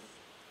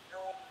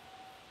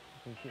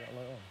 Can you keep that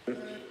light on? Oh, you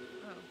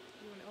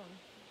want it on?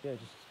 Yeah,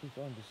 just keep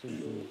it on just so you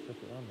can flip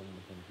it around on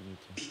anything if you need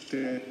to.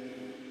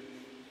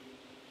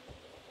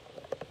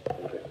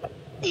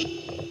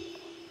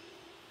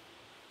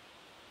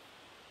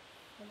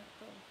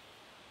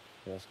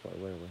 Yeah, that's quite a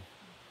way away.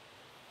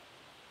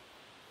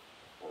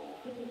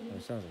 Oh,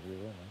 it sounds like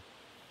you're right now.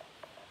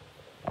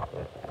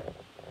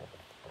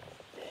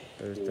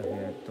 There is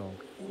definitely a dog.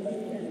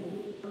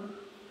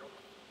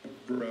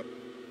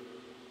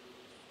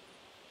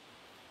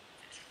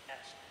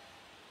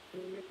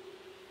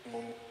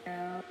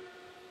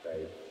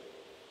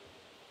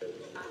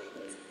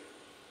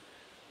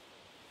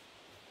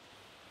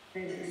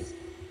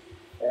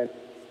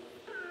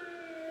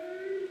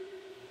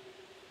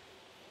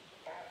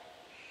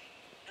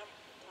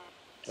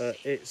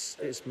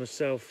 It's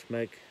myself,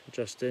 Meg,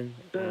 Justin,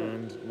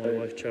 and my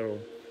wife Cheryl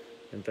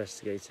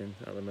investigating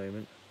at the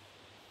moment.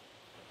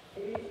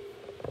 We've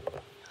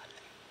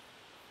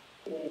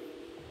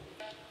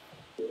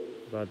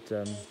had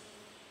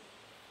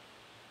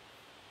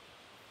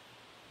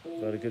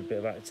a good bit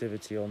of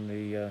activity on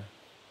the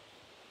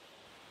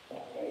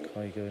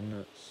Kai going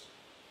nuts.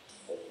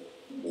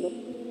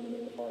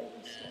 K2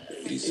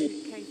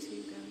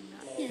 going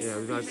nuts. Yeah,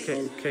 we've had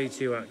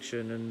K2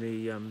 action, and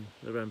the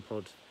REM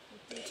pod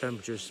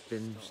temperature's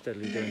been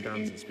steadily going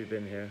down since we've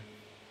been here.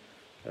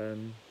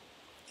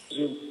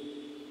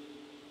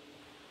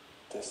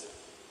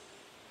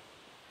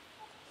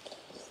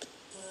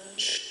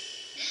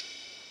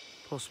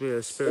 Possibly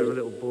a spirit of a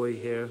little boy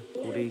here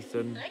called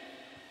Ethan.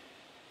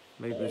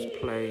 Maybe was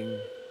playing,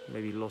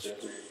 maybe lost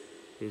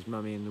his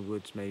mummy in the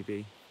woods,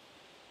 maybe.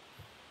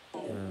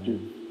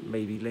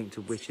 Maybe linked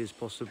to witches,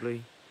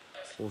 possibly,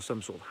 or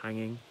some sort of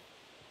hanging.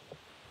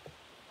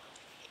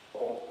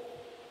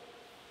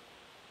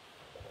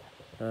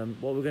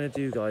 What we're going to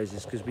do, guys,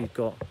 is because we've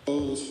got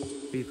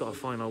to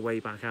find our way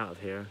back out of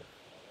here.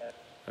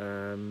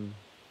 So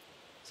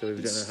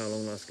we don't know how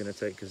long that's going to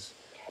take, because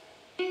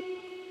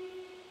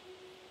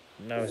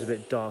now it's a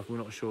bit dark. We're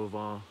not sure of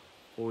our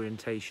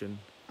orientation.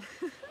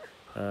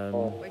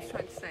 What he's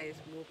trying to say is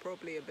we're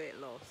probably a bit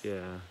lost.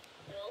 Yeah.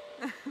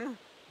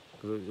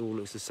 It all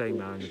looks the same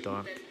now in the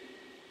dark.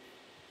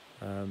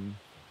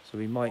 So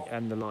we might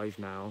end the live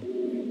now.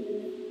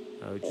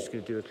 We're just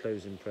going to do a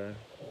closing prayer.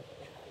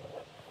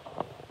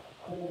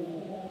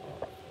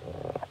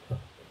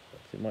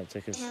 It might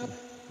take us a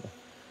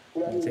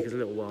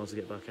little while to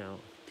get back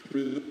out.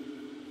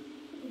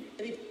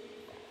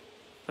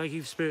 Thank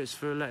you, spirits,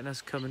 for letting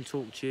us come and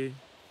talk to you.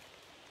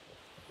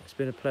 It's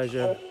been a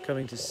pleasure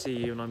coming to see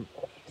you, and I'm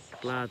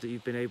glad that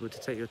you've been able to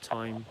take your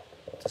time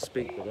to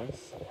speak with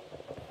us.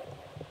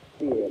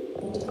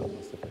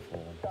 That's the before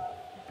one.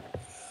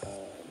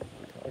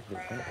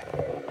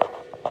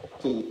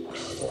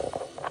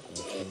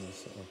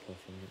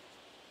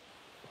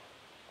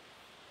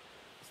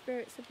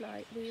 spirits of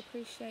light, we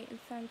appreciate and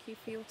thank you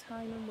for your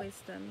time and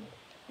wisdom.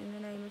 In the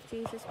name of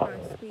Jesus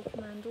Christ, we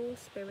command all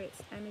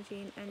spirits,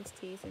 energy and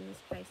entities in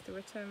this place to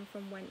return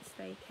from whence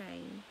they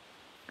came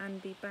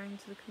and be bound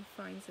to the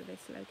confines of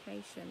this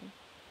location.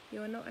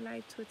 You are not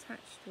allowed to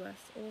attach to us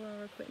or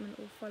our equipment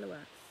or follow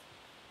us.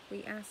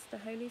 We ask the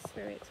Holy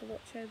Spirit to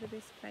watch over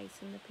this place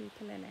and the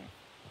people in it,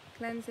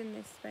 cleansing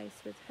this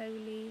space with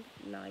holy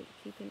light,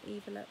 keeping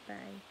evil at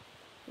bay.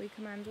 We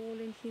command all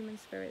inhuman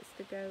spirits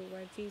to go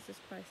where Jesus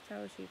Christ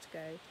tells you to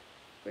go,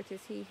 for it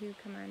is he who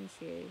commands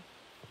you.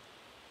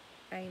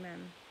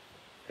 Amen.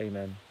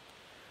 Amen.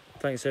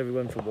 Thanks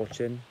everyone for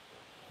watching.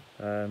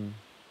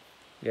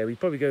 Yeah, we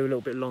probably go a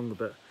little bit longer,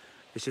 but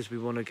it's just we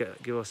want to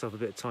give ourselves a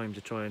bit of time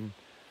to try and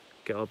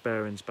get our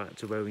bearings back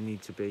to where we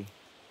need to be.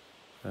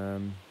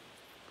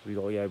 We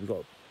got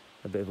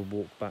a bit of a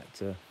walk back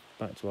to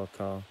our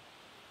car.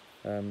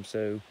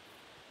 So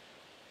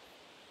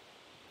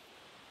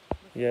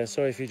yeah,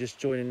 sorry if you're just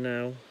joining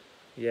now.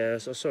 Yeah,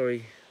 so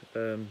sorry,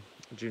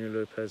 Junior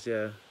Lopez.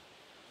 Yeah,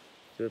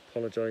 do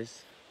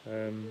apologise. We'll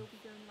be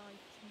going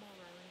live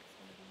tomorrow, and it's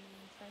going to be me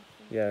and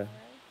Tracy Yeah.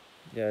 tomorrow.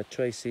 Yeah,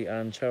 Tracy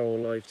and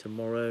Cheryl live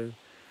tomorrow.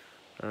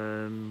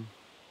 Trying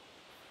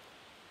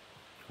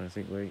to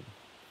think, wait.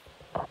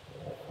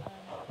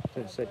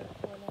 Don't say that.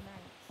 We'll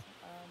announce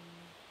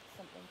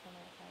something on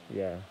our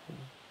page.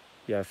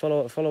 Yeah.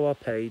 Follow our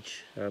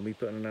page. We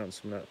put an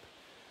announcement up,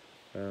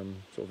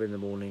 sort of in the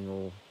morning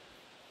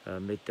or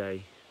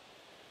midday.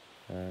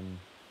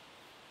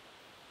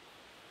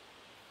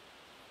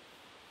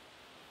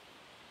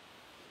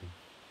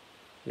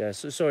 Yeah,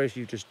 so sorry if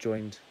you just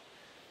joined.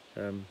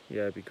 Yeah,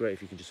 it'd be great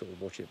if you could just sort of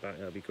watch it back.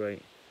 That'd be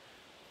great.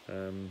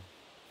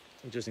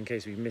 Just in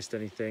case we missed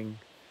anything,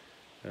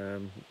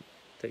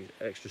 take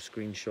extra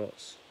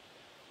screenshots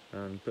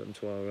and put them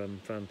to our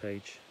fan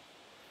page.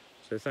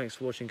 So thanks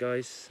for watching,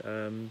 guys,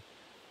 and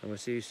we'll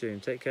see you soon.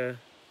 Take care.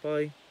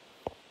 Bye.